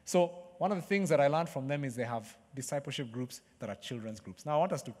 So one of the things that I learned from them is they have discipleship groups that are children's groups. Now, I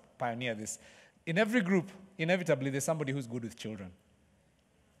want us to pioneer this. In every group, inevitably, there's somebody who's good with children.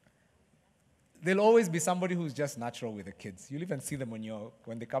 There'll always be somebody who's just natural with the kids. You'll even see them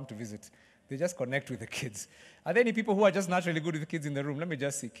when they come to visit. They just connect with the kids. Are there any people who are just naturally good with the kids in the room? Let me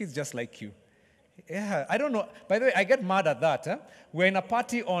just see. Kids just like you. Yeah, I don't know. By the way, I get mad at that. We're in a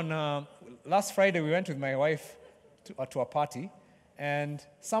party on, last Friday, we went with my wife to a party, and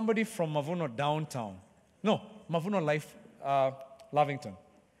somebody from Mavuno downtown, Mavuno Life, Lavington,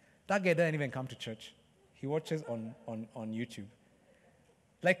 that guy didn't even come to church. He watches on YouTube.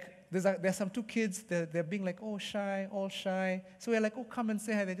 Like, there's some two kids, they're being like, all shy. So we're like, oh, come and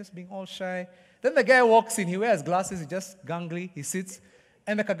say hi. They're just being all shy. Then the guy walks in, he wears glasses, he's just gangly, he sits,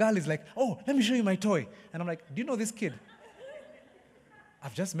 and the girl is like, oh, let me show you my toy. And I'm like, do you know this kid?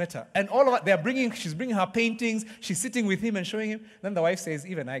 I've just met her. And all of it, she's bringing her paintings, she's sitting with him and showing him. Then the wife says,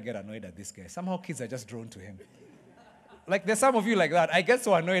 even I get annoyed at this guy. Somehow kids are just drawn to him. Like, there's some of you like that. I get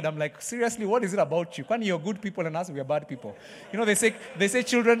so annoyed. I'm like, seriously, what is it about you? When you're good people and us, we're bad people. You know, they say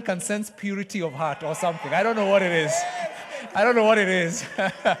children can sense purity of heart or something. I don't know what it is.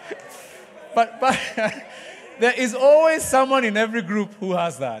 But there is always someone in every group who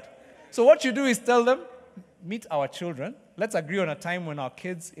has that. So what you do is tell them, meet our children. Let's agree on a time when our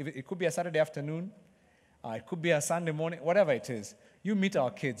kids, it could be a Saturday afternoon, it could be a Sunday morning, whatever it is. You meet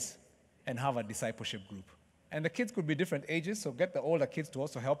our kids and have a discipleship group. And the kids could be different ages, so get the older kids to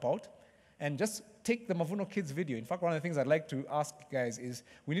also help out. And just take the Mavuno Kids video. In fact, one of the things I'd like to ask you guys is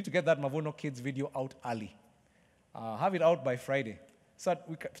we need to get that Mavuno Kids video out early. Have it out by Friday. So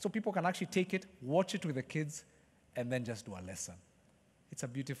people can actually take it, watch it with the kids, and then just do a lesson. It's a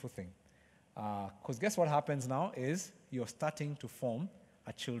beautiful thing. Because guess what happens now is you're starting to form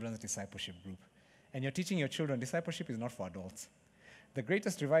a children's discipleship group. And you're teaching your children discipleship is not for adults. The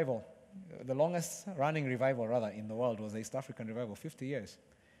greatest revival, the longest running revival rather in the world was the East African revival, 50 years.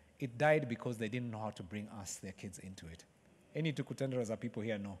 It died because they didn't know how to bring their kids into it. Any Tukutenderas are people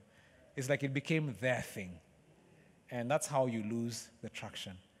here know. It's like it became their thing. And that's how you lose the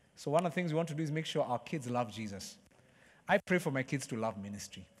traction. So one of the things we want to do is make sure our kids love Jesus. I pray for my kids to love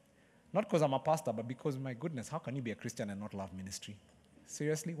ministry. Not because I'm a pastor, but because, my goodness, how can you be a Christian and not love ministry?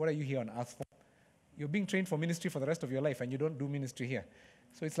 Seriously, what are you here on earth for? You're being trained for ministry for the rest of your life, and you don't do ministry here.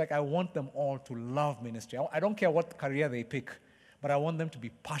 So it's like I want them all to love ministry. I don't care what career they pick, but I want them to be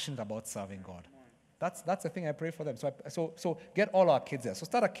passionate about serving God. That's the thing I pray for them. So get all our kids there. So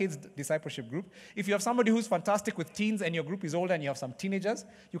start a kids discipleship group. If you have somebody who's fantastic with teens and your group is older and you have some teenagers,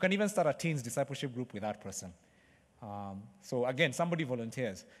 you can even start a teens discipleship group with that person. So again, somebody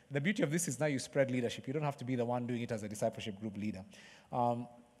volunteers. The beauty of this is now you spread leadership. You don't have to be the one doing it as a discipleship group leader.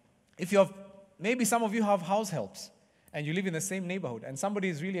 Maybe some of you have house helps and you live in the same neighborhood and somebody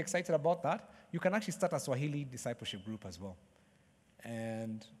is really excited about that, you can actually start a Swahili discipleship group as well.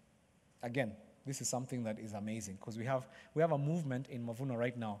 And again, this is something that is amazing because we have a movement in Mavuno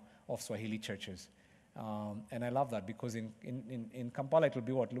right now of Swahili churches. And I love that because in Kampala it will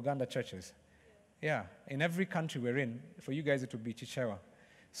be what? Luganda churches. Yeah, in every country we're in, for you guys it would be Chichewa.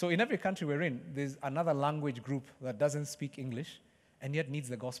 So in every country we're in, there's another language group that doesn't speak English and yet needs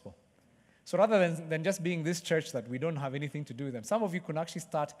the gospel. So rather than just being this church that we don't have anything to do with them, some of you can actually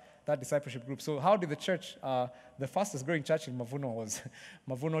start that discipleship group. So how did the church, the fastest growing church in Mavuno was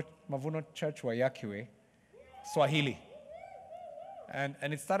Mavuno Church wa Yakiwe, Swahili. And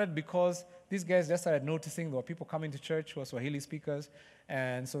it started because these guys just started noticing there were people coming to church who were Swahili speakers.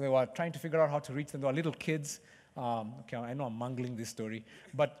 And so they were trying to figure out how to reach them. They were little kids. Okay, I know I'm mangling this story.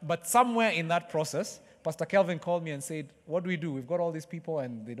 But somewhere in that process, Pastor Kelvin called me and said, what do we do? We've got all these people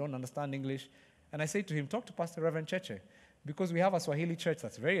and they don't understand English. And I said to him, talk to Pastor Reverend Cheche. Because we have a Swahili church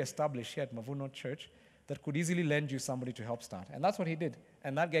that's very established here at Mavuno Church that could easily lend you somebody to help start. And that's what he did.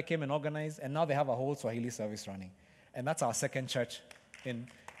 And that guy came and organized, and now they have a whole Swahili service running. And that's our second church in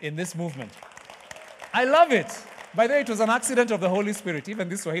this movement. I love it. By the way, it was an accident of the Holy Spirit. Even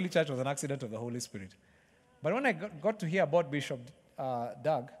this Swahili church was an accident of the Holy Spirit. But when I got to hear about Bishop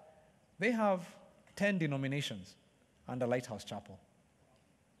Doug, they have 10 denominations under Lighthouse Chapel.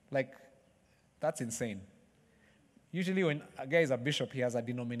 Like, that's insane. Usually when a guy is a bishop, he has a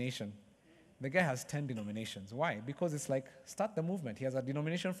denomination. The guy has 10 denominations. Why? Because it's like, start the movement. He has a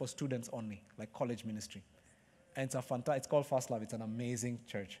denomination for students only, like college ministry. And it's called First Love. It's an amazing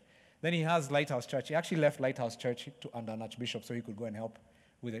church. Then he has Lighthouse Church. He actually left Lighthouse Church under an archbishop so he could go and help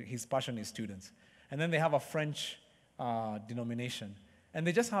with it. His passion is students. And then they have a French denomination. And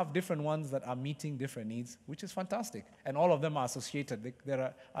they just have different ones that are meeting different needs, which is fantastic. And all of them are associated.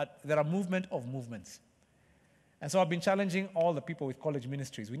 They're a movement of movements. And so I've been challenging all the people with college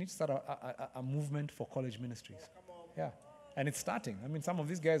ministries. We need to start a movement for college ministries. Yeah. And it's starting. I mean, some of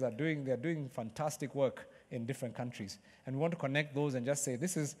these guys they're doing fantastic work in different countries. And we want to connect those and just say,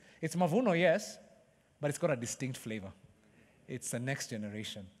 it's Mavuno, yes, but it's got a distinct flavor. It's the next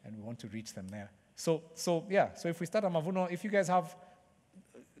generation, and we want to reach them there. So if we start a Mavuno, if you guys have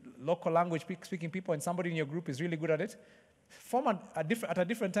local language speaking people and somebody in your group is really good at it, form at a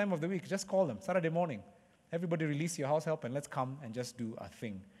different time of the week. Just call them, Saturday morning. Everybody release your house help and let's come and just do a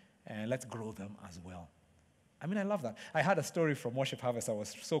thing. And let's grow them as well. I mean, I love that. I had a story from Worship Harvest that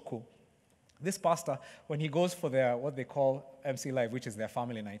was so cool. This pastor, when he goes for their, what they call MC Live, which is their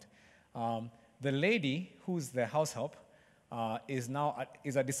family night, the lady who's their house help is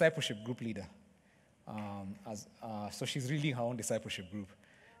a discipleship group leader. So she's leading her own discipleship group.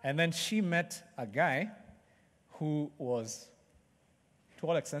 And then she met a guy who was, to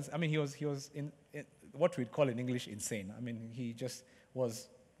all extents, I mean, he was in what we'd call in English insane. I mean, he just was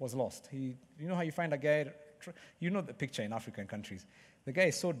lost. You know how you find a guy, you know the picture in African countries. The guy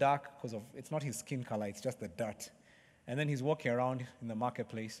is so dark because it's not his skin color, it's just the dirt. And then he's walking around in the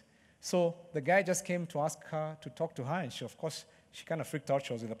marketplace. So the guy just came to ask her to talk to her, and she kind of freaked out.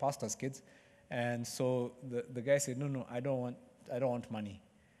 She was with the pastor's kids. And so the guy said, no, I don't want money.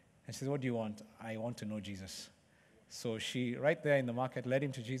 And she said, what do you want? I want to know Jesus. So she, right there in the market, led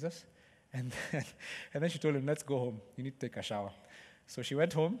him to Jesus. And then she told him, let's go home. You need to take a shower. So she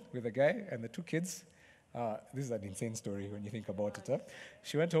went home with the guy and the two kids. This is an insane story when you think about it. Huh?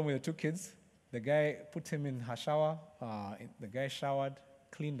 She went home with the two kids. The guy put him in her shower. The guy showered,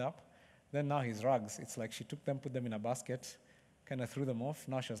 cleaned up. Then now his rugs, it's like she took them, put them in a basket, kind of threw them off.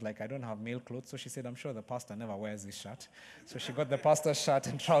 Now she was like, I don't have male clothes. So she said, I'm sure the pastor never wears this shirt. So she got the pastor's shirt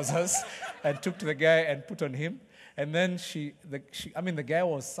and trousers and took to the guy and put on him. And then the guy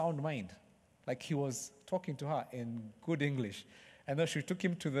was sound mind. Like he was talking to her in good English. And then she took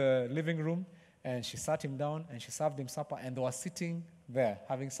him to the living room and she sat him down and she served him supper. And they were sitting there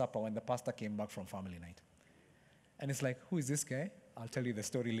having supper when the pastor came back from family night. And it's like, who is this guy? I'll tell you the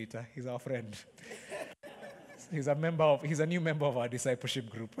story later. He's our friend. He's a new member of our discipleship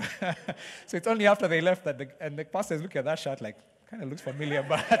group. So it's only after they left and the pastor is looking at that shirt like, kind of looks familiar,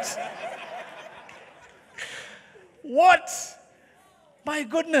 but what? My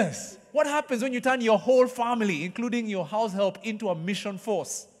goodness. What happens when you turn your whole family, including your house help, into a mission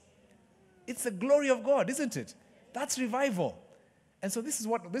force? It's the glory of God, isn't it? That's revival. And so this is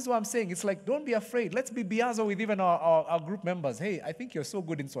what I'm saying. It's like, don't be afraid. Let's be biazo with even our group members. Hey, I think you're so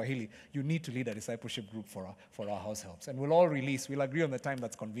good in Swahili. You need to lead a discipleship group for our house helps. And we'll agree on the time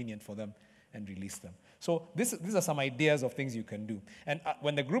that's convenient for them and release them. So these are some ideas of things you can do. And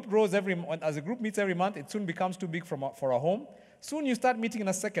when the group grows as a group meets every month, it soon becomes too big for a home. Soon you start meeting in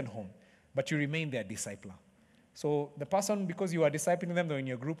a second home, but you remain their discipler. So the person, because you are discipling them, they're in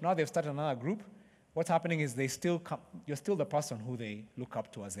your group. Now they've started another group. What's happening is you're still the person who they look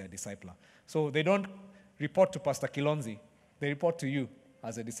up to as their discipler. So they don't report to Pastor Kilonzi. They report to you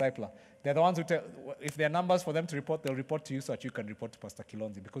as a discipler. They're the ones who tell, if there are numbers for them to report, they'll report to you so that you can report to Pastor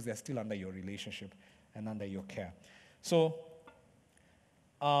Kilonzi because they're still under your relationship and under your care. So,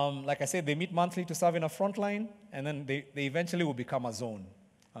 like I said, they meet monthly to serve in a front line, and then they eventually will become a zone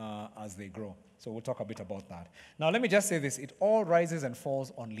as they grow. So we'll talk a bit about that. Now, let me just say this. It all rises and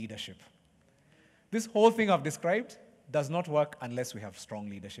falls on leadership. This whole thing I've described does not work unless we have strong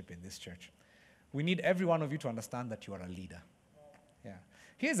leadership in this church. We need every one of you to understand that you are a leader. Yeah.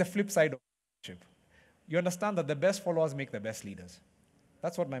 Here's the flip side of leadership. You understand that the best followers make the best leaders.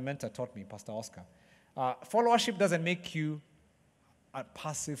 That's what my mentor taught me, Pastor Oscar. Followership doesn't make you a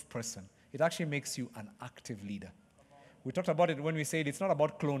passive person. It actually makes you an active leader. We talked about it when we said it's not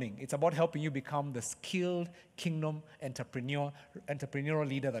about cloning. It's about helping you become the skilled kingdom entrepreneurial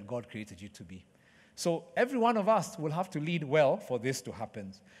leader that God created you to be. So every one of us will have to lead well for this to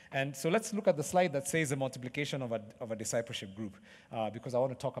happen. And so let's look at the slide that says the multiplication of a discipleship group, because I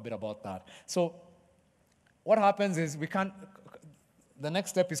want to talk a bit about that. So what happens is the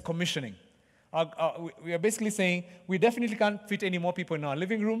next step is commissioning. We are basically saying we definitely can't fit any more people in our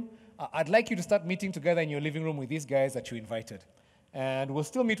living room. I'd like you to start meeting together in your living room with these guys that you invited. And we'll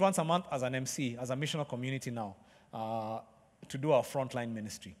still meet once a month as an MC, as a missional community now, to do our frontline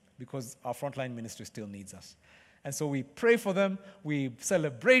ministry, because our frontline ministry still needs us. And so we pray for them, we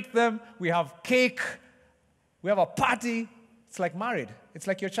celebrate them, we have cake, we have a party. It's like married. It's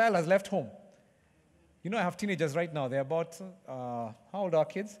like your child has left home. You know, I have teenagers right now. They're about, how old are our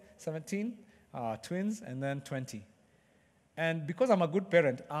kids? 17, twins, and then 20. And because I'm a good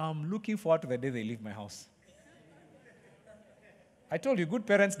parent, I'm looking forward to the day they leave my house. I told you, good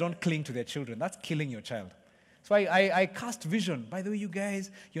parents don't cling to their children. That's killing your child. So I cast vision. By the way, you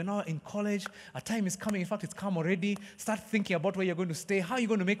guys, you're now in college. A time is coming. In fact, it's come already. Start thinking about where you're going to stay. How are you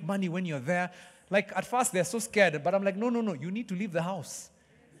going to make money when you're there? Like, at first, they're so scared. But I'm like, no. You need to leave the house.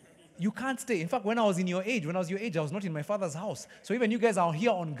 You can't stay. In fact, when I was your age, I was not in my father's house. So even you guys are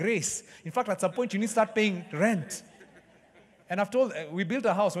here on grace. In fact, at some point, you need to start paying rent. And I've told, we built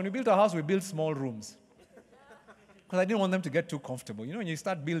a house. When we built a house, we built small rooms. Because I didn't want them to get too comfortable. You know, when you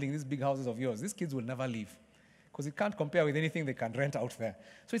start building these big houses of yours, these kids will never leave. Because it can't compare with anything they can rent out there.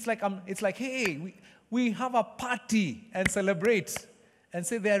 So it's like, hey, we have a party and celebrate and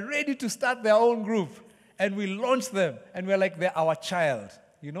say they're ready to start their own group. And we launch them. And we're like, they're our child,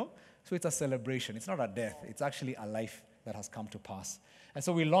 you know? So it's a celebration. It's not a death. It's actually a life that has come to pass. And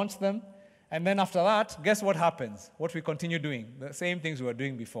so we launch them. And then after that, guess what happens? What we continue doing? The same things we were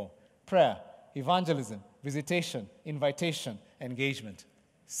doing before. Prayer, evangelism, visitation, invitation, engagement.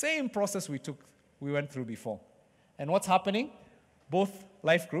 Same process we went through before. And what's happening? Both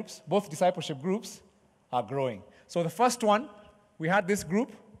life groups, both discipleship groups are growing. So the first one, we had this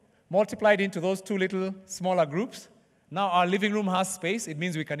group multiplied into those two little smaller groups. Now our living room has space. It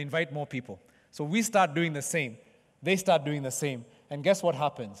means we can invite more people. So we start doing the same. They start doing the same. And guess what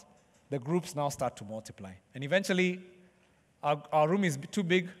happens? The groups now start to multiply. And eventually, our room is too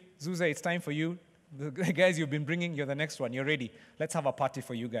big. Zuze, it's time for you. The guys you've been bringing, you're the next one. You're ready. Let's have a party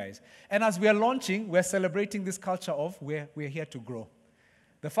for you guys. And as we are launching, we're celebrating this culture of we're here to grow.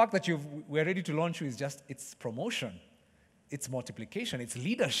 The fact that we're ready to launch you is just, it's promotion. It's multiplication. It's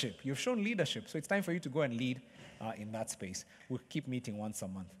leadership. You've shown leadership. So it's time for you to go and lead in that space. We'll keep meeting once a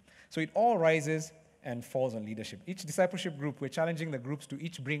month. So it all rises and falls on leadership. Each discipleship group, we're challenging the groups to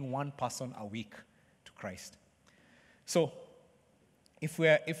each bring one person a week to Christ. So if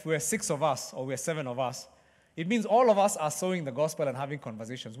we're 6 of us or we're 7 of us, it means all of us are sowing the gospel and having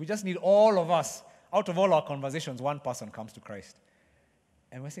conversations. We just need all of us. Out of all our conversations, one person comes to Christ.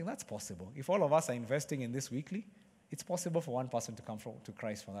 And we're saying that's possible. If all of us are investing in this weekly, it's possible for one person to come to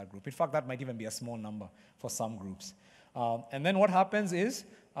Christ from that group. In fact, that might even be a small number for some groups. And then what happens is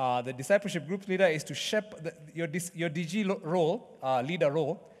the discipleship group leader is to shepherd, your DG role, leader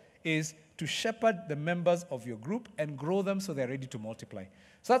role, is to shepherd the members of your group and grow them so they're ready to multiply.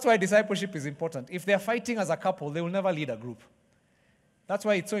 So that's why discipleship is important. If they're fighting as a couple, they will never lead a group. That's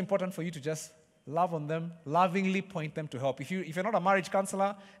why it's so important for you to just love on them, lovingly point them to help. If you're not a marriage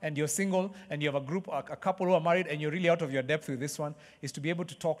counselor and you're single and you have a group, a couple who are married and you're really out of your depth with this one, is to be able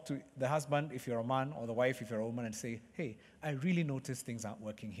to talk to the husband if you're a man or the wife if you're a woman and say, hey, I really notice things aren't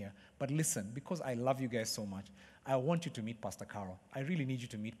working here. But listen, because I love you guys so much, I want you to meet Pastor Carol. I really need you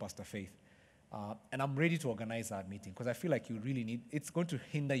to meet Pastor Faith. And I'm ready to organize that meeting because I feel like you really need, it's going to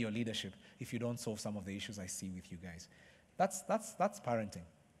hinder your leadership if you don't solve some of the issues I see with you guys. That's parenting.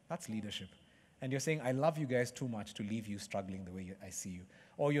 That's leadership. And you're saying, I love you guys too much to leave you struggling the way I see you.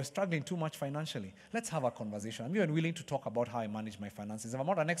 Or you're struggling too much financially. Let's have a conversation. I'm even willing to talk about how I manage my finances. If I'm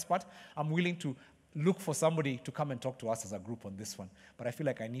not an expert, I'm willing to look for somebody to come and talk to us as a group on this one. But I feel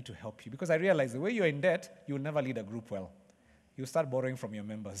like I need to help you because I realize the way you're in debt, you'll never lead a group well. You start borrowing from your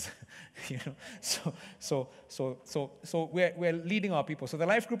members. You know? So we're leading our people. So the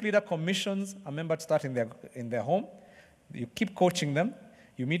life group leader commissions a member to start in their home. You keep coaching them.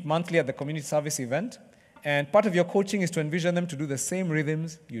 You meet monthly at the community service event, and part of your coaching is to envision them to do the same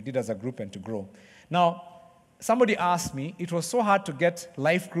rhythms you did as a group and to grow. Now, somebody asked me, it was so hard to get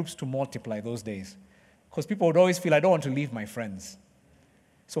life groups to multiply those days, because people would always feel, I don't want to leave my friends.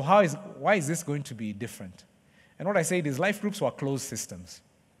 So why is this going to be different? And what I say is life groups were closed systems.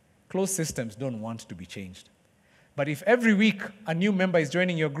 Closed systems don't want to be changed. But if every week a new member is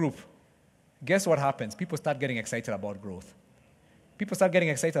joining your group, guess what happens? People start getting excited about growth. People start getting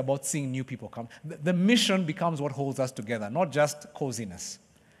excited about seeing new people come. The mission becomes what holds us together, not just coziness.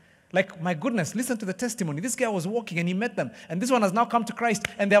 Like, my goodness, listen to the testimony. This guy was walking and he met them, and this one has now come to Christ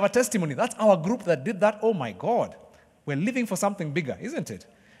and they have a testimony. That's our group that did that. Oh my God. We're living for something bigger, isn't it?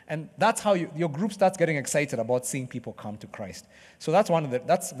 And that's how your group starts getting excited about seeing people come to Christ. So that's one of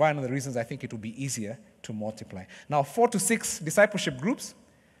the reasons I think it will be easier to multiply. Now, 4 to 6 discipleship groups,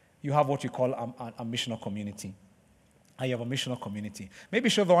 you have what you call a missional community. You have a missional community. Maybe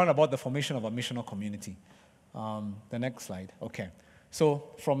show the one about the formation of a missional community. The next slide. Okay. So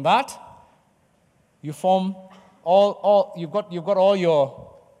from that, you form you've got all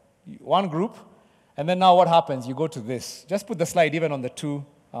your one group, and then now what happens? You go to this. Just put the slide even on the two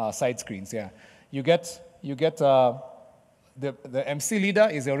side screens. Yeah, you get the MC leader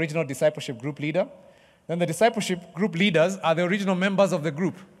is the original discipleship group leader. Then the discipleship group leaders are the original members of the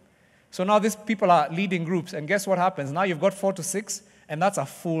group. So now these people are leading groups, and guess what happens? Now you've got 4 to 6, and that's a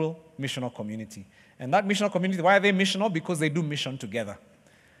full missional community. And that missional community, why are they missional? Because they do mission together.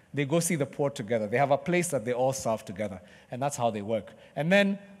 They go see the poor together. They have a place that they all serve together, and that's how they work. And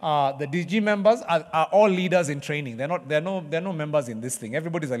then the DG members are all leaders in training. They're no members in this thing.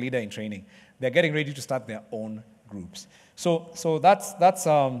 Everybody's a leader in training. They're getting ready to start their own groups. So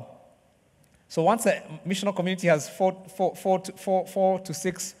once a missional community has 4 to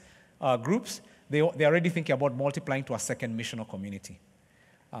 6 groups, they are already thinking about multiplying to a second missional community,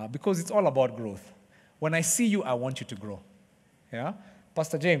 because it's all about growth. When I see you, I want you to grow. Yeah,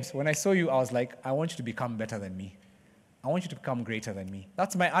 Pastor James, when I saw you, I was like, I want you to become better than me. I want you to become greater than me.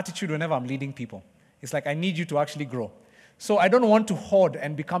 That's my attitude whenever I'm leading people. It's like, I need you to actually grow. So I don't want to hoard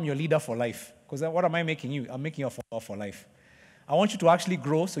and become your leader for life, because what am I making you? I'm making you a follower for life. I want you to actually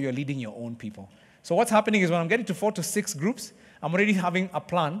grow so you're leading your own people. So what's happening is when I'm getting to 4 to 6 groups, I'm already having a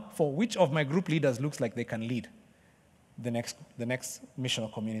plan for which of my group leaders looks like they can lead the next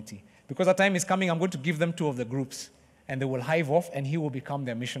missional community. Because the time is coming, I'm going to give them 2 of the groups, and they will hive off, and he will become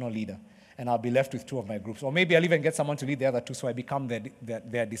their missional leader. And I'll be left with 2 of my groups. Or maybe I'll even get someone to lead the other 2, so I become their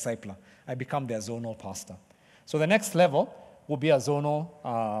discipler. I become their zonal pastor. So the next level will be a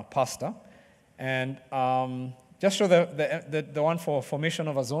zonal pastor. And just show the one for formation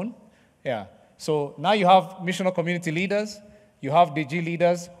of a zone. Yeah. So now you have missional community leaders. You have DG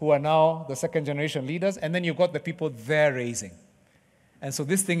leaders who are now the second generation leaders, and then you've got the people they're raising. And so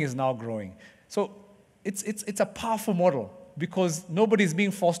this thing is now growing. So it's a powerful model because nobody's being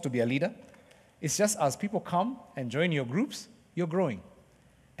forced to be a leader. It's just as people come and join your groups, you're growing.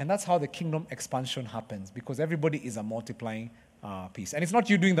 And that's how the kingdom expansion happens, because everybody is a multiplying piece. And it's not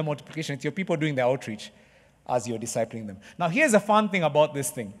you doing the multiplication, it's your people doing the outreach as you're discipling them. Now here's a fun thing about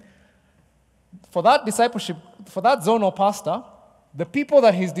this thing. For that discipleship, for that zonal pastor, the people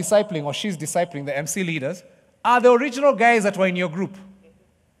that he's discipling or she's discipling, the MC leaders, are the original guys that were in your group.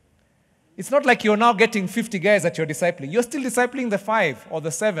 It's not like you're now getting 50 guys that you're discipling. You're still discipling the 5 or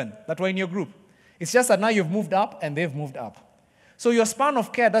the 7 that were in your group. It's just that now you've moved up and they've moved up. So your span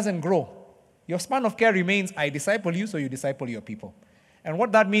of care doesn't grow. Your span of care remains, I disciple you, so you disciple your people. And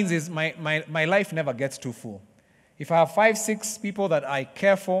what that means is my life never gets too full. If I have 5, 6 people that I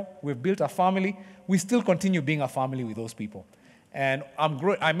care for, we've built a family, we still continue being a family with those people. And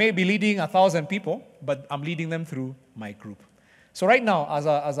I may be leading 1,000 people, but I'm leading them through my group. So right now,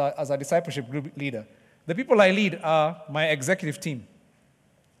 as a discipleship group leader, the people I lead are my executive team.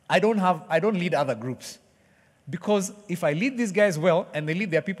 I don't lead other groups. Because if I lead these guys well and they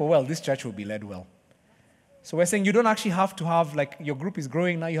lead their people well, this church will be led well. So we're saying you don't actually have to have, like, your group is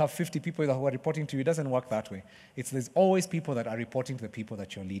growing, now you have 50 people who are reporting to you. It doesn't work that way. There's always people that are reporting to the people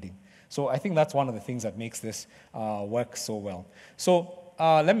that you're leading. So I think that's one of the things that makes this work so well. So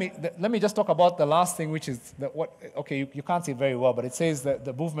let me just talk about the last thing, which is, you can't see it very well, but it says that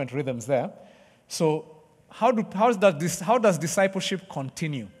the movement rhythms there. So how does discipleship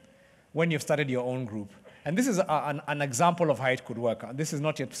continue when you've started your own group? And this is an example of how it could work. This is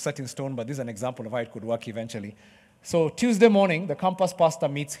not yet set in stone, but this is an example of how it could work eventually. So Tuesday morning, the campus pastor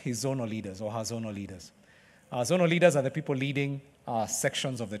meets his zonal leaders or her zonal leaders. Zonal leaders are the people leading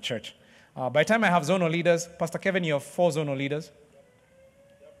sections of the church. By the time I have zonal leaders, Pastor Kevin, you have 4 zonal leaders.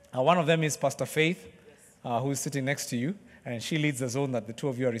 One of them is Pastor Faith, who is sitting next to you, and she leads the zone that the 2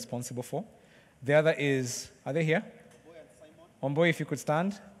 of you are responsible for. The other is, are they here? Omboy, if you could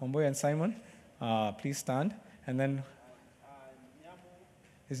stand. Omboy and Simon. Please stand. And then,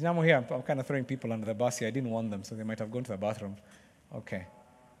 is Nyamu here? I'm kind of throwing people under the bus here. I didn't want them, so they might have gone to the bathroom. Okay.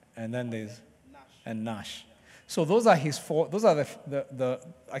 and then there's and Nash. So those are his four. Those are the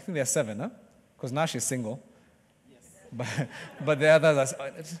I think there are 7, huh? Because Nash is single. But the others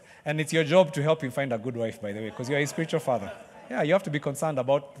are, and it's your job to help him find a good wife, by the way, because you're his spiritual father. Yeah, you have to be concerned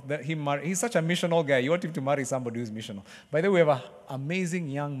about him. He's such a missional guy. You want him to marry somebody who's missional. By the way, we have an amazing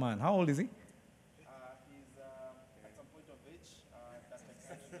young man. How old is he? He's at some point of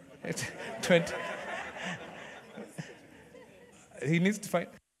age. 20. He needs to find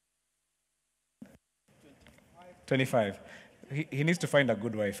 25. He needs to find a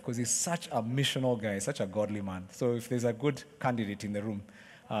good wife because he's such a missional guy, such a godly man. So if there's a good candidate in the room,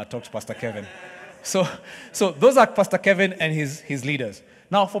 talk to Pastor Kevin. So those are Pastor Kevin and his leaders.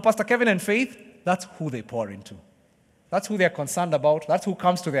 Now, for Pastor Kevin and Faith, that's who they pour into. That's who they're concerned about. That's who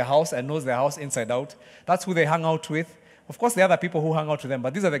comes to their house and knows their house inside out. That's who they hang out with. Of course, there are other people who hang out with them,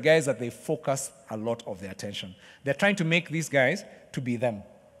 but these are the guys that they focus a lot of their attention. They're trying to make these guys to be them,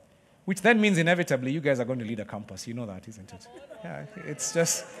 which then means inevitably you guys are going to lead a campus. You know that, isn't it? Yeah,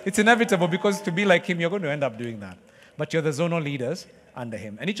 it's inevitable because to be like him, you're going to end up doing that. But you're the zonal leaders under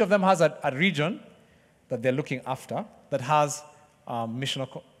him. And each of them has a region that they're looking after that has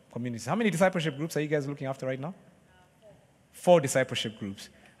missional communities. How many discipleship groups are you guys looking after right now? 4 discipleship groups.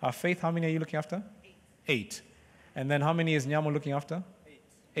 Faith, how many are you looking after? 8. And then how many is Nyamu looking after?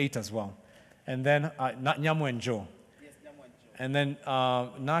 8 as well. And then Nyamu and Joe. Yes, Nyamu and Joe. And then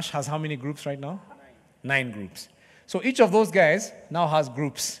Nash has how many groups right now? 9 groups. So each of those guys now has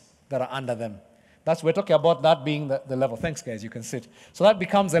groups that are under them. We're talking about that being the level. Thanks, guys. You can sit. So that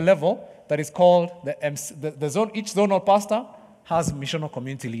becomes a level that is called the zone. Each zonal pastor has missional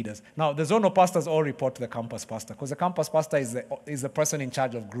community leaders. Now, the zonal pastors all report to the campus pastor because the campus pastor is the person in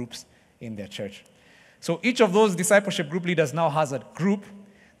charge of groups in their church. So each of those discipleship group leaders now has a group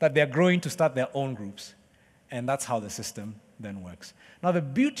that they're growing to start their own groups. And that's how the system then works. Now, the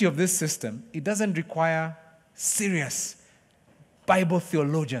beauty of this system, it doesn't require serious Bible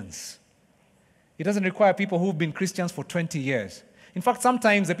theologians. It doesn't require people who've been Christians for 20 years. In fact,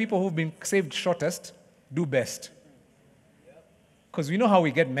 sometimes the people who've been saved shortest do best. Because we know how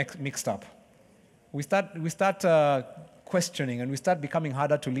we get mixed up. We start questioning and we start becoming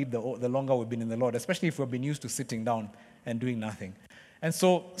harder to lead the longer we've been in the Lord, especially if we've been used to sitting down and doing nothing. And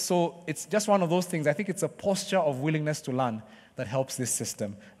so it's just one of those things. I think it's a posture of willingness to learn that helps this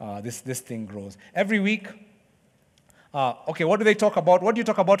system, this thing grows. Every week, okay, what do they talk about? What do you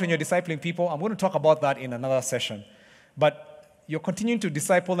talk about when you're discipling people? I'm going to talk about that in another session. But you're continuing to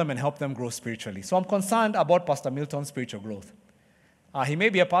disciple them and help them grow spiritually. So I'm concerned about Pastor Milton's spiritual growth. He may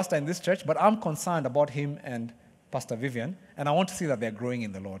be a pastor in this church, but I'm concerned about him and Pastor Vivian, and I want to see that they're growing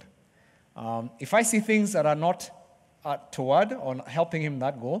in the Lord. If I see things that are not toward or helping him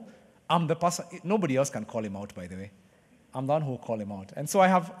that goal, I'm the pastor. Nobody else can call him out, by the way. I'm the one who will call him out. And so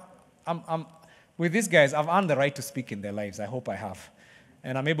I'm with these guys, I've earned the right to speak in their lives. I hope I have.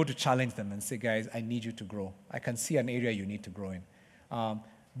 And I'm able to challenge them and say, guys, I need you to grow. I can see an area you need to grow in.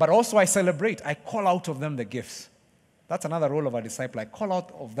 But also I celebrate. I call out of them the gifts. That's another role of a disciple. I call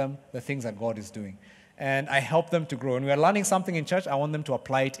out of them the things that God is doing. And I help them to grow. When we are learning something in church, I want them to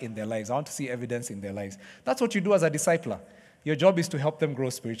apply it in their lives. I want to see evidence in their lives. That's what you do as a discipler. Your job is to help them grow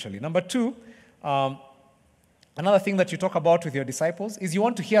spiritually. Number 2, another thing that you talk about with your disciples is you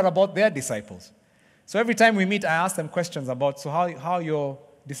want to hear about their disciples. So every time we meet, I ask them questions about, so how your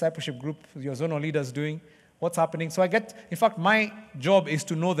discipleship group, your zonal leaders doing, what's happening. So in fact, my job is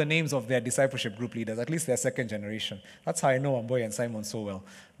to know the names of their discipleship group leaders, at least their second generation. That's how I know Amboy and Simon so well,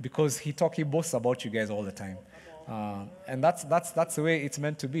 because he boasts about you guys all the time. And that's the way it's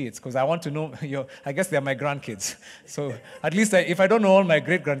meant to be. It's because I want to know I guess they're my grandkids. So at least if I don't know all my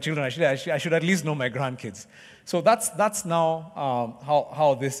great-grandchildren, I should at least know my grandkids. So that's now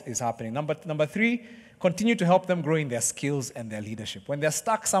how this is happening. Number 3, continue to help them grow in their skills and their leadership. When they're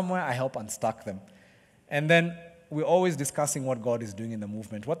stuck somewhere, I help unstuck them. And then we're always discussing what God is doing in the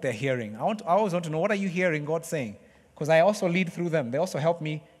movement, what they're hearing. I always want to know, what are you hearing God saying? Because I also lead through them. They also help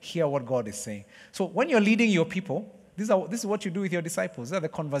me hear what God is saying. So when you're leading your people, this is what you do with your disciples. These are the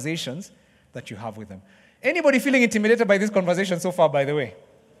conversations that you have with them. Anybody feeling intimidated by this conversation so far, by the way?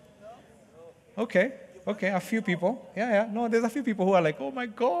 Okay, a few people. Yeah. No, there's a few people who are like, oh my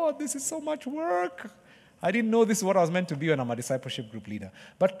God, this is so much work. I didn't know this is what I was meant to be when I'm a discipleship group leader.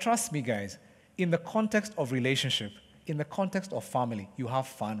 But trust me, guys, in the context of relationship, in the context of family, you have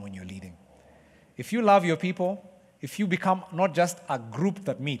fun when you're leading. If you love your people, if you become not just a group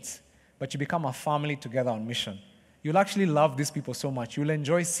that meets, but you become a family together on mission, you'll actually love these people so much. You'll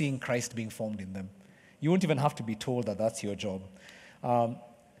enjoy seeing Christ being formed in them. You won't even have to be told that that's your job.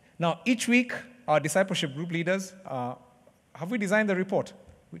 Now, each week, our discipleship group leaders, have we designed the report?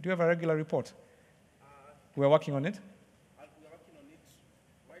 Do you have a regular report? We're working on it?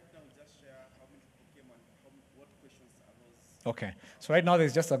 Okay. So right now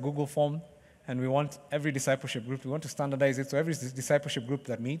there's just a Google form, and we want every discipleship group, we want to standardize it. So every discipleship group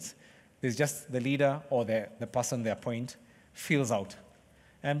that meets, there's just the leader or the person they appoint fills out.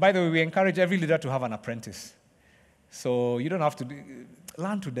 And by the way, we encourage every leader to have an apprentice. So you don't have to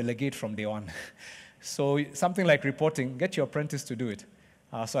learn to delegate from day one. So something like reporting, get your apprentice to do it.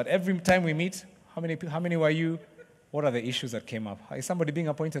 So at every time we meet, how many were you? What are the issues that came up? Is somebody being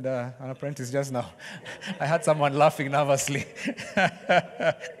appointed an apprentice just now? I had someone laughing nervously.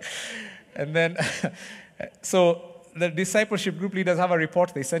 And then, so the discipleship group leaders have a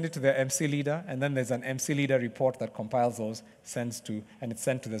report. They send it to their MC leader, and then there's an MC leader report that compiles those, and it's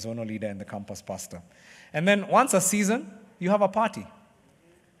sent to the zonal leader and the campus pastor. And then once a season, you have a party.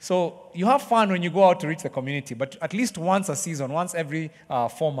 So you have fun when you go out to reach the community, but at least once a season, once every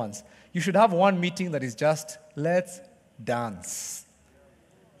 4 months, you should have one meeting that is just, let's dance.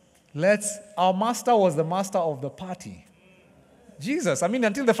 Our master was the master of the party. Jesus, I mean,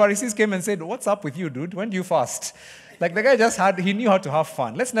 until the Pharisees came and said, what's up with you, dude? When do you fast? Like the guy he knew how to have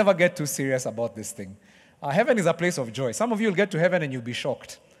fun. Let's never get too serious about this thing. Heaven is a place of joy. Some of you will get to heaven and you'll be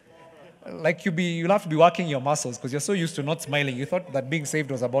shocked. Like you'll have to be working your muscles because you're so used to not smiling. You thought that being saved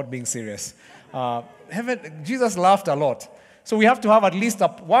was about being serious. Jesus laughed a lot. So we have to have at least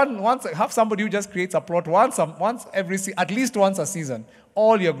have somebody who just creates a plot at least once a season.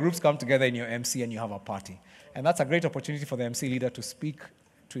 All your groups come together in your MC and you have a party. And that's a great opportunity for the MC leader to speak,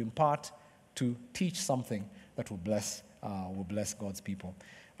 to impart, to teach something that will bless God's people.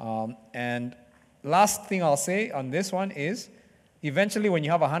 And last thing I'll say on this one is, eventually when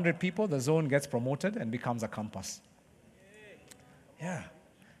you have 100 people, the zone gets promoted and becomes a campus. Yeah.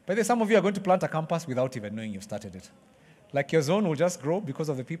 But there's some of you are going to plant a campus without even knowing you've started it. Like your zone will just grow because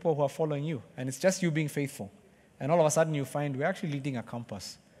of the people who are following you. And it's just you being faithful. And all of a sudden you find we're actually leading a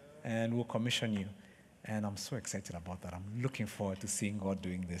campus and we'll commission you. And I'm so excited about that. I'm looking forward to seeing God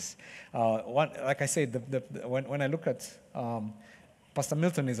doing this. Like I said, when I look at Pastor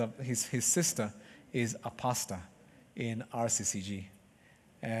Milton, his sister is a pastor in RCCG.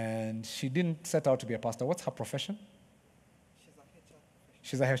 And she didn't set out to be a pastor. What's her profession?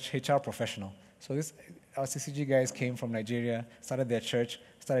 She's a HR professional. So this RCCG guys came from Nigeria, started their church,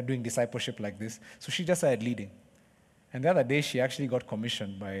 started doing discipleship like this. So she just started leading. And the other day, she actually got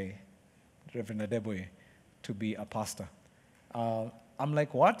commissioned by Reverend Adeboye to be a pastor. I'm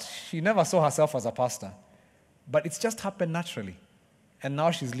like, what? She never saw herself as a pastor. But it's just happened naturally. And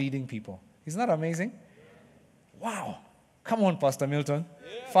now she's leading people. Isn't that amazing? Wow. Come on, Pastor Milton.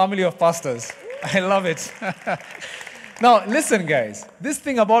 Yeah. Family of pastors. I love it. Now, listen, guys. This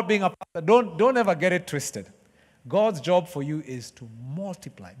thing about being a pastor, don't ever get it twisted. God's job for you is to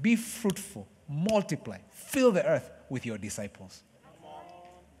multiply. Be fruitful. Multiply. Fill the earth with your disciples.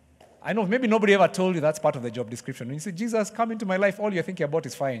 I know maybe nobody ever told you that's part of the job description. When you say, Jesus, come into my life, all you're thinking about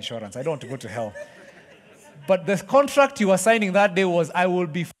is fire insurance. I don't want to go to hell. But the contract you were signing that day was, I will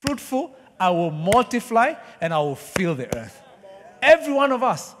be fruitful, I will multiply, and I will fill the earth. Every one of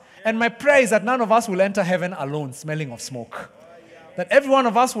us. And my prayer is that none of us will enter heaven alone, smelling of smoke. That every one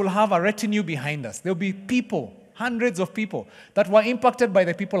of us will have a retinue behind us. There will be people, hundreds of people, that were impacted by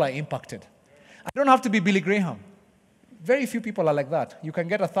the people I impacted. I don't have to be Billy Graham. Very few people are like that. You can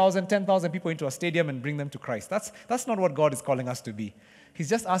get 1,000, 10,000 people into a stadium and bring them to Christ. That's not what God is calling us to be. He's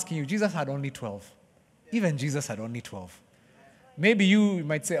just asking you. Jesus had only 12. Even Jesus had only 12. Maybe you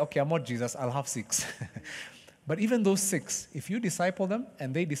might say, okay, I'm not Jesus, I'll have 6. But even those 6, if you disciple them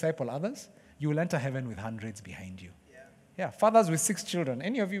and they disciple others, you will enter heaven with hundreds behind you. Yeah, fathers with 6 children.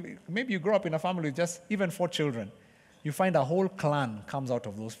 Any of you, maybe you grow up in a family with just even 4 children. You find a whole clan comes out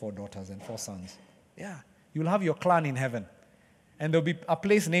of those 4 daughters and 4 sons. Yeah, you'll have your clan in heaven. And there'll be a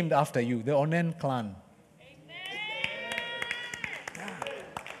place named after you, the Onen clan. Yeah.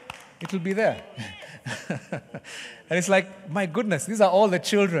 It'll be there. And it's like, my goodness, these are all the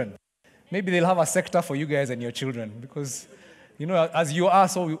children. Maybe they'll have a sector for you guys and your children because, you know, as you are,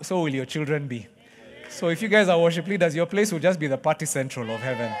 so will your children be. So if you guys are worship leaders, your place will just be the party central of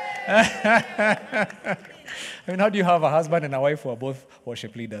heaven. I mean, how do you have a husband and a wife who are both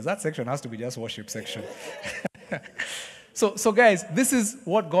worship leaders? That section has to be just worship section. So guys, this is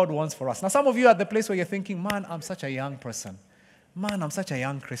what God wants for us. Now, some of you are at the place where you're thinking, man, I'm such a young person. Man, I'm such a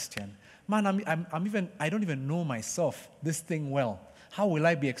young Christian. Man, I don't even know myself, this thing well. How will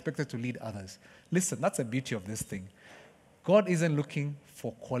I be expected to lead others? Listen, that's the beauty of this thing. God isn't looking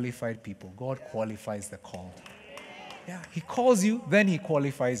for qualified people. God qualifies the called. Yeah, He calls you, then He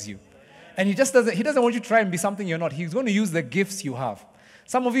qualifies you. And He doesn't want you to try and be something you're not. He's going to use the gifts you have.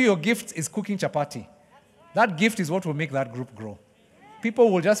 Some of you, your gift is cooking chapati. That gift is what will make that group grow. People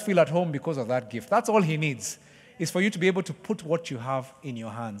will just feel at home because of that gift. That's all he needs, is for you to be able to put what you have in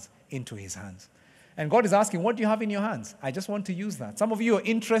your hands into his hands. And God is asking, what do you have in your hands? I just want to use that. Some of you are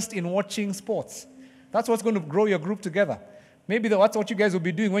interested in watching sports. That's what's going to grow your group together. Maybe that's what you guys will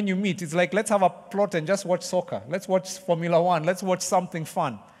be doing when you meet. It's like, let's have a plot and just watch soccer. Let's watch Formula One. Let's watch something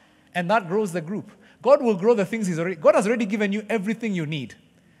fun. And that grows the group. God will grow the things God has already given you everything you need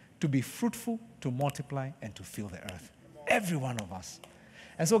to be fruitful, to multiply, and to fill the earth. Every one of us.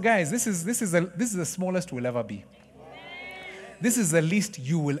 And so, guys, this is the smallest we'll ever be. This is the least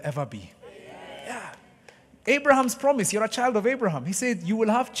you will ever be. Yeah. Abraham's promise, you're a child of Abraham. He said, you will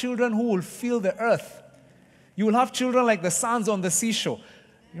have children who will fill the earth. You will have children like the sands on the seashore.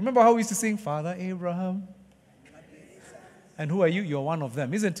 You remember how we used to sing, Father Abraham? And who are you? You're one of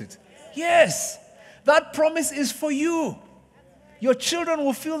them, isn't it? Yes. That promise is for you. Your children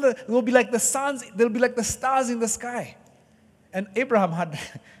will be like the suns, they'll be like the stars in the sky. And Abraham had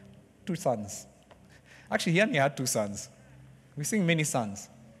 2 sons. Actually, he only had 2 sons. We sing many sons.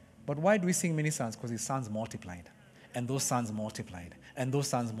 But why do we sing many sons? Because his sons multiplied. And those sons multiplied. And those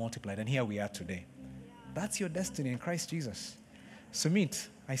sons multiplied. And here we are today. That's your destiny in Christ Jesus. Sumit,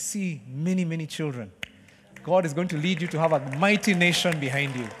 I see many, many children. God is going to lead you to have a mighty nation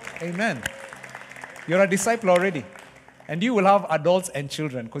behind you. Amen. You're a disciple already. And you will have adults and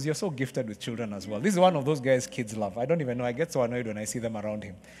children because you're so gifted with children as well. This is one of those guys kids love. I don't even know. I get so annoyed when I see them around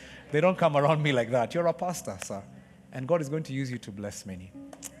him. They don't come around me like that. You're a pastor, sir. And God is going to use you to bless many.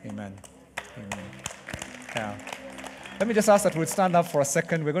 Amen. Amen. Yeah. Let me just ask that we'd stand up for a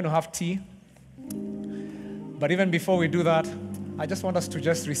second. We're going to have tea. But even before we do that, I just want us to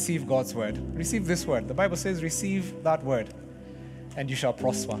just receive God's word. Receive this word. The Bible says, receive that word, and you shall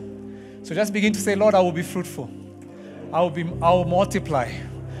prosper. So just begin to say, Lord, I will be fruitful. I will multiply.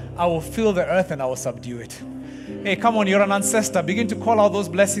 I will fill the earth and I will subdue it. Hey, come on, you're an ancestor. Begin to call out those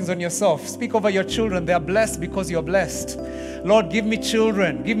blessings on yourself. Speak over your children. They are blessed because you're blessed. Lord, give me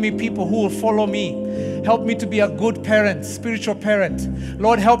children. Give me people who will follow me. Help me to be a good parent, spiritual parent.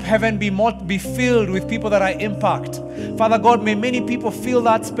 Lord, help heaven be filled with people that I impact. Father God, may many people fill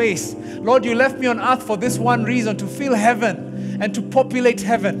that space. Lord, you left me on earth for this one reason, to fill heaven and to populate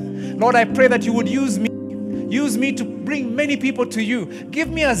heaven. Lord, I pray that you would use me. Use me to bring many people to you. Give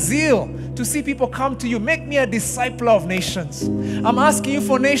me a zeal to see people come to you. Make me a discipler of nations. I'm asking you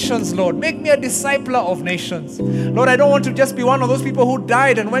for nations, Lord. Make me a discipler of nations. Lord, I don't want to just be one of those people who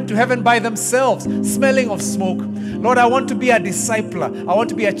died and went to heaven by themselves, smelling of smoke. Lord, I want to be a discipler. I want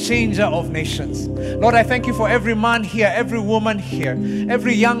to be a changer of nations. Lord, I thank you for every man here, every woman here,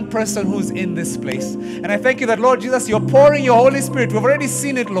 every young person who's in this place. And I thank you that, Lord Jesus, you're pouring your Holy Spirit. We've already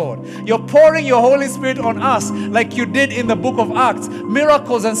seen it, Lord. You're pouring your Holy Spirit on us like you did in the book of Acts.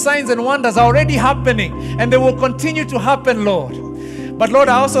 Miracles and signs and wonders are already happening, and they will continue to happen, Lord. But Lord,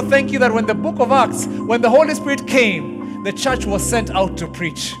 I also thank you that when the book of Acts, when the Holy Spirit came, the church was sent out to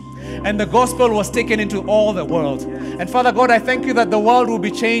preach. And the gospel was taken into all the world. And Father God, I thank you that the world will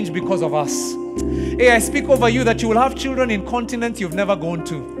be changed because of us. Hey, I speak over you that you will have children in continents you've never gone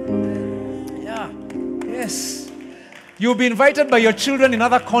to. Yeah. Yes. You'll be invited by your children in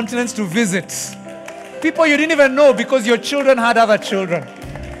other continents to visit. People you didn't even know because your children had other children.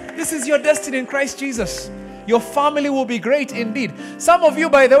 This is your destiny in Christ Jesus. Your family will be great indeed. Some of you,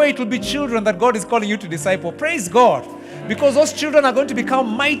 by the way, it will be children that God is calling you to disciple. Praise God. Because those children are going to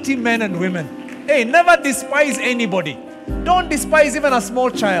become mighty men and women. Hey, never despise anybody. Don't despise even a small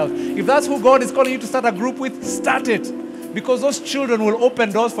child. If that's who God is calling you to start a group with, start it. Because those children will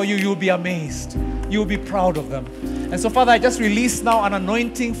open doors for you. You'll be amazed. You'll be proud of them. And so, Father, I just release now an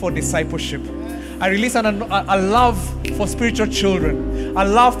anointing for discipleship. I release a love for spiritual children, a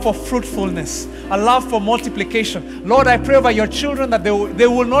love for fruitfulness, a love for multiplication. Lord, I pray over your children that they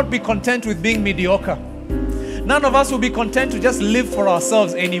will not be content with being mediocre. None of us will be content to just live for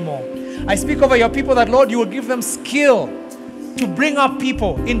ourselves anymore. I speak over your people that, Lord, you will give them skill to bring up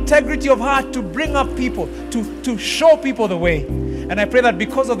people, integrity of heart to bring up people, to show people the way. And I pray that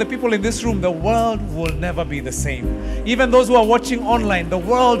because of the people in this room, the world will never be the same. Even those who are watching online, the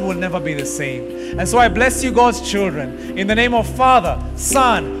world will never be the same. And so I bless you, God's children, in the name of Father,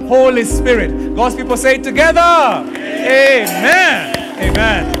 Son, Holy Spirit. God's people say it together. Amen.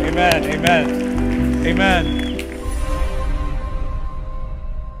 Amen. Amen. Amen. Amen.